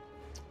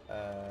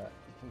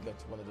you can go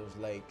to one of those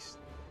lakes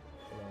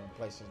you know, in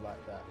places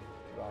like that,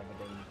 rather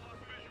than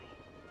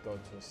go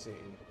to a city.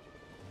 You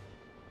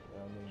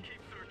know what I mean?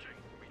 Keep searching.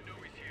 We know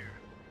he's here.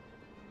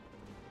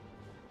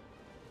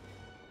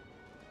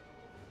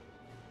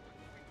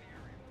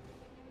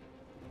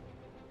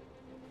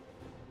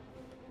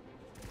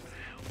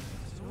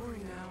 Sorry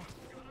now.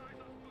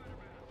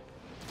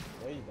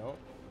 No, you don't.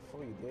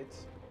 Before you did.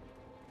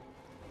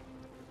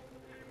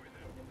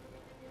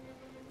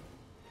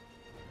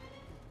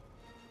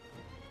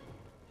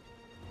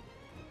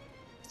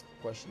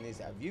 Question is,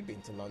 have you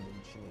been to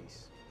London,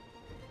 Shanice?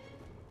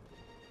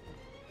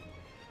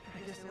 I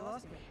guess they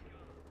lost me.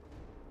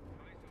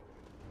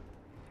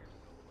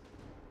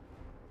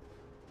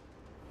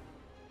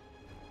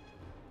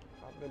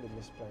 I really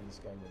miss playing this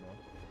game, you know.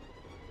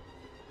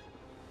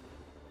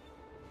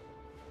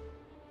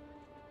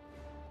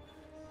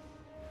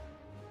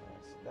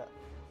 Right, so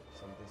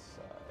that's on this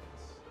side.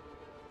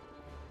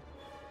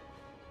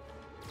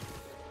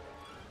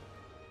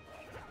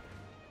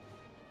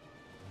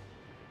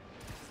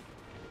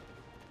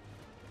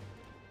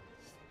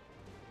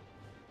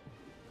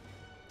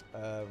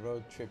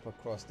 Road trip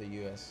across the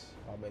US.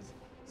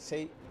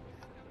 Say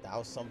that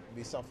was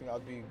be something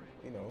I'd be,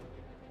 you know,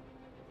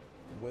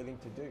 willing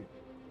to do.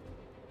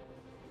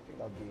 I think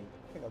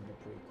that'd be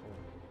pretty cool.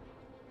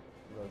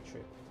 Road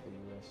trip to the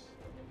US.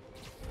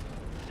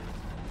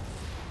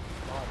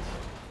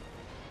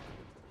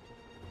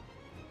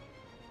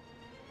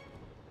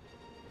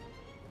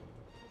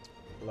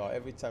 Like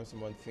every time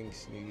someone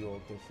thinks New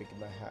York, they think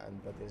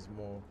Manhattan, but there's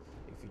more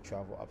if you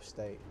travel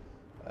upstate.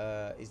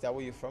 Is that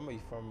where you're from? Are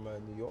you from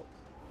New York?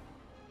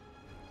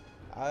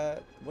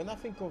 When I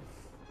think of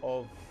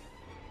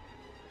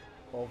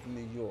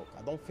New York,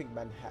 I don't think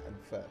Manhattan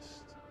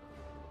first.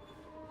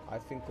 I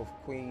think of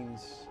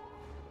Queens,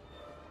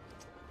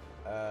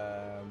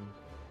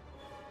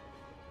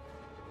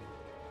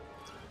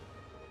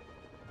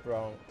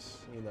 Bronx.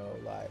 You know,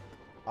 like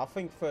I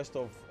think first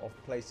of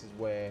places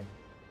where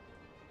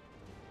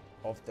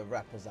of the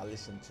rappers I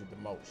listen to the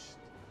most.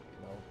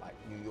 You know, like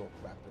New York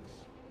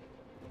rappers.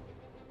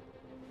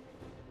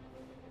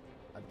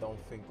 I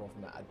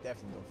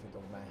definitely don't think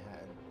of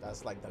Manhattan.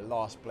 That's like the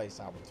last place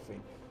I would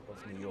think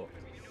of New York.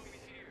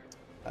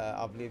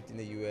 I've lived in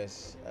the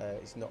US.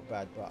 It's not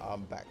bad, but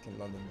I'm back in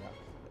London now.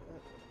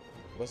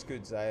 What's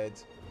good,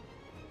 Zayed?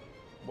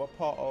 What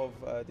part of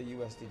the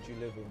US did you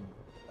live in,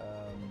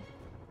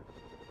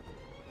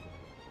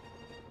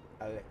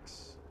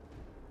 Alex?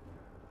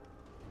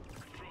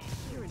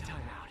 You're in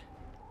timeout.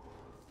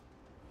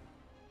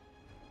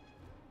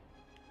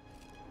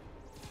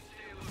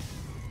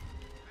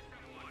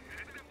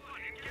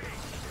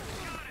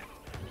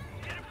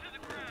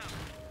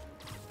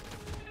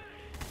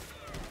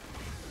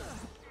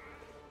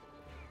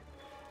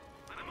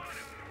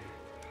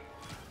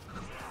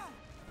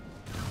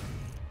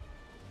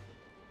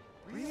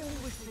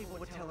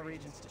 Would tell our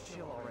agents to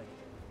chill already.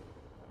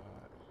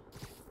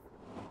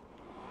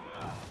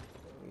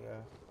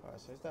 Yeah.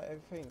 Alright, so is that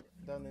everything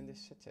done in this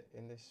city?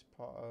 In this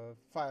part of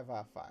 5 out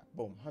of 5.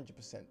 Boom,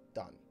 100%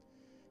 done.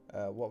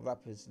 What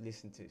rappers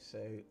listen to? So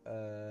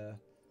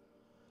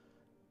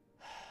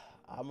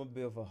I'm a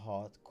bit of a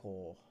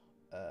hardcore.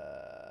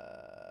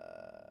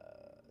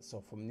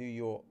 So from New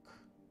York,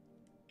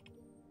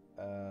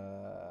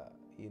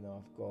 you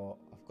know,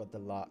 I've got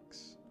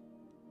Deluxe.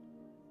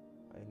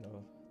 You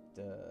know,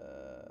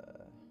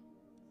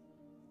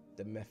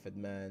 the Method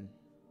Man,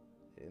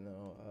 you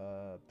know.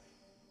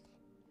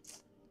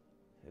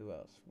 Who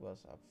else?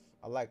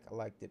 I like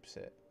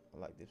Dipset. I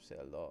like Dipset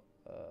a lot.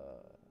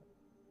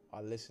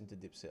 I listened to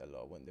Dipset a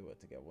lot when they were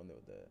together. When they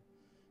were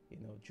you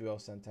know, Joel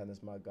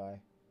Santana's my guy.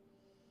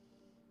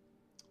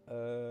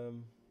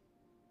 Who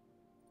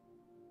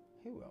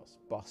else?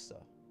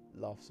 Busta.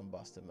 Love some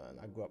Busta, man.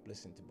 I grew up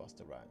listening to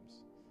Busta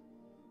Rhymes.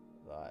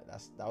 Like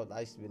that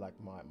used to be like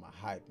my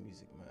hype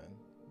music, man.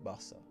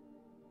 Busta.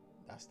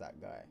 That's that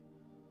guy.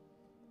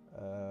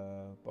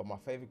 But my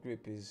favorite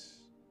group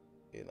is,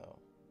 you know,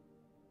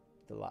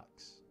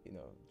 Deluxe. You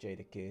know,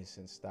 Jadakiss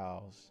and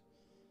Styles.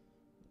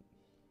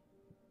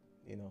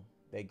 You know,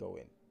 they go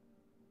in.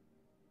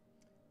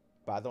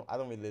 But I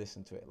don't really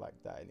listen to it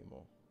like that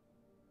anymore.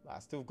 Like, I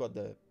still got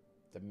the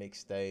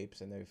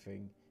mixtapes and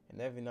everything,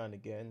 and every now and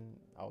again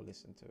I'll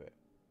listen to it.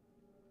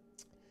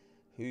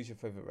 Who's your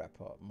favorite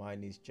rapper?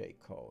 Mine is J.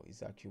 Cole.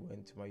 He's actually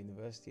went to my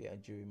university,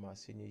 and during my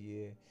senior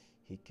year,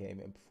 he came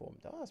and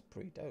performed. Oh, that's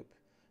pretty dope.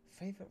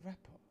 Favorite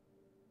rapper?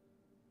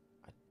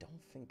 I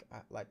don't think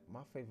like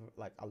my favorite.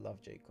 Like, I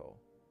love J. Cole.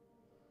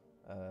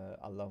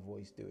 I love what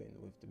he's doing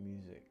with the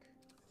music.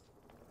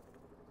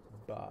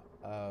 But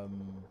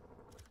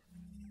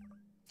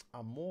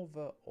I'm more of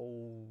a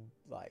old,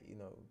 like, you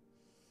know,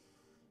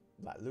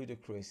 like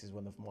Ludacris is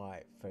one of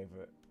my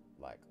favorite,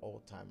 like,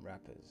 old-time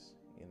rappers.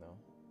 You know.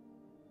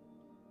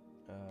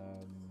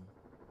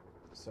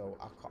 So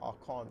I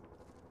can't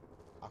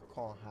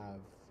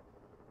have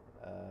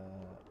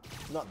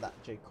not that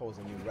J. Cole's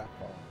a new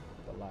rapper,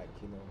 but like,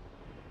 you know,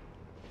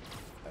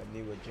 a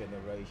newer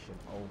generation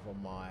over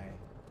my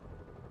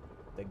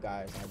the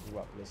guys I grew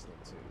up listening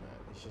to, man.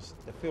 It's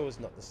just the feel is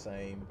not the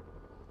same,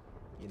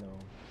 you know.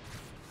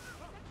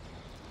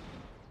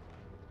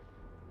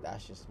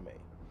 That's just me.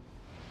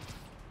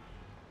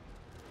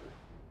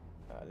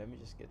 Let me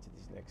just get to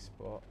this next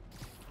spot.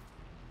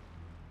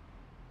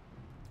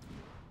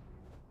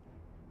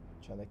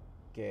 Trying to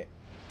get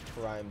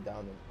crime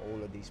down in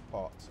all of these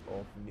parts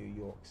of New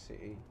York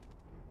City.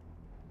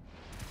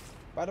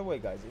 By the way,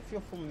 guys, if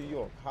you're from New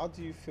York, how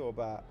do you feel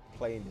about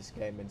playing this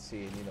game and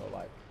seeing, you know,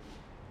 like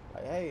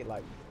hey,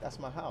 like that's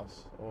my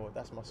house, or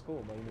that's my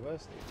school, my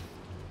university?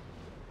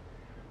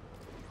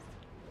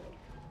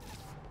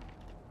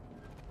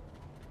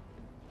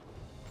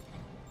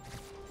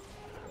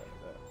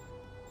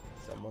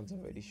 Someone's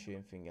already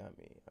shooting thing at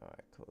me. All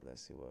right, cool.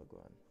 Let's see where we're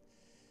going.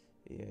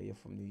 Yeah, you're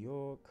from New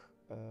York.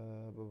 Blah,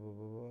 blah, blah,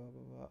 blah,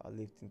 blah. I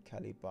lived in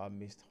Cali, but I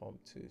missed home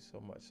too so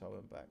much, so I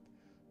went back.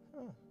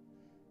 Huh.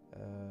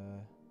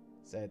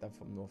 Zayed, I'm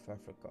from North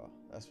Africa.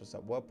 That's what's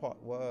up. What part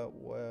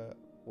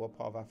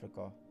of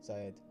Africa,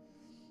 Zayed?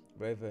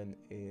 Raven,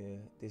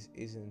 this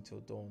isn't until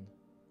dawn.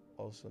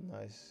 Also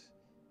nice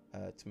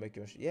to make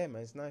your yeah,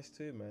 man. It's nice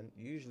too, man.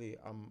 Usually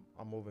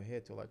I'm over here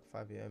till like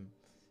 5 a.m.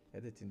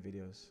 editing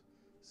videos,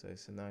 so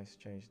it's a nice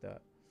change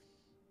that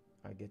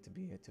I get to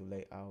be here till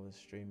late hours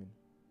streaming.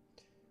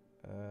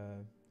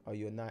 Are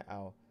you a night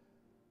owl?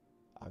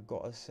 I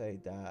gotta say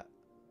that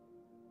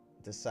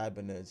the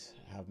cyber nerds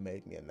have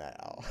made me a night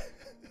owl.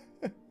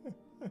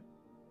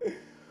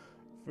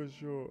 For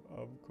sure.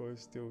 I'm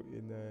still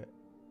in there.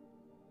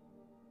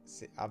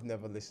 I've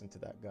never listened to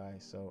that guy,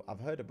 so I've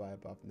heard about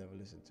it, but I've never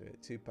listened to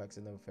it. Tupac's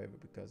another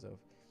favorite because of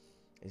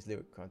his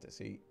lyric content.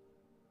 See,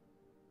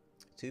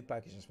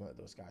 Tupac is just one of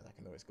those guys I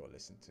can always go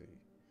listen to.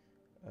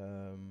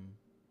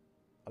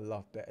 I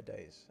love Better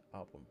Days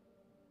album.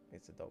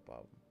 It's a dope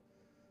album.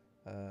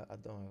 I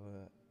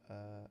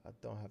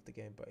don't have the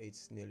game, but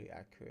it's nearly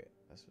accurate.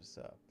 That's what's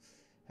up.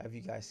 Have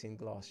you guys seen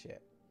Glass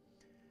yet?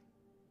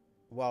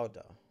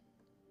 Wilder.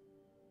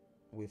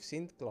 We've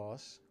seen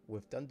Glass.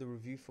 We've done the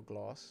review for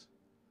Glass.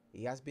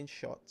 He has been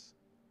shot.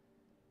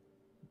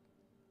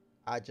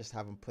 I just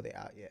haven't put it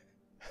out yet.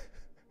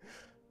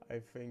 I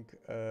think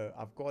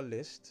I've got a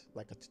list,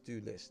 like a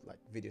to-do list, like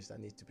videos that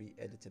need to be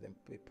edited and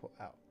be put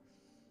out.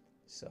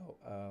 So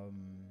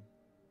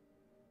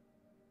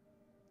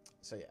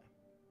yeah.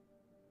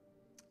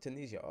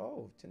 Tunisia.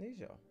 Oh,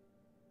 Tunisia.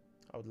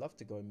 I would love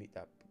to go and meet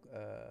that.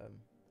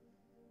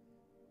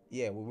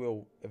 Yeah, we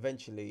will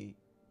eventually.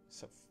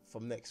 So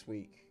from next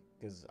week,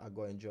 because I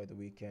got to enjoy the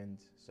weekend.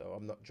 So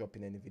I'm not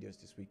dropping any videos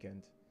this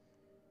weekend.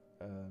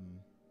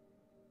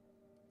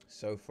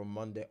 So from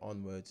Monday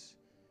onwards,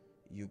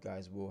 you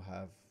guys will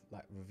have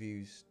like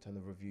reviews, ton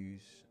of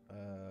reviews,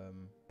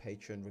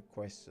 Patreon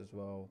requests as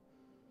well.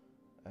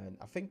 And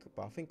I think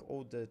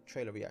all the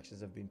trailer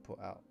reactions have been put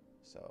out.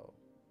 So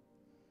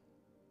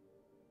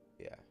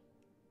yeah.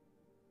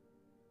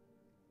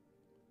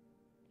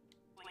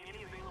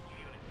 Any available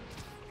units.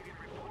 You get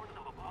reports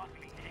of a boss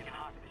being taken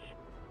hostage.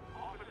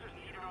 Officers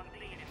needed on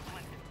scene in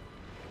Clinton.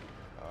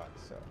 Alright,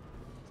 so.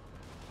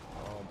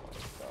 Oh my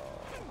god.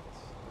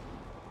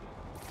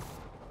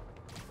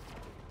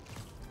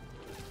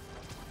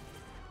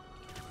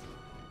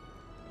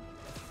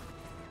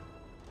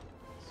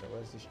 So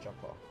where's this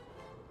chopper?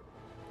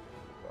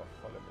 Gotta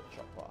follow the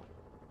chopper.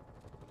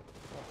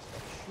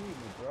 Stop shooting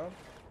me, bro.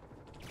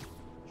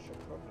 What's your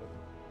problem?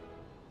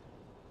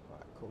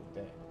 Alright, cool,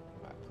 there.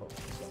 Alright, cool.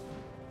 So.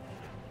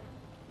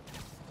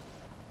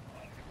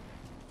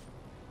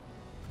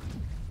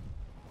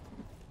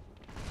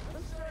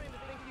 I'm starting to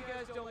think you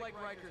guys don't like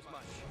Rikers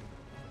much.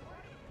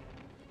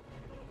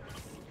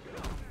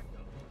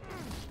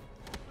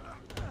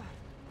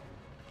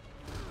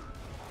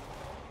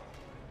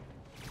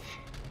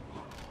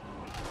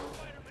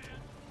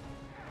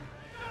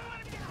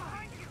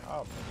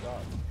 Oh my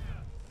god.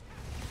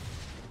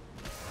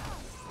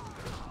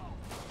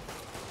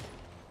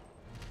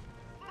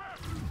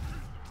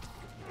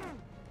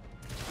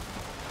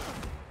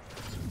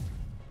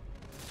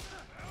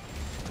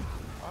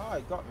 Ah,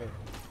 he got me.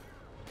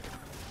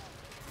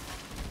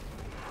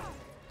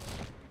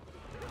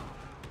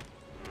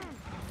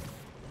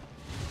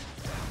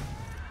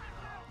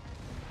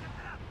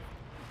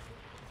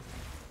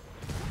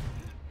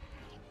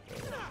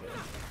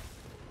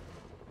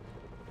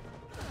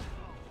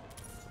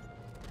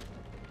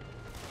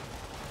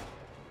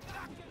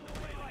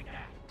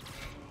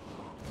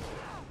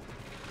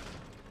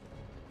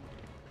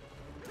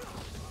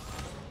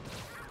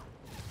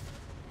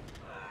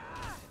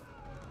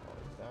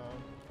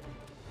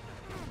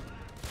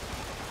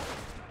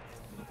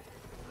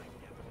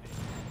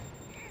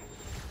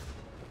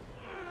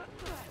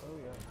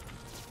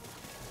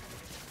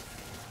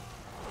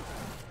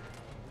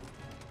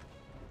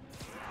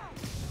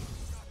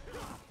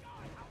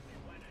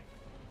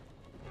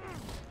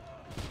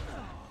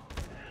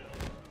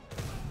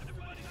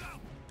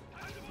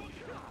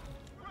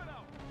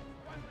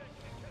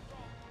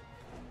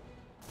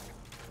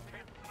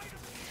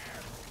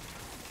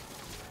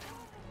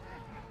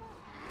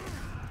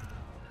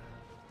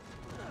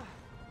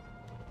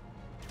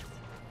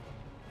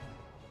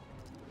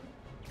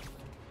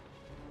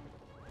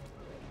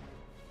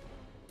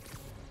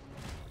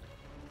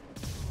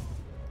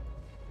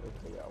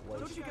 got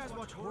wasted. Don't you guys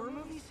watch horror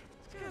movies?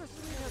 It's kind of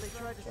sweet how they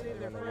tried to So save they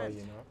their ran away,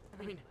 friends. you know.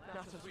 I mean,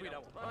 not so sweet I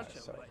will punch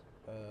him, So, but...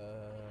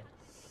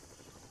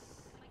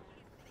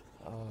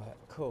 alright,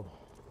 cool.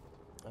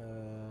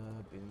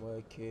 Been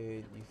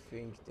working. You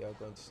think they are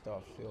going to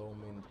start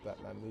filming the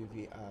Batman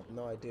movie? I have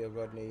no idea,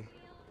 Rodney.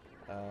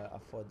 I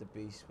thought the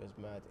Beast was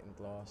mad in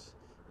Glass.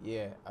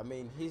 Yeah, I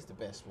mean, he's the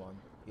best one.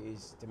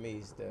 To me,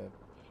 he's the,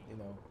 you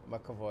know,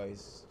 McAvoy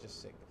is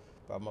just sick.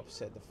 But I'm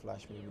upset the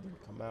Flash movie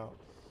didn't come out.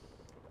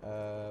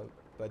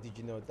 But did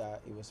you know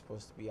that it was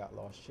supposed to be out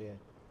last year?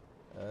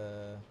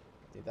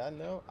 Did I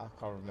know? I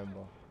can't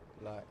remember.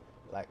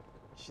 Like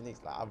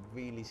Shanice, like I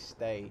really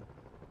stay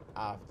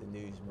out of the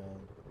news, man.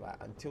 Like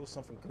until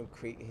something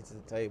concrete hits the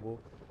table,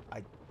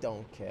 I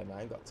don't care, man.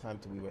 I ain't got time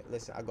to be wait.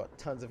 Listen, I got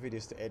tons of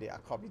videos to edit. I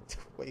can't be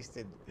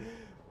wasting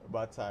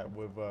my time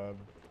with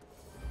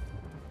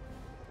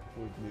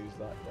news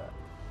like that.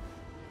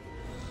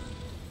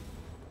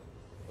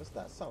 What's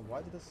that sound?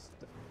 Why did the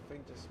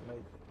thing just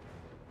make?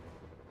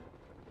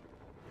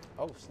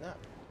 Oh snap!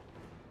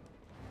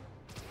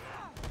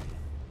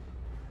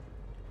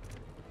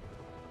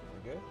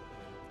 We good?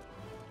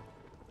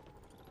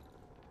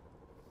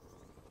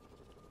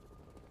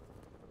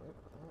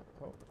 Alright,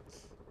 cool.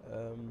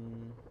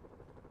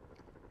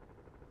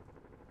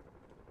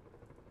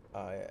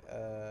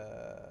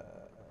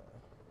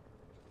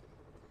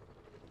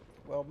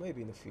 Well,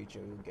 maybe in the future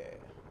we'll get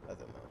it. I don't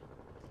know.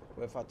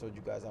 What if I told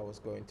you guys I was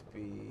going to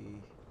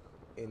be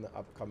in the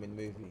upcoming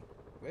movie?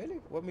 Really?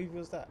 What movie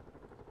was that?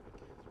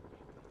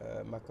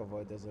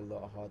 McAvoy does a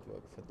lot of hard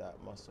work for that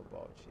muscle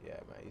bulge. Yeah,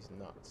 man, he's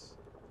nuts.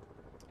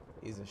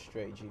 He's a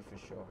straight G for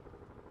sure.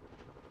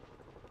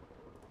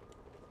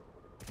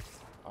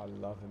 I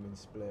love him in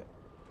Split.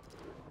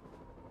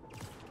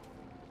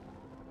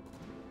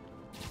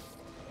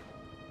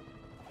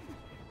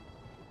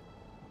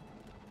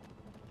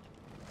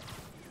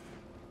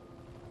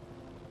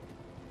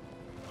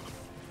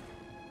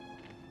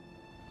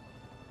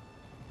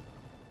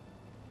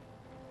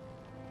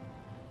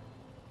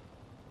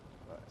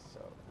 So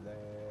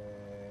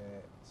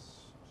let's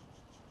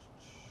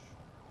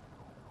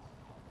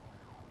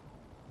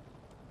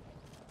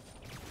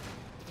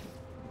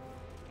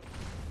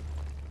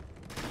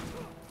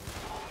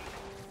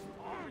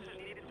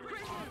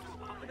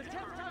The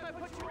 10th time I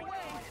put you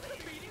away, the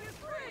beating is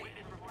free!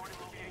 Witness reported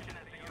location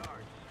at the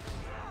yard.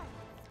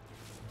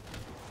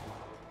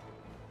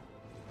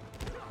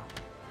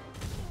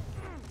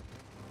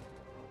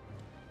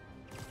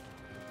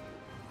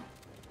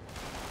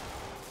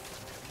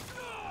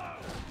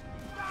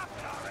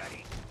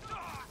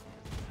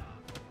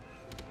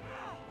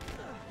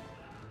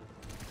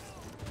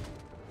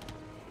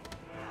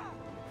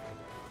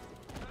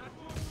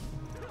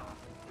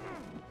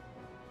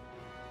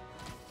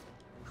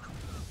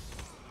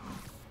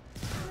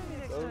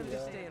 Maybe next time yeah.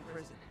 just stay in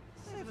prison.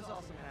 Save us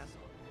all some hassle.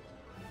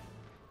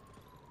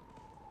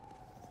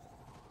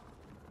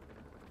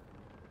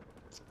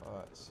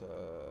 Alright, so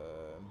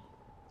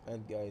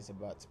Endgame is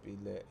about to be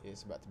lit.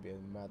 It's about to be a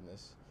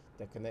madness.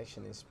 The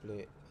connection is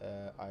split.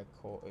 I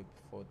caught it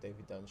before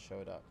David Dunn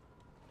showed up.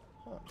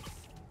 Huh.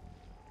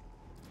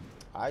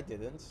 I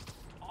didn't.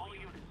 All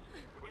units,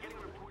 we're getting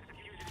reports of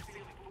fugitives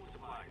stealing food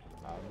supplies.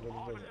 I really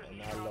didn't,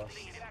 and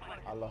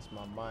I lost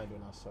my mind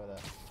when I saw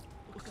that.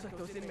 Looks like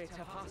those inmates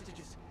have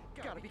hostages.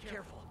 Gotta be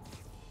careful.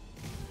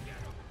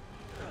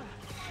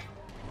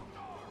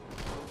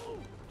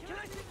 Can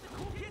I sit at the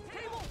cool kids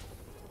table?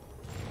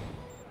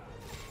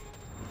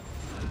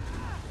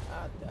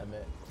 Ah, damn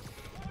it.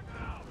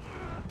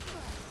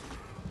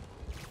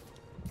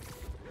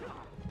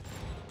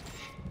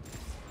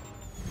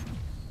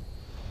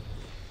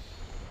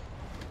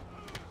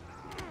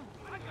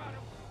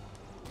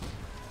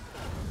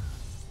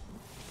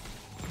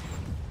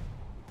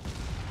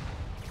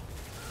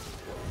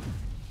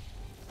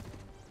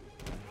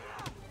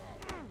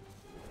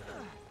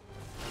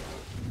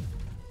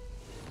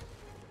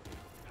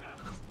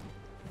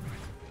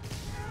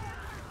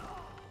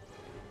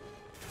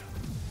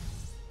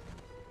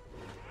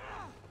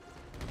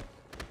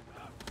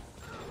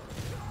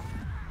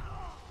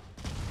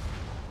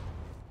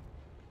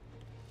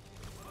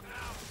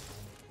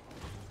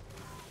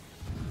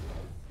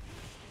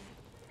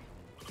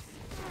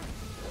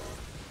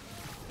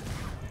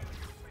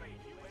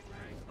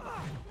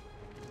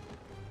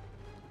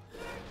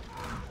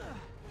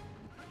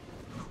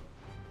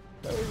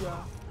 There we go.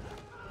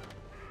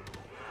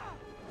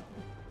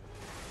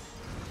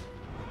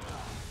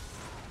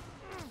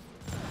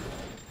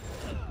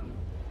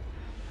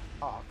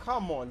 Oh,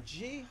 come on,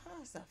 G. How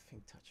does that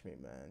thing touch me,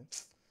 man?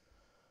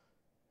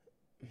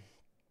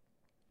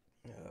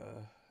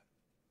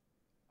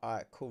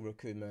 Alright, cool,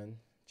 Raccoon, man.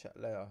 Chat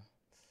later.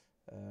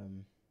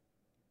 Man,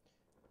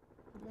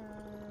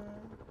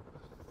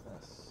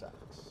 that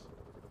sucks.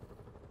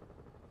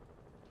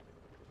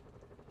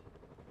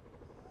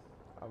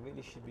 I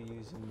really should be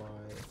using my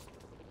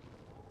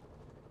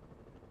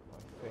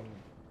thing.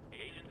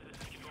 Agents, this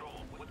is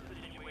Control. What's the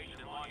situation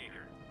in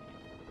Longacre?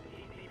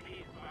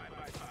 CCP is 5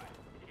 by 5,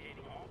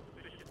 detaining all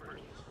suspicious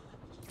persons.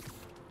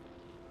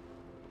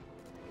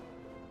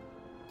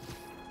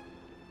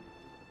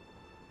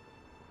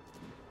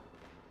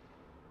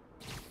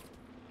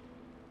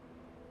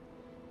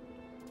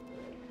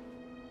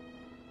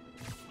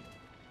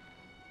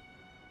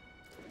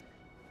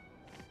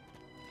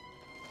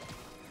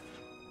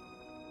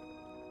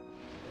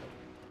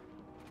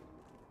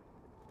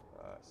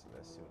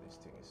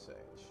 is saying,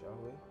 shall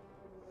we?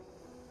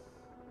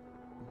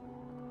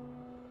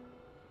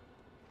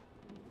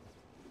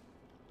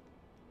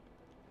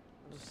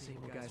 Those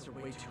Sable guys are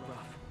way too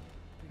rough.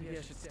 Maybe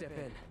I should step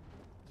in.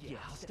 Yeah,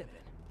 I'll step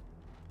in.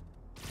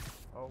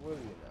 Oh, will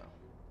you now?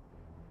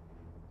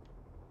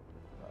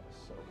 Right,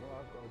 so what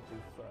I've got to do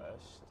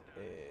first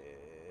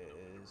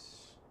is...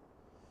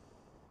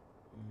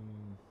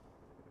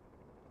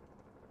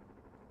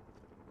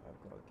 I've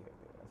got to get it.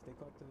 Have they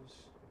got those?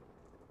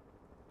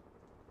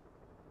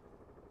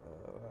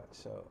 Right,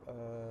 so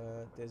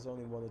there's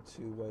only one or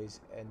two ways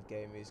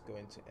Endgame is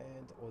going to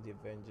end. All the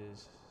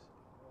Avengers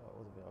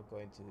are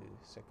going to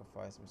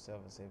sacrifice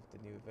themselves and save the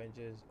new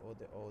Avengers, or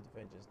the old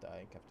Avengers die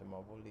and Captain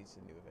Marvel leads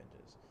the new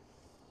Avengers.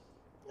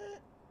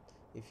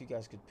 If you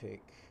guys could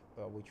pick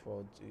which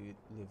world do you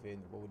live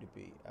in, what would it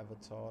be?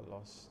 Avatar,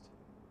 Lost,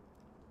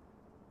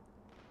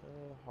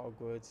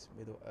 Hogwarts,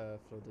 Middle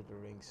Earth, Lord of the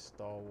Rings,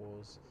 Star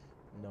Wars,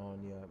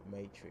 Narnia,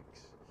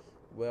 Matrix.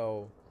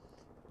 Well,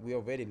 we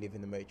already live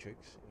in the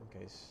Matrix, in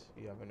case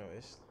you haven't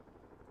noticed.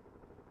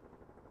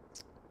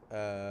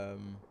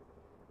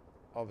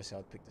 Obviously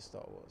I'd pick the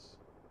Star Wars.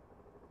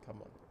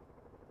 Come on,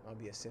 I'll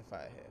be a Sith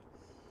out here.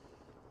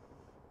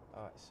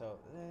 Alright, so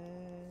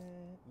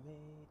let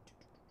me...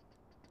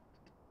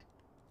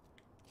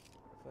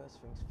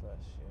 First things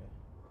first, yeah.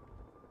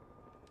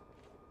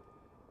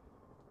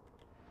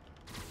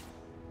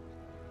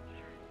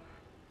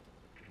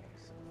 Okay,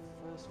 so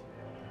first thing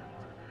I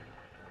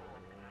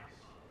want to do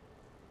is...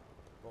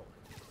 Boom.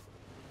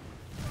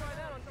 Try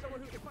that on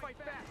someone who can fight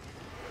back.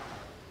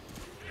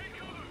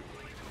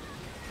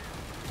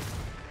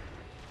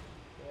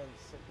 Then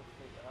the second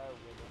thing I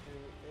want to do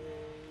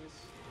is...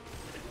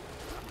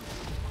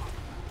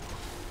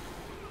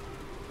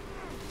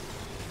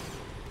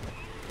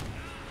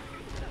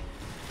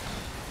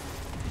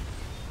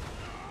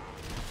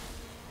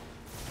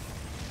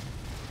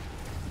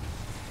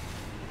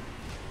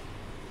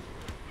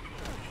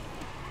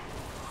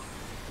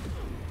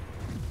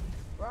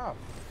 Wow.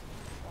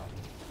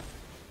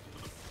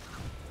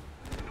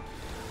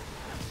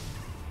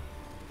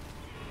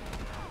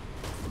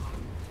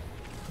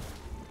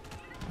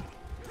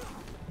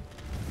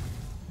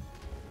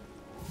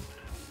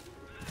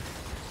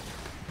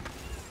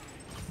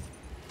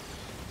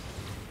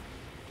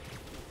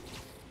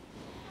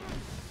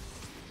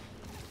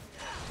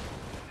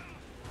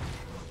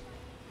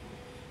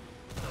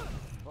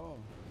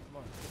 Boom. Come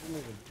on, keep it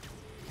moving.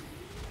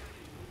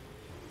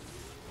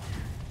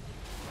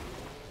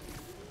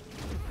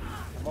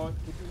 Come on,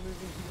 keep it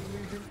moving, keep it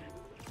moving.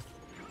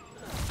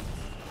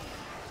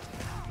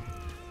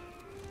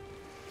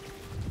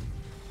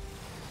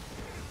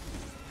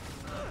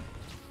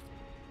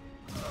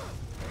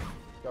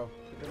 Let's go,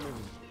 keep it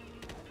moving.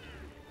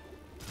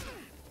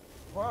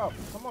 Wow,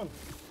 come on.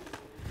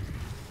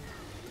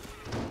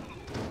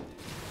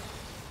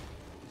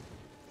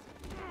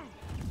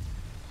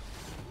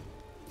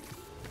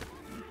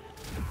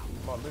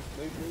 Come on,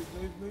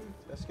 move.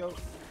 Let's go.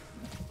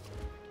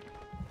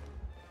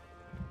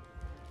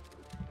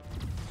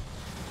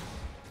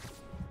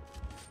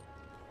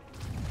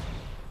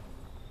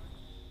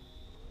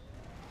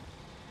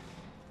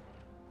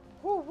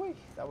 Woo-wee,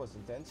 that was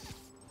intense.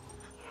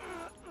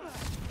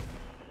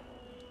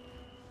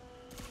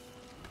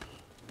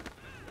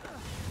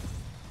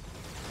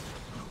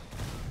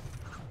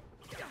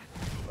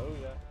 Oh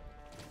yeah.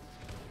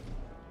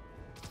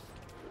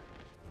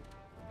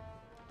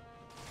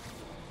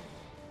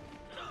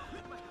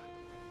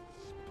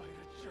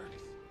 Spider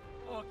jerks.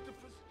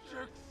 Octopus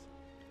jerks.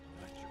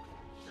 Electrical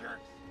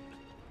jerks.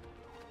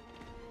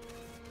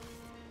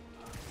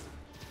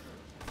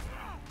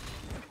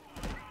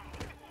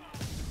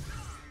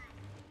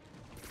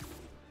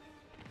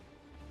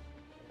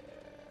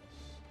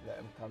 Let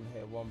them come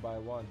here one by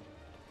one.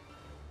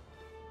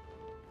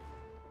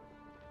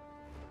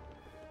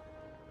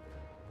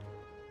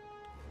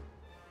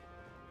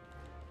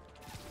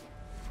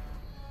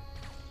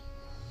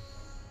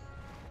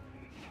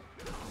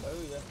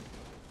 Oh yeah.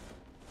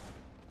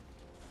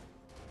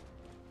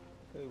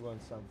 Who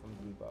wants some from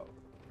Debo?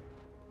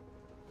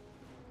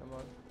 Come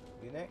on,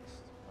 you next?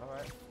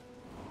 Alright.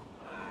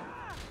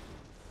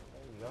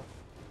 There you go.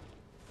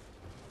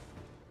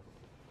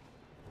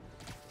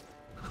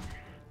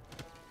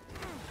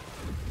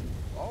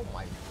 Oh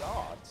my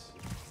god!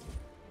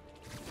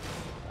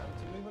 Time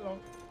to move along.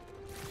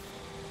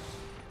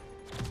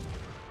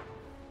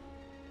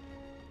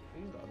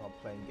 These are not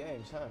playing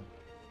games, huh?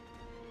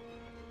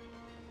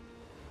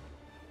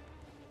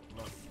 Come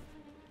on.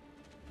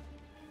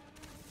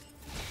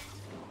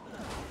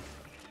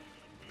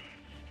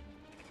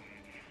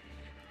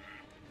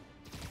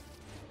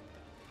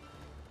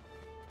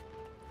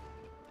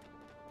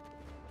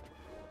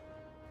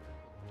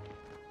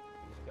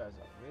 These guys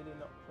are really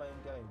not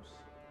playing games.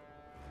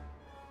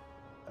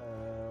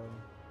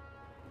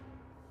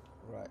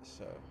 Right,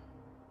 so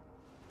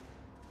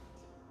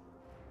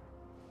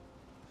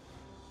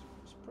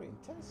it's pretty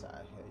intense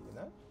out here, you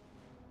know.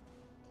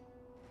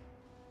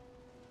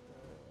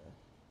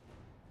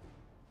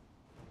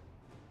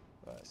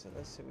 Right, So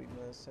let's see what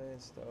you're saying,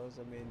 Stars.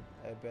 I mean,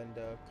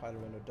 Airbender,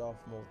 Kylo Ren, or Darth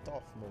Maul.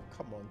 Darth Maul,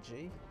 come on,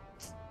 G.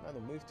 Man,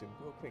 will move to him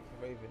real quick.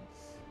 Raven,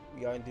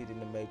 we are indeed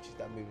in the Matrix.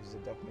 That movie is a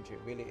documentary.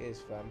 It really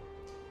is, fam.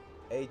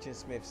 Agent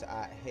Smith's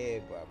out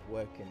here, bruv,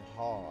 working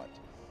hard.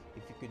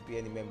 If you could be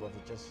any member of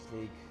the Justice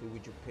League, who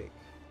would you pick?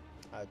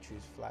 I'd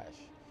choose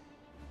Flash.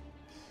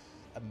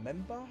 A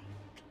member?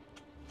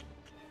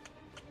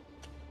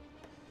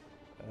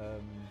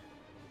 Don't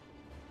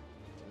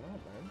know,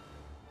 man.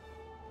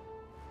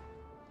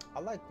 I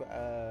like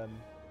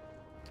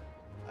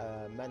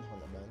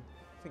Manhunter, man.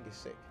 I think it's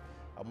sick.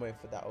 I'm waiting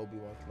for that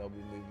Obi-Wan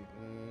Kenobi movie.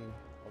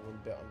 I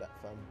wouldn't bet on that,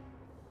 fam.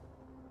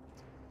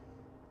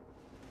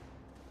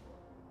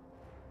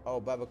 Oh,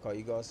 Babacar,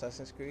 you got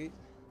Assassin's Creed?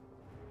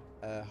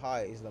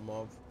 Hi,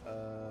 Islamov.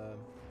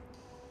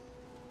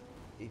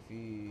 If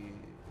you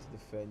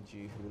defend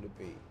you, who will it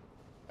be?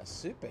 A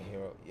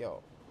superhero?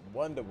 Yo,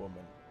 Wonder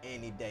Woman,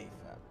 any day,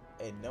 fam.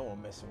 Ain't no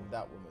one messing with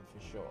that woman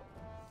for sure.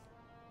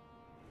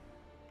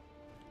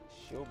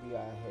 She'll be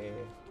out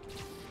here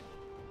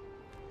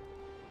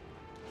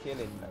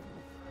killing them.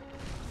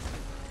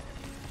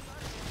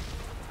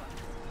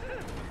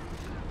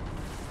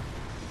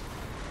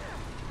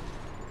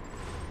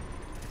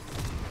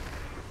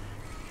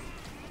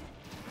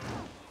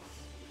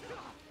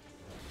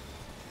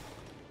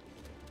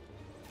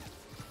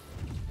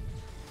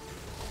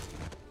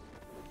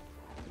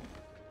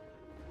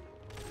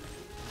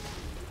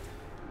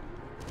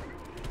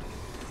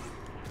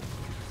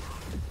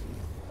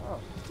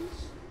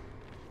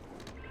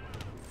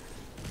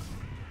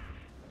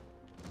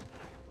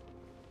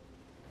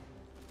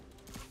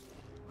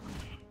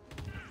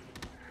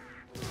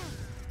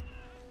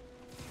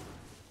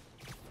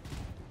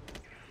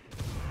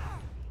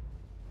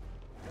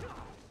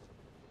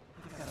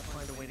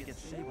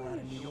 Sable out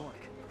of New York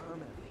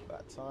permanently.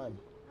 About time.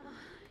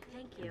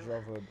 Thank Would you. you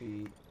rather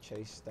be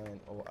Chase Stein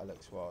or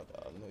Alex Wilder?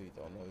 I know you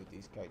don't know who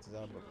these characters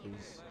are, but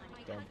please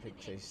don't pick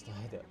Chase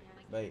Stein.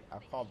 Mate, I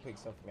can't pick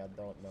something I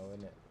don't know,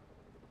 innit? I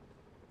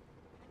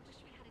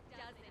wish we had a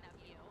dozen of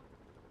you.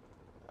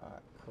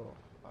 Alright, cool.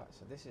 Alright,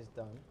 so this is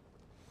done.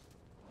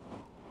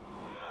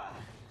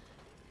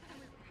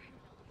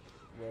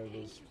 Where is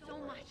Thank you so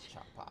the much.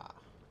 chopper?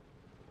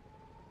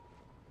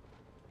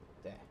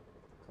 There.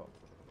 Cool.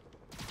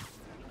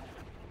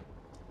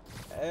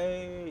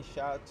 Hey,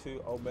 shout out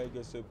to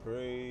Omega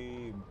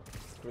Supreme.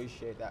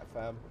 Appreciate that,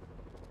 fam.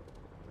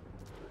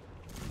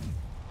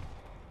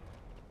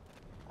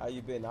 How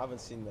you been? I haven't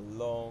seen in a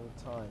long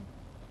time.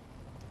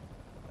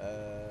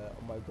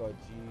 Oh my god,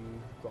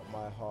 you got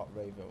my heart,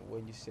 Raven.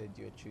 When you said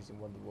you're choosing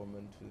Wonder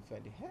Woman to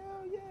defend you.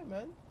 Hell yeah,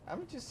 man.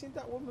 Haven't you seen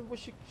that woman, what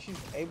she's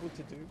able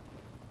to do?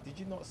 Did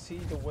you not see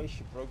the way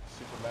she broke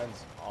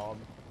Superman's arm?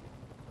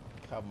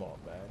 Come on,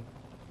 man.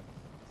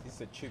 This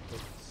is a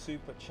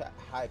super chat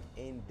hype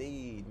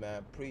indeed, man.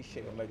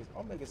 Appreciate Omega.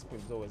 Omega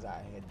Supreme's always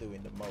out here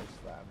doing the most,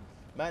 fam.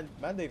 Man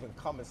don't even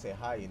come and say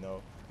hi, you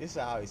know. This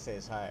is how he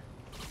says hi.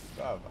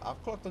 Bruv,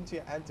 I've clocked onto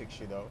your antics,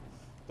 you know.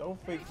 Don't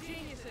think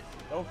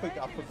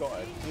I've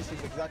forgotten. This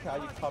is exactly how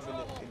you come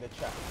in the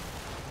chat.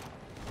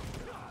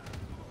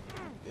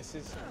 This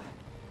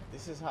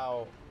is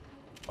how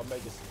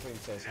Omega Supreme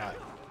says hi.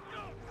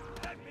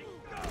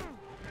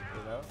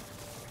 You know?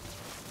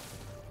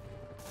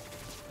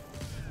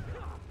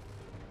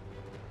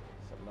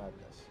 Some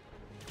madness.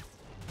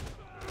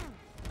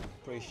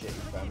 Appreciate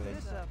you, family.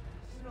 This up.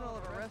 Smell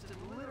have arrested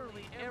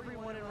literally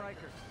everyone in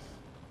Rikers.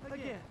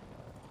 Again.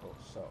 Cool,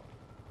 so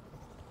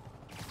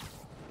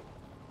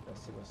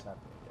let's see what's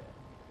happening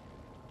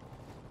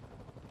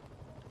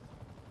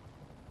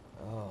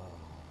there. Oh,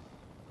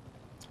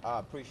 I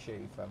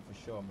appreciate you, fam, for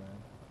sure,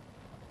 man.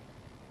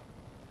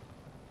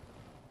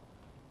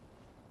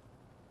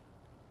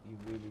 You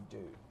really do.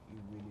 You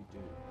really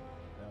do.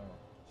 Now,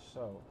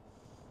 so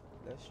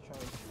let's try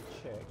to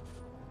check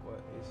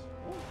what is.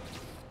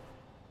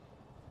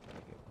 Let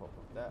me get pop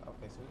of that.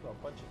 Okay, so we've got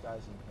a bunch of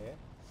guys in here.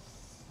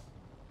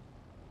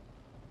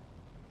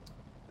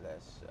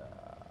 Let's.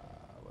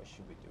 What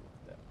should we do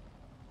with them?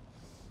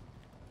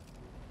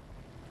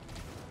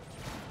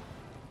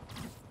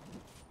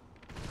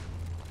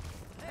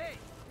 Hey,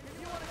 if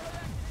you want to go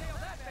back to jail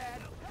that bad,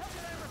 how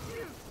can I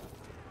refuse?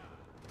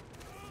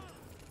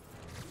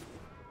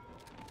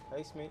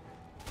 Face me.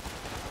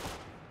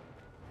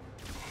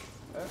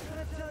 I'm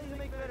gonna tell you to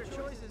make better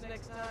choices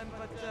next time,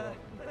 but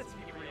let's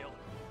be real.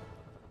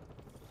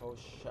 For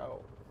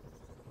sure.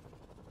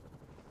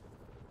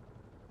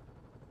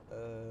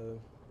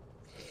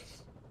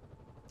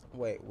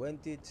 Wait, when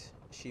did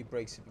she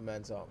break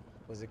Superman's arm?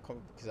 Was it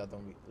because I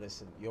don't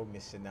listen? You're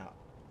missing out,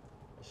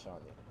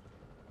 Ashani.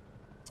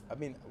 I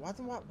mean, why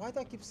do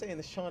I keep saying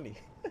Ashani?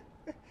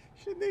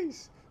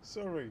 Shanice,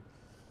 sorry.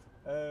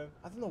 I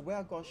don't know where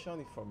I got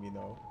Ashani from. You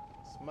know,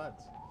 it's mad.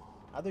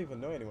 I don't even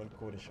know anyone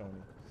called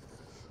Ashani.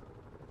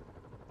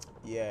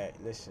 Yeah,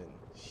 listen,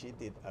 she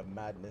did a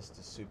madness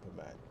to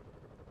Superman.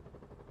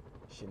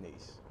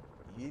 Shanice,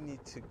 you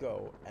need to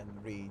go and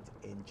read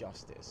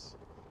Injustice.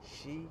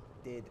 She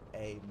did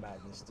a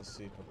madness to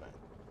Superman.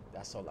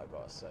 That's all I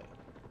gotta say.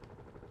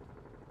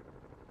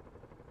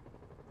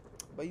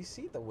 But you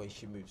see the way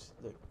she moves.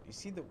 Look, you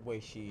see the way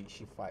she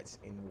fights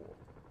in war,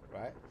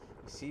 right?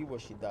 You see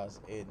what she does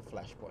in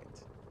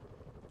Flashpoint.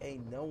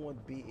 Ain't no one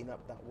beating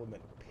up that woman,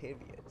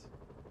 period.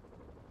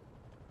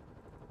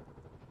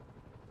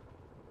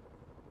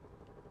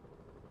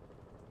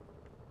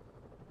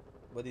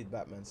 What did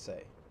Batman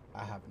say?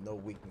 I have no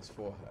weakness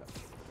for her.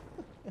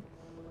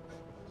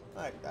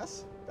 Like,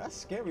 that's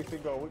scary if you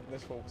got a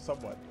weakness for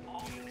someone.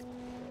 Officers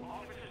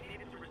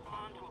needed to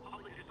respond to a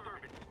public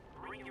disturbance.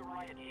 Bring your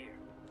riot gear.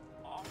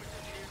 Officers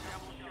near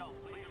Devil Shelf,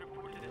 please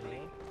report to the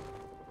scene.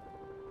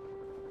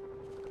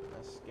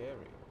 That's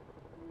scary.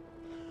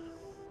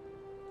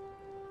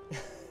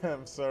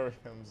 I'm sorry.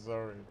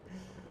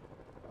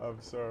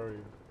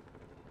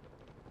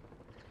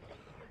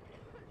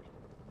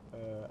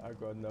 I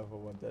got another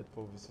one.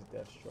 Deadpool vs.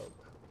 Deathstroke.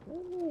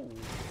 Ooh.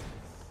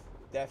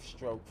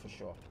 Deathstroke for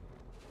sure.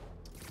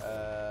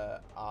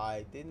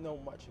 I didn't know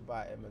much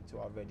about him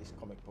until I read his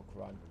comic book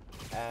run,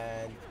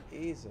 and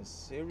he's a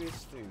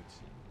serious dude.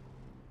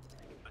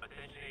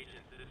 Attention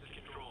agents, this is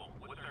Control.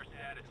 What's our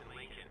status in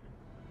Lincoln?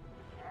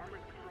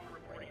 Armored Control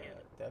reporting in.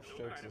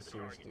 Deathstroke's a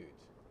serious dude.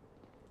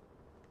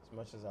 As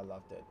much as I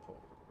love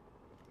Deadpool,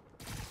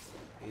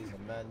 he's a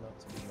man not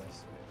to be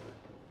messed with.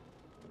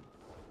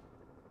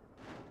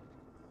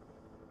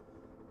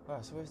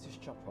 Alright, so where's this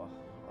chopper?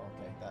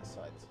 Okay, that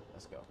side.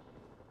 Let's go.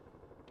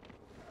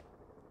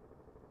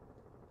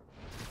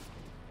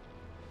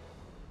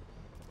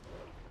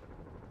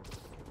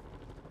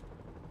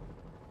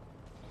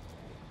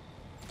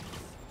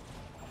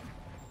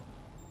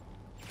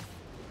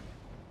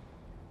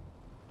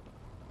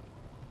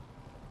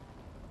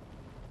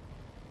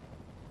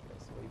 Okay,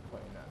 so where you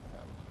pointing at,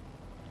 fam?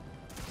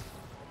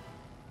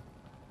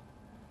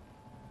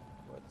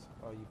 What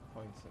are you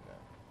pointing at?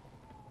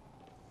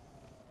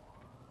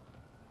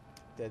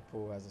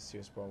 Deadpool has a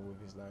serious problem with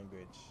his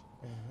language.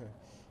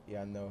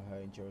 Yeah, I know her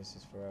endurance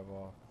is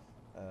forever.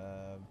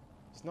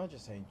 It's not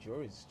just her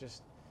endurance, it's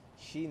just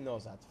she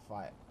knows how to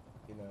fight.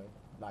 You know,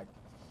 like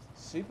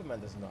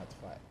Superman doesn't know how to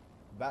fight.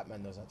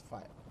 Batman knows how to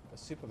fight, but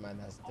Superman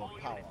has the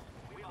power,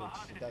 which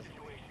she doesn't.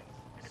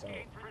 So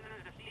Escaped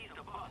prisoners have seized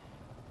a bus.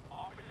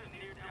 Officers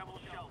near Devil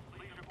Shelf,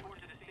 please report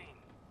to the scene.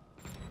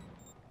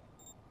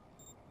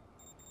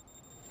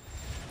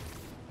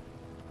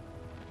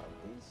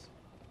 these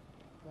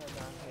men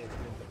out here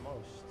doing the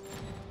most.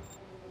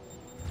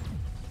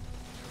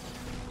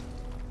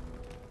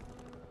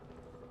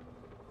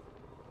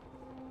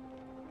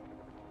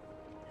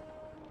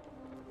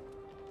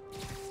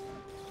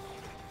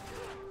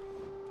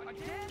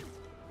 Again?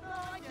 No,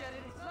 I get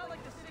it. It's not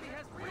like the city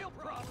has real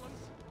problems.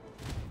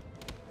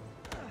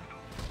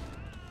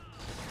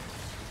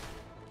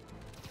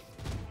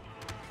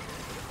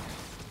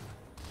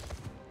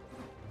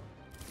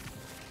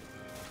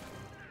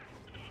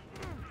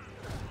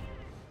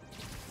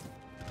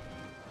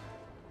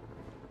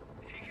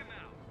 Take him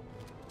out.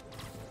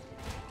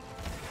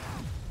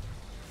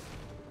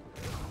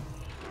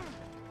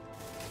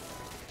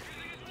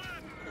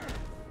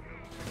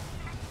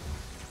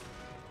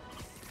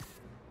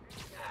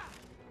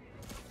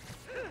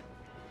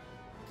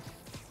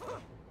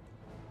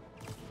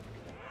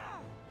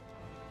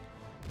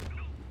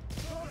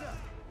 Hold up.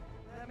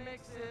 That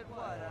makes it,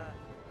 what,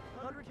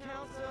 100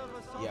 counts of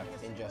assaulting Yeah, a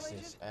single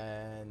injustice, agent?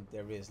 and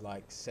there is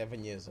like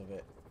 7 years of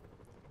it.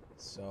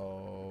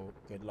 So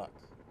good luck.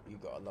 You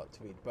got a lot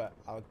to read, but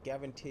I'll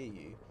guarantee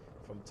you,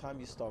 from the time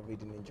you start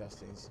reading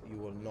Injustice, you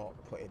will not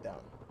put it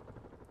down.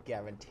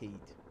 Guaranteed.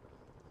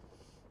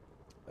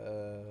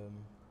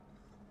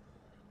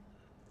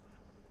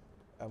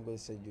 I'm gonna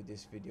send you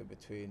this video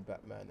between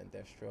Batman and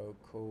Deathstroke.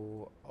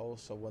 Cool.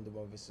 Also, Wonder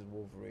Woman vs.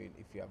 Wolverine.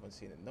 If you haven't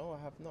seen it, no, I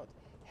have not.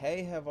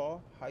 Hey, Heather,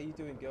 how you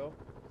doing, girl?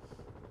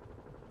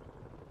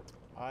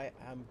 I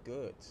am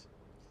good.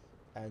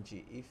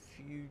 Angie, if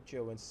you,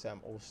 Joe, and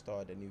Sam all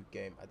start a new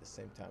game at the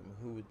same time,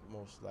 who would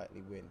most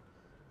likely win?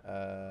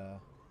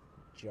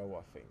 Joe,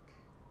 I think.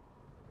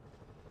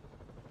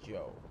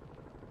 Joe,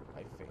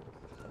 I think.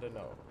 I don't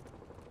know.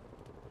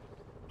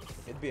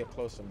 It'd be a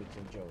close one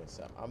between Joe and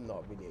Sam. I'm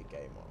not really a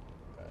gamer,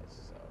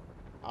 guys, so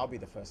I'll be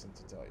the first one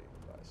to tell you,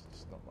 but it's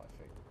just not my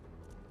thing.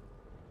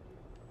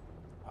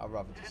 I'd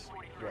rather just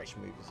watch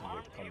movies and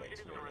read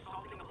comics, Fugitives are really.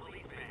 assaulting a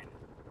police van.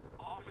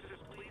 Officers,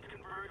 please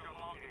converge on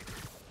Longacre.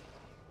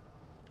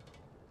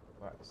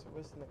 Right, so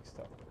where's the next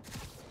stop?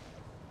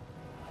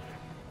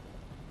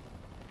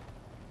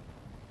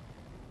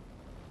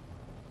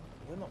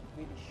 You're not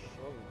really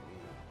showing me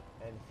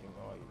anything,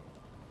 are you?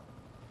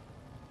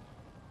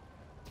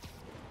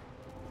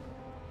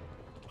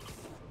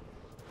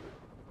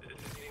 This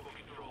is Naval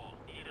Control.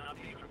 Need an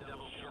update from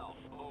Devil Shelf.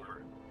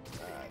 Over.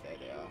 Ah, there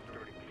they are.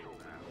 Starting control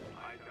now.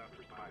 Eyes out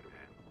for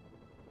Spider-Man.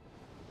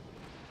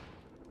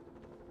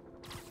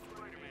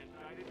 Spider-Man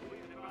sighted.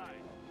 Please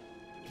advise.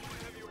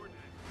 Heavy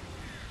ordnance.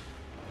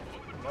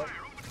 Open Nope.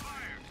 fire! Open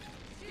fire!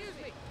 Excuse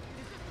me.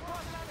 Is this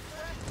crossing out of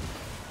threat?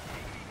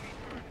 APC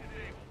turret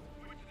disabled.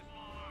 Switch to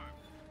small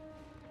arms.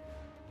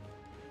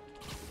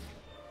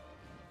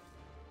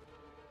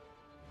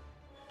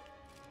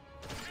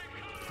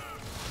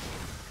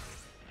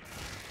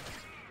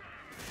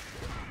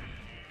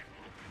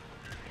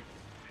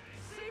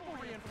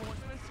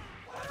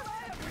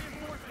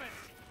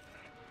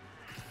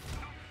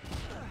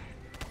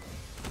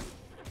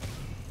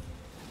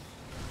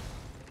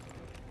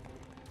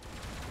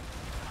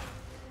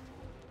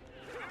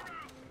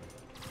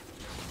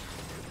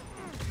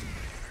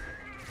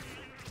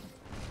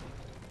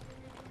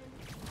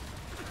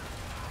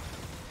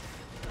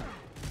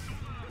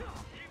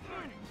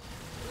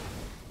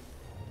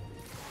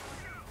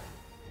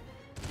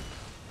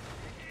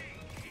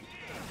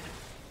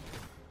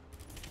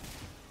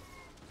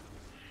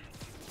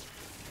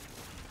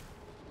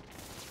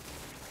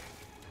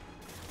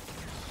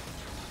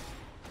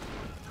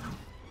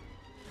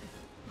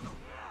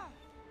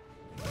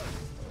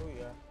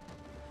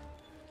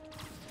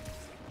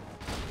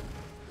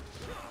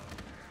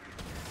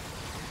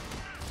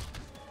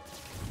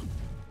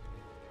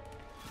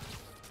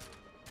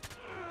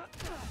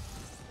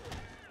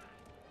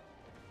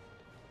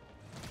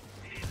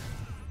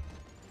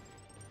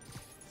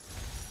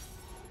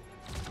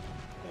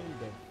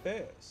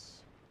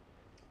 Yes.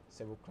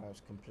 Several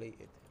crimes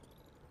completed.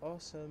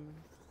 Awesome.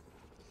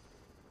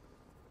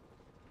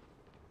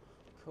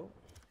 Cool.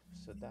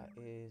 So that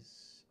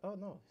is, oh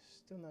no,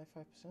 still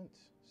 95%.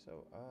 So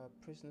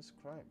prisoner's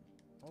crime.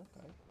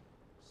 Okay.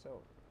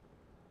 So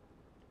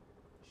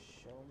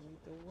show me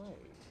the way.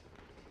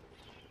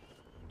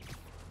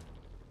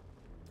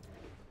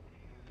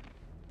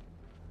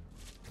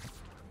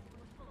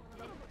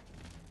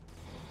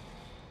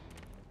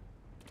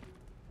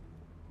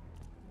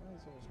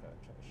 Man's always gotta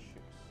try to shoot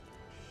me.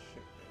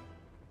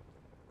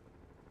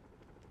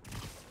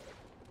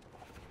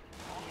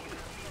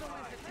 So is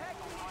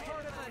attacking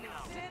part of an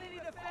insanity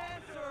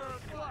defense or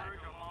what?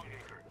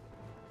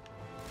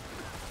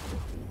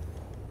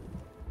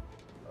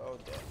 Oh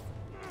damn.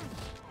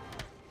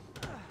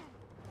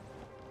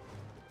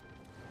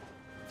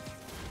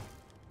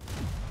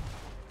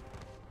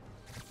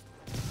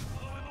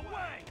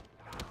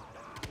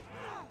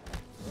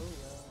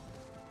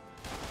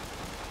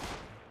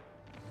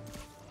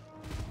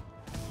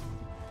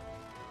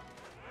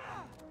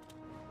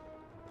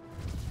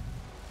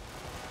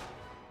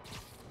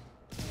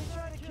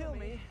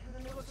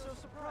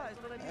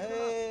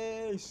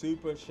 Hey,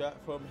 super chat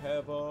from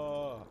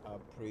Heather.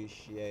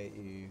 Appreciate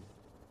you.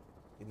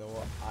 You know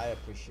what? I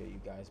appreciate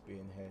you guys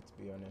being here, to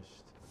be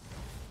honest.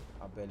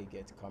 I barely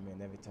get to come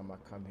in every time I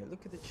come here.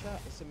 Look at the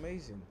chat. It's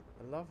amazing.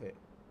 I love it.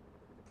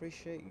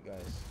 Appreciate you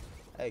guys.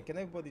 Hey, can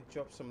everybody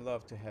drop some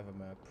love to Heather,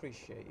 man?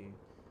 Appreciate you.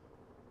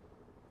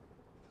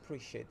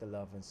 Appreciate the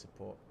love and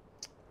support.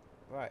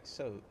 Right,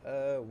 so,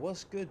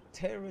 what's good,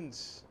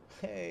 Terrence?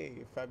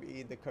 Hey, fam,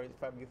 eating the curry,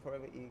 fam, you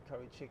forever eat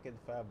curry chicken,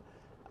 fam.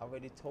 I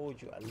already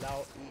told you,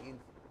 allow eating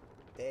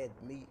dead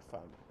meat,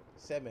 fam.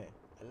 Semi,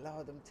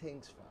 allow them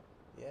things, fam.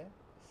 Yeah?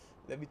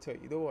 Let me tell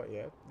you, you know what,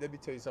 yeah? Let me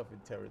tell you something,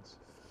 Terrence.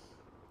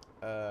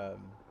 My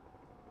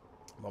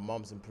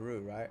mom's in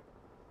Peru, right?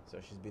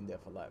 So she's been there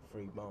for like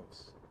 3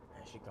 months.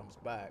 And she comes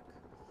back.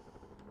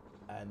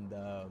 And,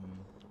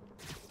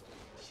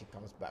 she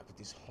comes back with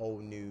this whole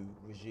new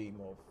regime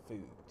of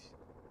food.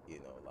 You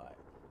know, like,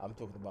 I'm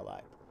talking about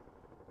like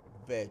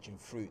veg and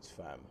fruits,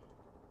 fam.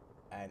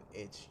 And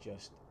it's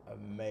just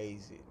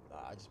amazing.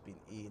 Like, I just been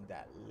eating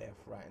that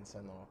left, right, and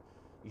center.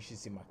 You should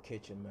see my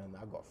kitchen, man.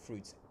 I got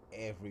fruits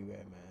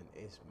everywhere, man.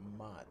 It's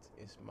mad.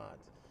 It's mad.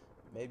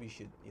 Maybe you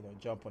should, you know,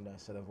 jump on that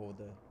instead of all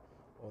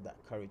that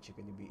curry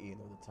chicken you be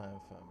eating all the time,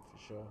 fam, for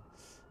sure.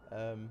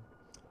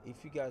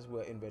 If you guys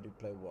were in Ready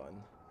Player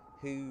One,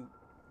 who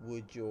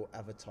would your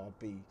avatar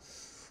be?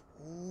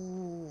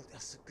 Ooh,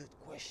 that's a good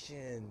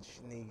question,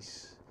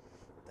 Shanice.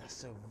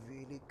 That's a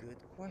really good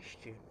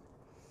question.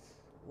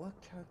 What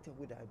character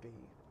would I be?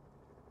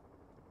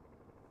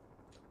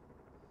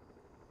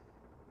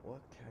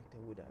 What character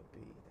would I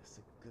be? That's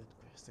a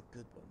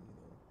good one, you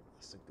know.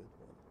 That's a good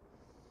one.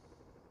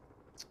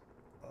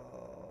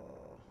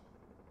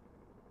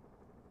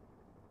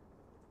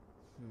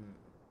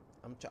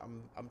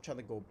 I'm trying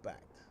to go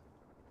back.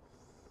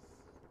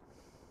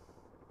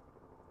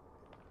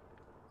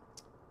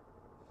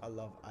 I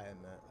love Iron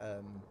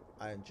Man,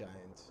 Iron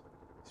Giant.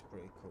 It's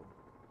pretty cool.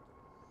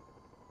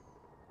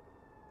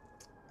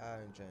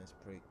 Iron Giant's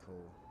pretty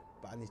cool,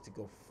 but I need to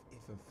go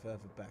even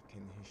further back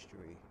in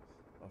history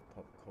of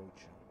pop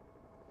culture.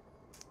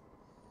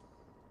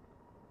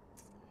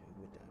 Who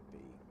would that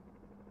be?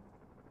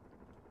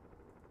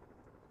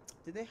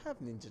 Did they have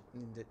Ninja?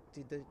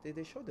 Did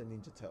they show the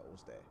Ninja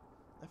Turtles there?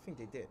 I think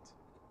they did.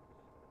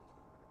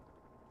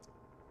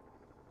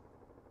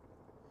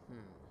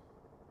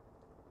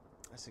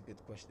 That's a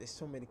good question. There's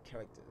so many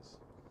characters.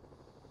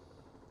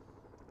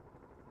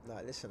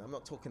 Like, listen, I'm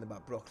not talking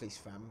about Broccoli's,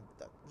 fam.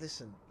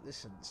 Listen,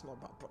 it's not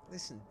about broccoli.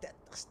 Listen,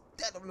 that's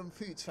dead of them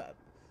foods, fam.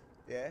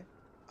 Yeah?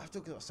 I'm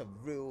talking about some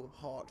real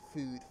hard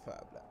food,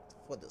 fam. Like,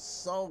 for the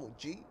soul,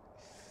 G.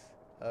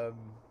 But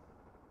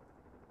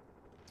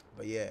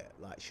yeah,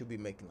 like, she'll be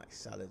making, like,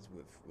 salads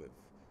with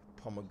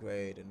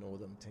pomegranate and all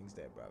them things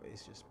there, bro.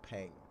 It's just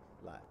pang.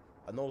 Like,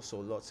 and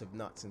also lots of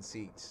nuts and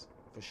seeds,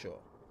 for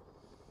sure.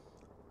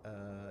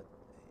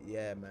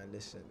 Yeah, man,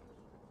 listen.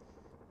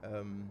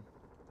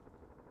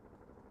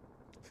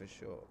 For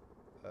sure.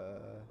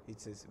 He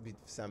says with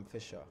Sam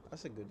Fisher.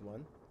 That's a good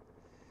one.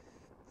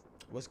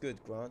 What's good,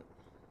 Grant?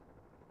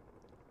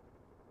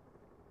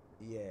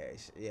 Yeah,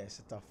 it's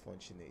a tough one,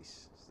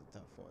 Shanice. It's a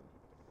tough one.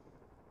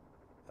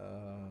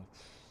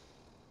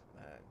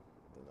 Man,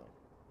 don't know.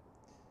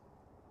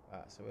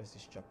 Alright, so where's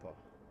this chopper?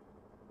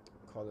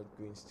 Collard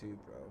greens too,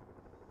 bro.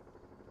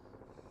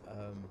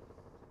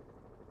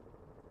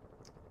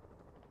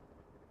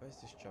 Where's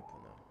this chopper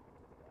now?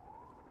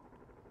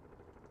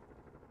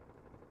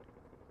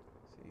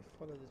 So you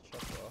follow the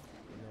chopper,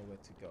 you know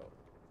where to go.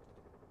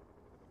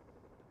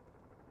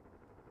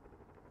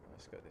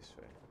 Let's go this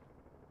way.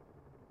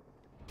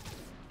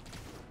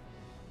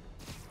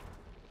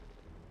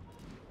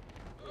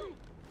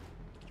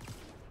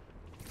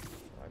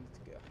 I need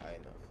to get high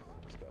enough.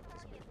 Let's go up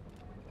this way.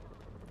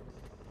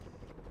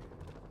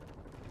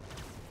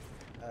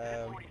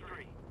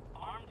 43.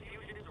 Armed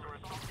fugitives are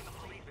assaulting a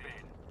police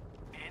van.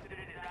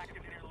 Incident is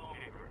active near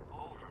Longacre.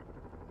 Over.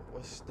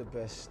 What's the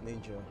best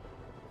ninja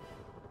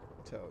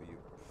tell you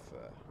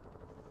prefer?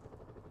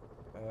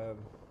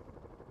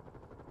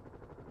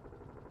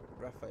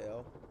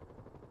 Raphael.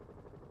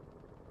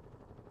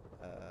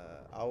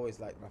 I always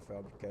like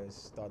Raphael because it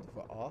started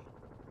with R.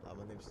 My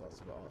name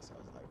starts with R, so I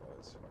was like, oh,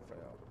 it's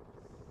Raphael.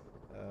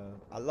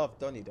 I love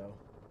Donnie though.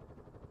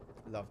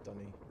 Love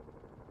Donnie.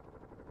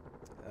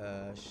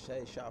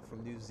 Shout out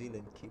from New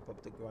Zealand. Keep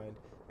up the grind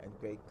and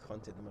great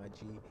content, my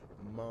G.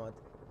 Mad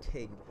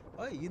Ting.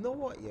 Oh, you know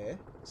what? Yeah,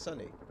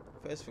 Sonny.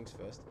 First things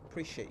first.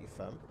 Appreciate you,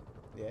 fam.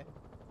 Yeah.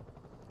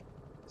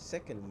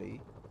 Secondly,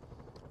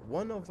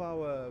 one of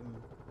our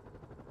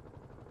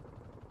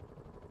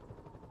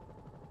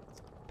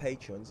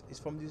patrons is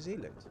from New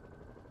Zealand.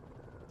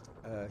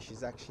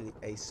 She's actually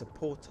a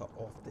supporter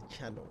of the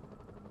channel,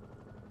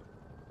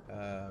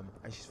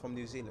 and she's from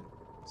New Zealand.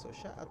 So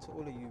shout out to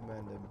all of you,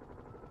 man,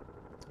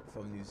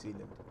 from New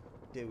Zealand,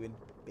 doing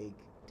big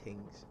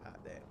things out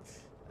there.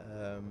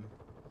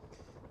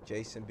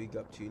 Jason, big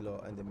up to you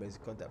lot and the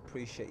amazing content.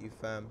 Appreciate you,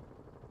 fam.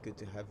 Good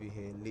to have you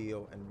here.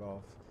 Leo and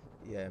Ralph,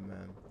 yeah,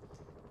 man.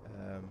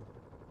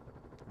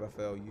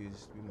 Raphael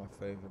used to be my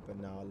favorite, but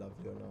now I love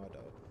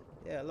Leonardo.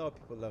 Yeah, a lot of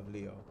people love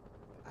Leo.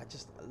 I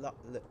just love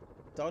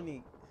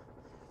Donnie's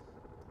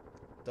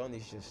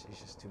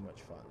just too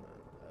much fun,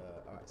 man.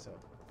 All right, so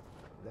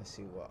let's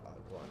see what I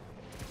want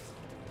here.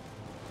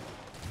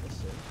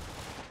 Listen,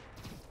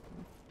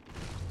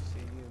 see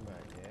you,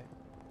 man. Yeah.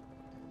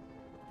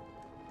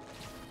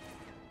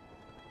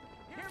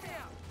 Hear me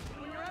out.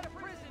 When you're out of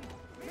prison,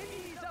 maybe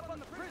ease up on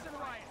the prison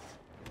riots.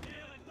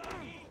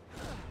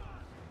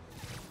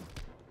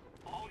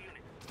 All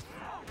units.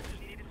 Officers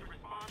needed to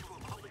respond to a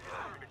public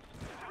disturbance.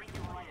 Bring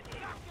to riot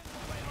team.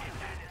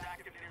 That is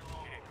active near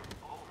locator.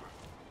 Over.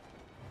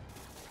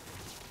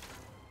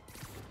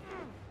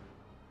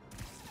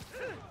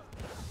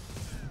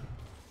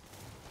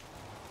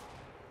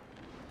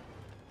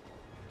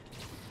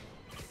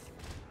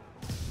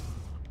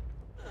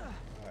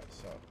 Alright,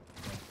 so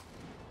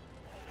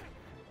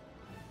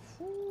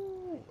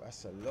whew,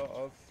 that's a lot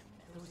of.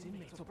 Those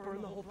inmates will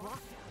burn the whole block down.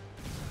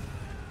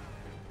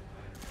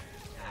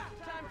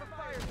 Time for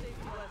fire safety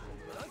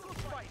lessons with Uncle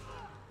Spice.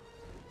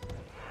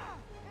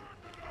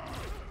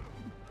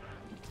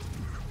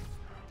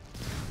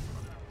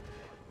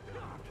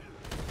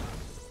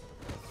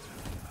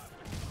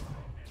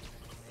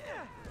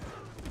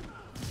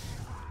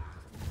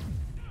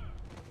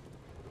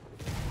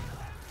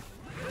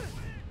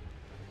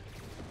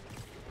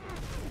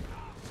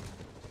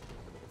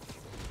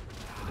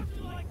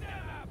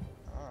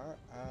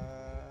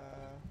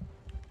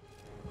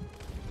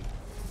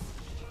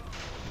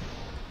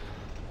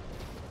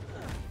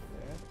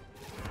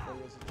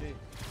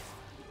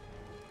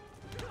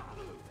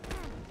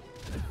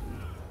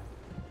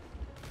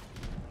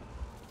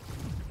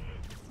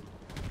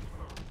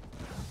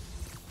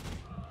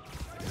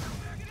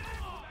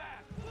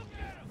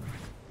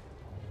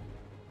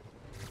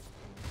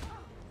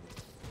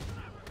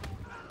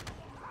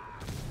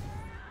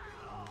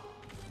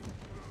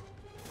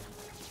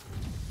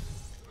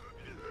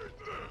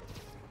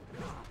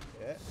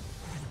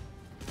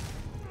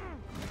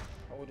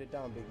 Hold it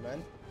down, big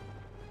man.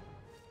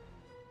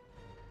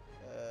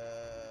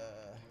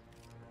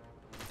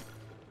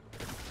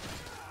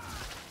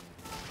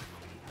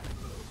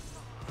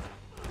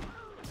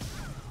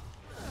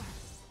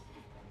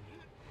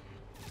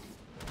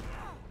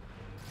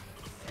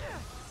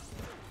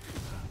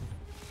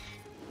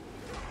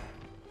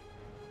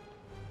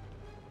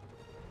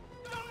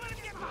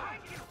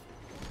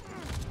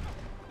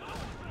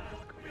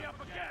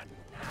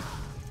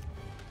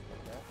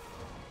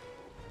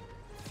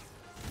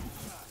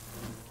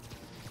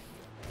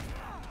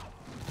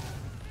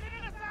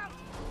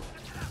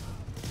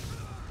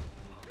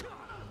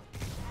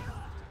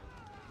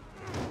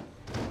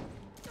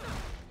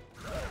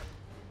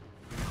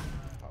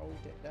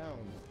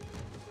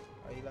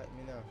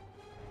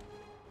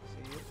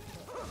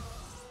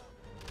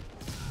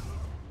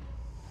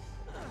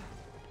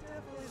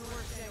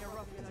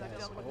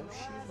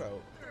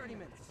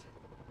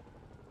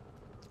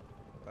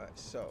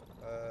 So,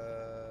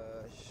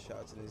 shout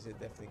out to New Zealand,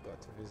 definitely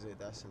got to visit.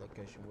 That's the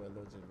location where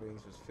Lord of the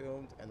Rings was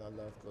filmed, and I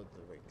love Lord of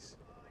the Rings.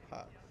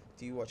 Ha.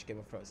 Do you watch Game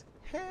of Thrones?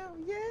 Hell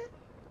yeah!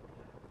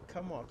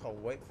 Come on, I can't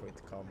wait for it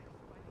to come.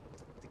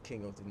 The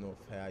King of the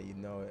North, how you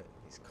know it.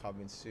 It's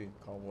coming soon,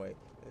 can't wait.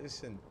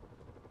 Listen,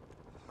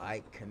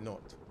 I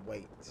cannot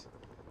wait.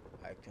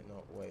 I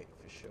cannot wait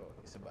for sure.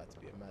 It's about to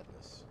be a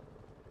madness.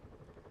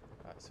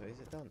 Alright, so is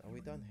it done? Are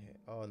we done here?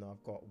 Oh no,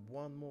 I've got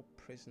one more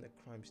prisoner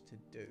crimes to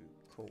do.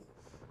 Cool.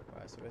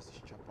 Alright, so where's this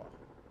chopper?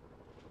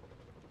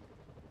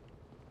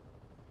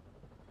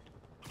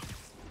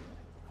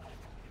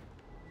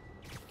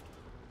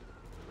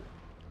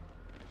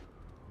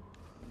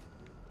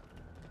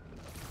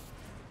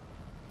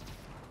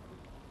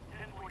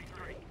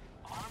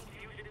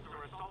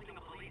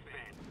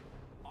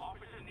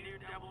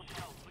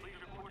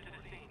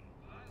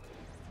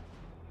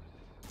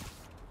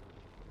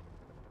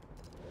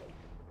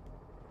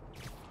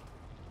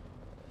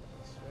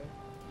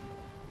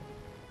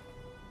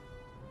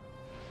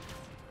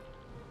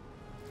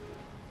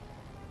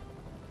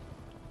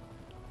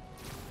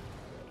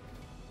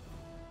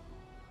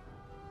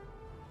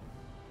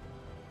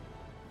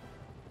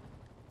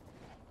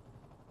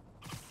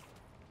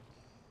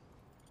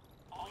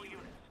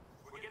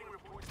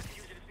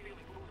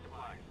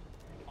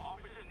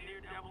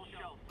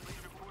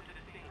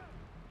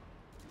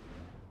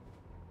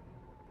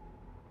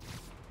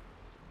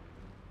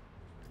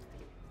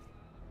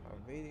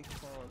 really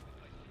can't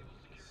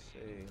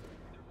see.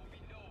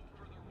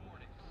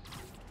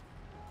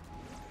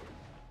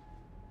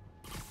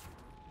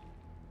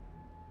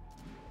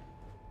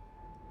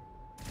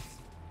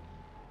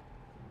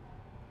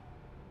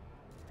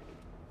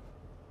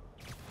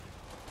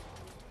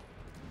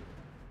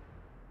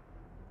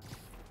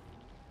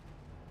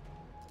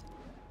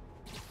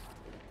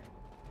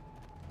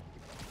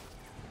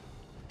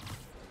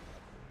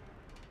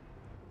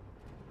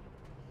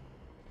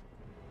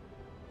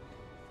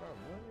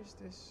 Where is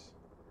this?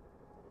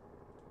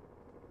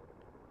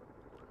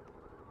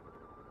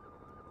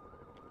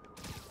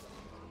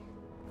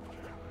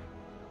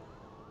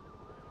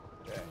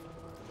 There.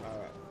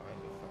 Alright,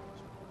 finally found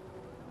you.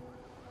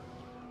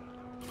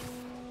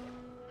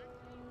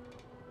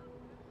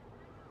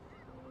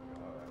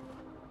 Alright.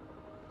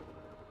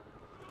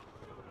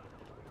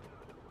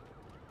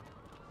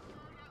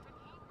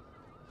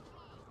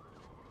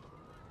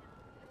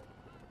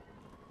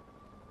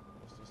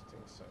 What's this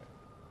thing saying?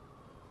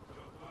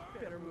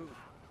 Better move.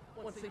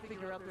 Once they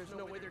figure out there's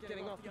no way they're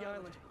getting off the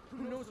island,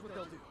 who knows what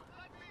they'll do?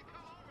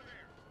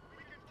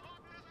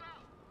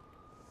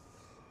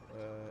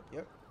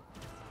 Yep.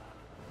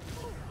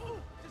 Ooh,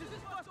 does this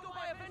bus go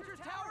by Avengers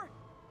Tower?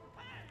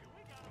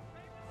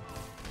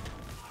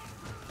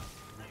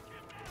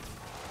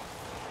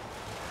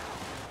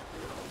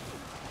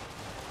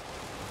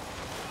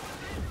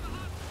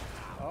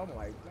 Oh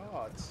my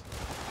god.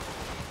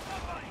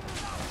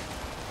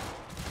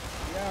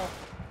 Yeah.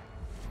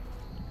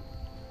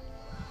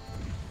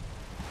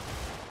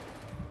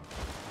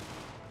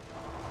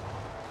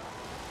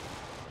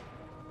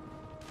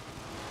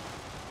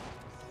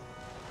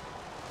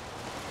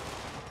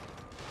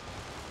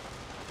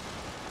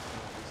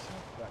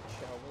 That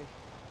shall we?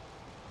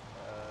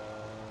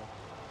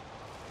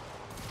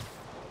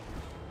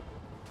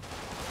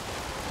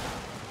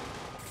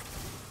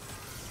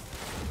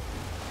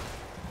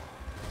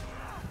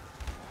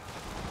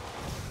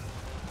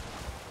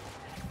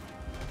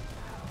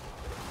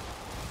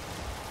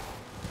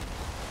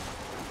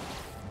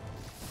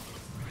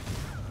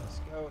 Let's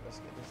go. Let's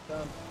get this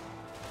done.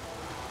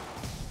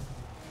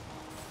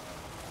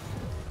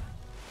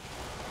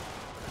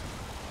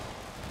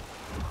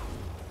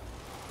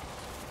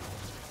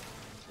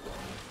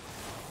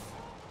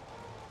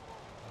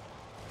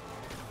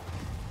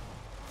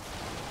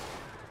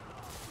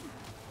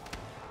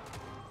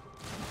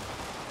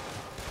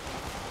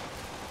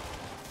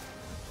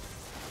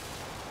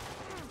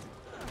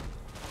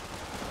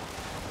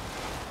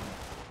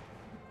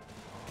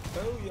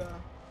 Booyah!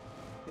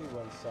 He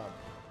won some.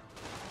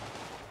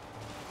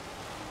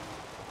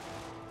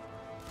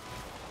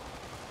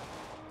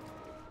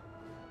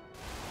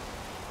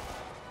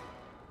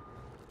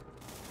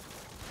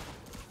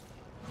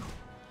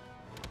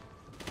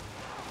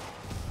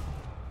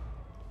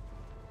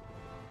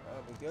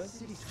 We good?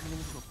 City's turning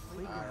into a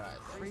playground Alright.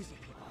 for crazy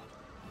people.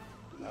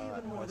 Alright,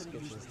 Even more let's than it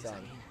get usually this is,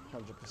 done.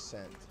 100%.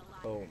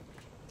 Boom.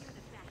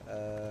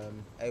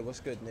 Hey, what's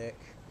good, Nick?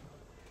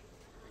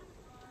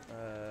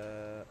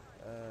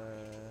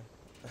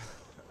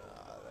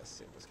 Let's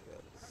see what's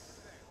good.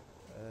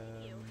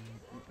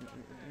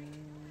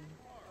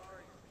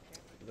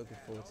 Looking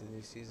forward to the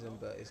new season,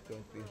 but it's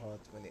going to be hard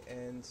when it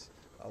ends.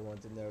 I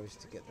want Daenerys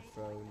to get the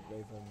throne.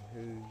 Raven,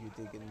 who you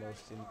digging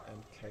most in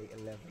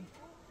MK11?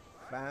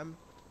 Fam?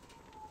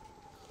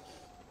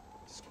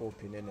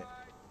 Scorpion, innit?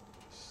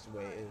 It's the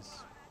way it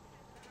is.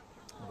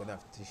 I'm gonna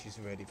have tissues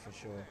ready for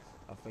sure.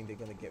 I think they're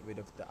gonna get rid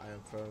of the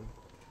Iron Throne.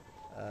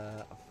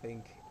 I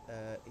think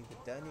either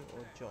Dany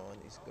or Jon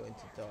is going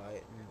to die,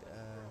 and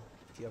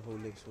the other who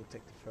lives will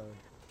take the throne.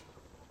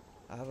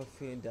 I have a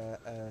feeling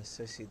that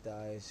Cersei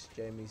dies.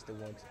 Jaime's the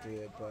one to do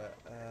it, but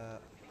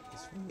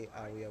it's really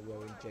Arya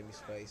wearing Jaime's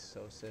face,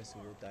 so Cersei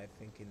will die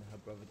thinking her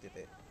brother did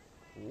it.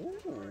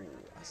 Ooh,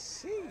 I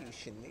see you,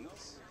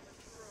 Shanice.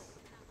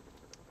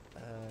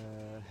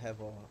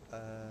 Heather,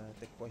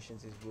 the question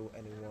is, will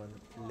anyone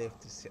live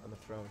to sit on the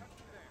throne?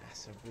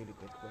 That's a really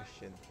good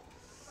question.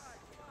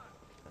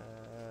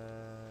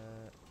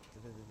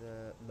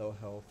 Low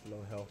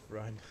health,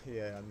 run.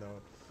 Yeah, I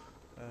know.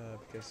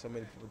 Because so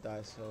many people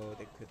die, so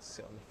they could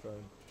sit on the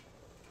throne.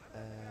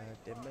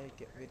 They may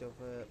get rid of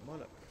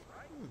Monarch.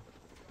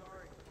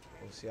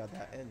 We'll see how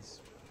that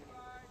ends.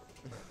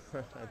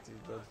 I do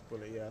dodge the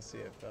bullet. Yeah, I see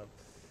it.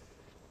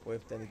 What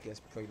if Dany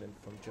gets pregnant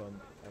from Jon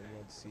and we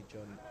want to see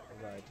Jon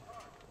ride?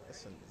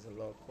 Listen, there's a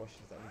lot of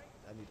questions that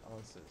I need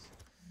answers.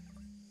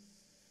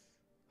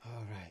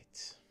 All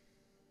right.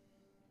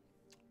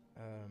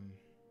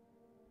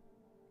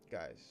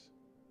 Guys,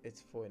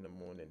 it's 4 in the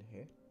morning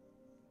here,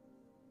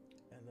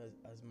 and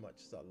as much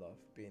as I love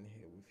being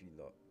here with you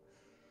lot,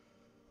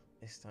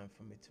 it's time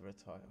for me to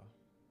retire,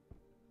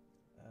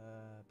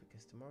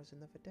 because tomorrow's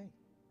another day.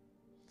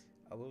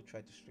 I will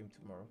try to stream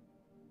tomorrow,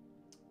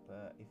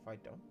 but if I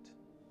don't,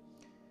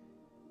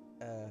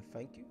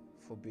 thank you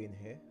for being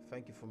here.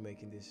 Thank you for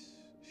making this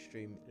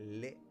stream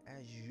lit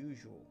as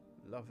usual.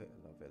 Love it.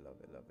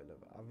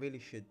 I really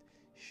should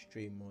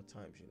stream more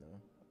times, you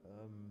know.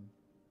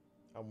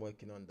 I'm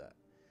working on that,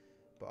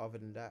 But other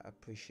than that, I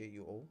appreciate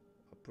you all.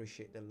 I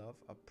appreciate the love.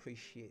 I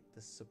appreciate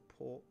the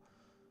support,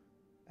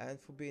 and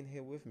for being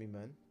here with me,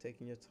 man.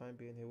 Taking your time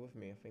being here with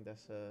me. I think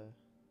that's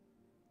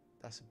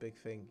a big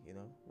thing, you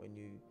know, when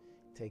you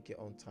take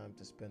your own time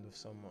to spend with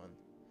someone.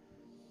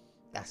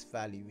 That's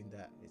value in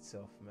that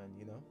itself, man,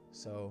 you know.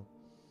 So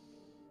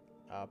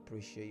I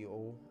appreciate you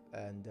all,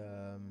 and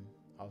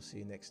I'll see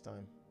you next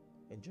time.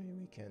 Enjoy your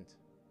weekend.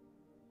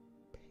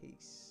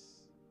 Peace.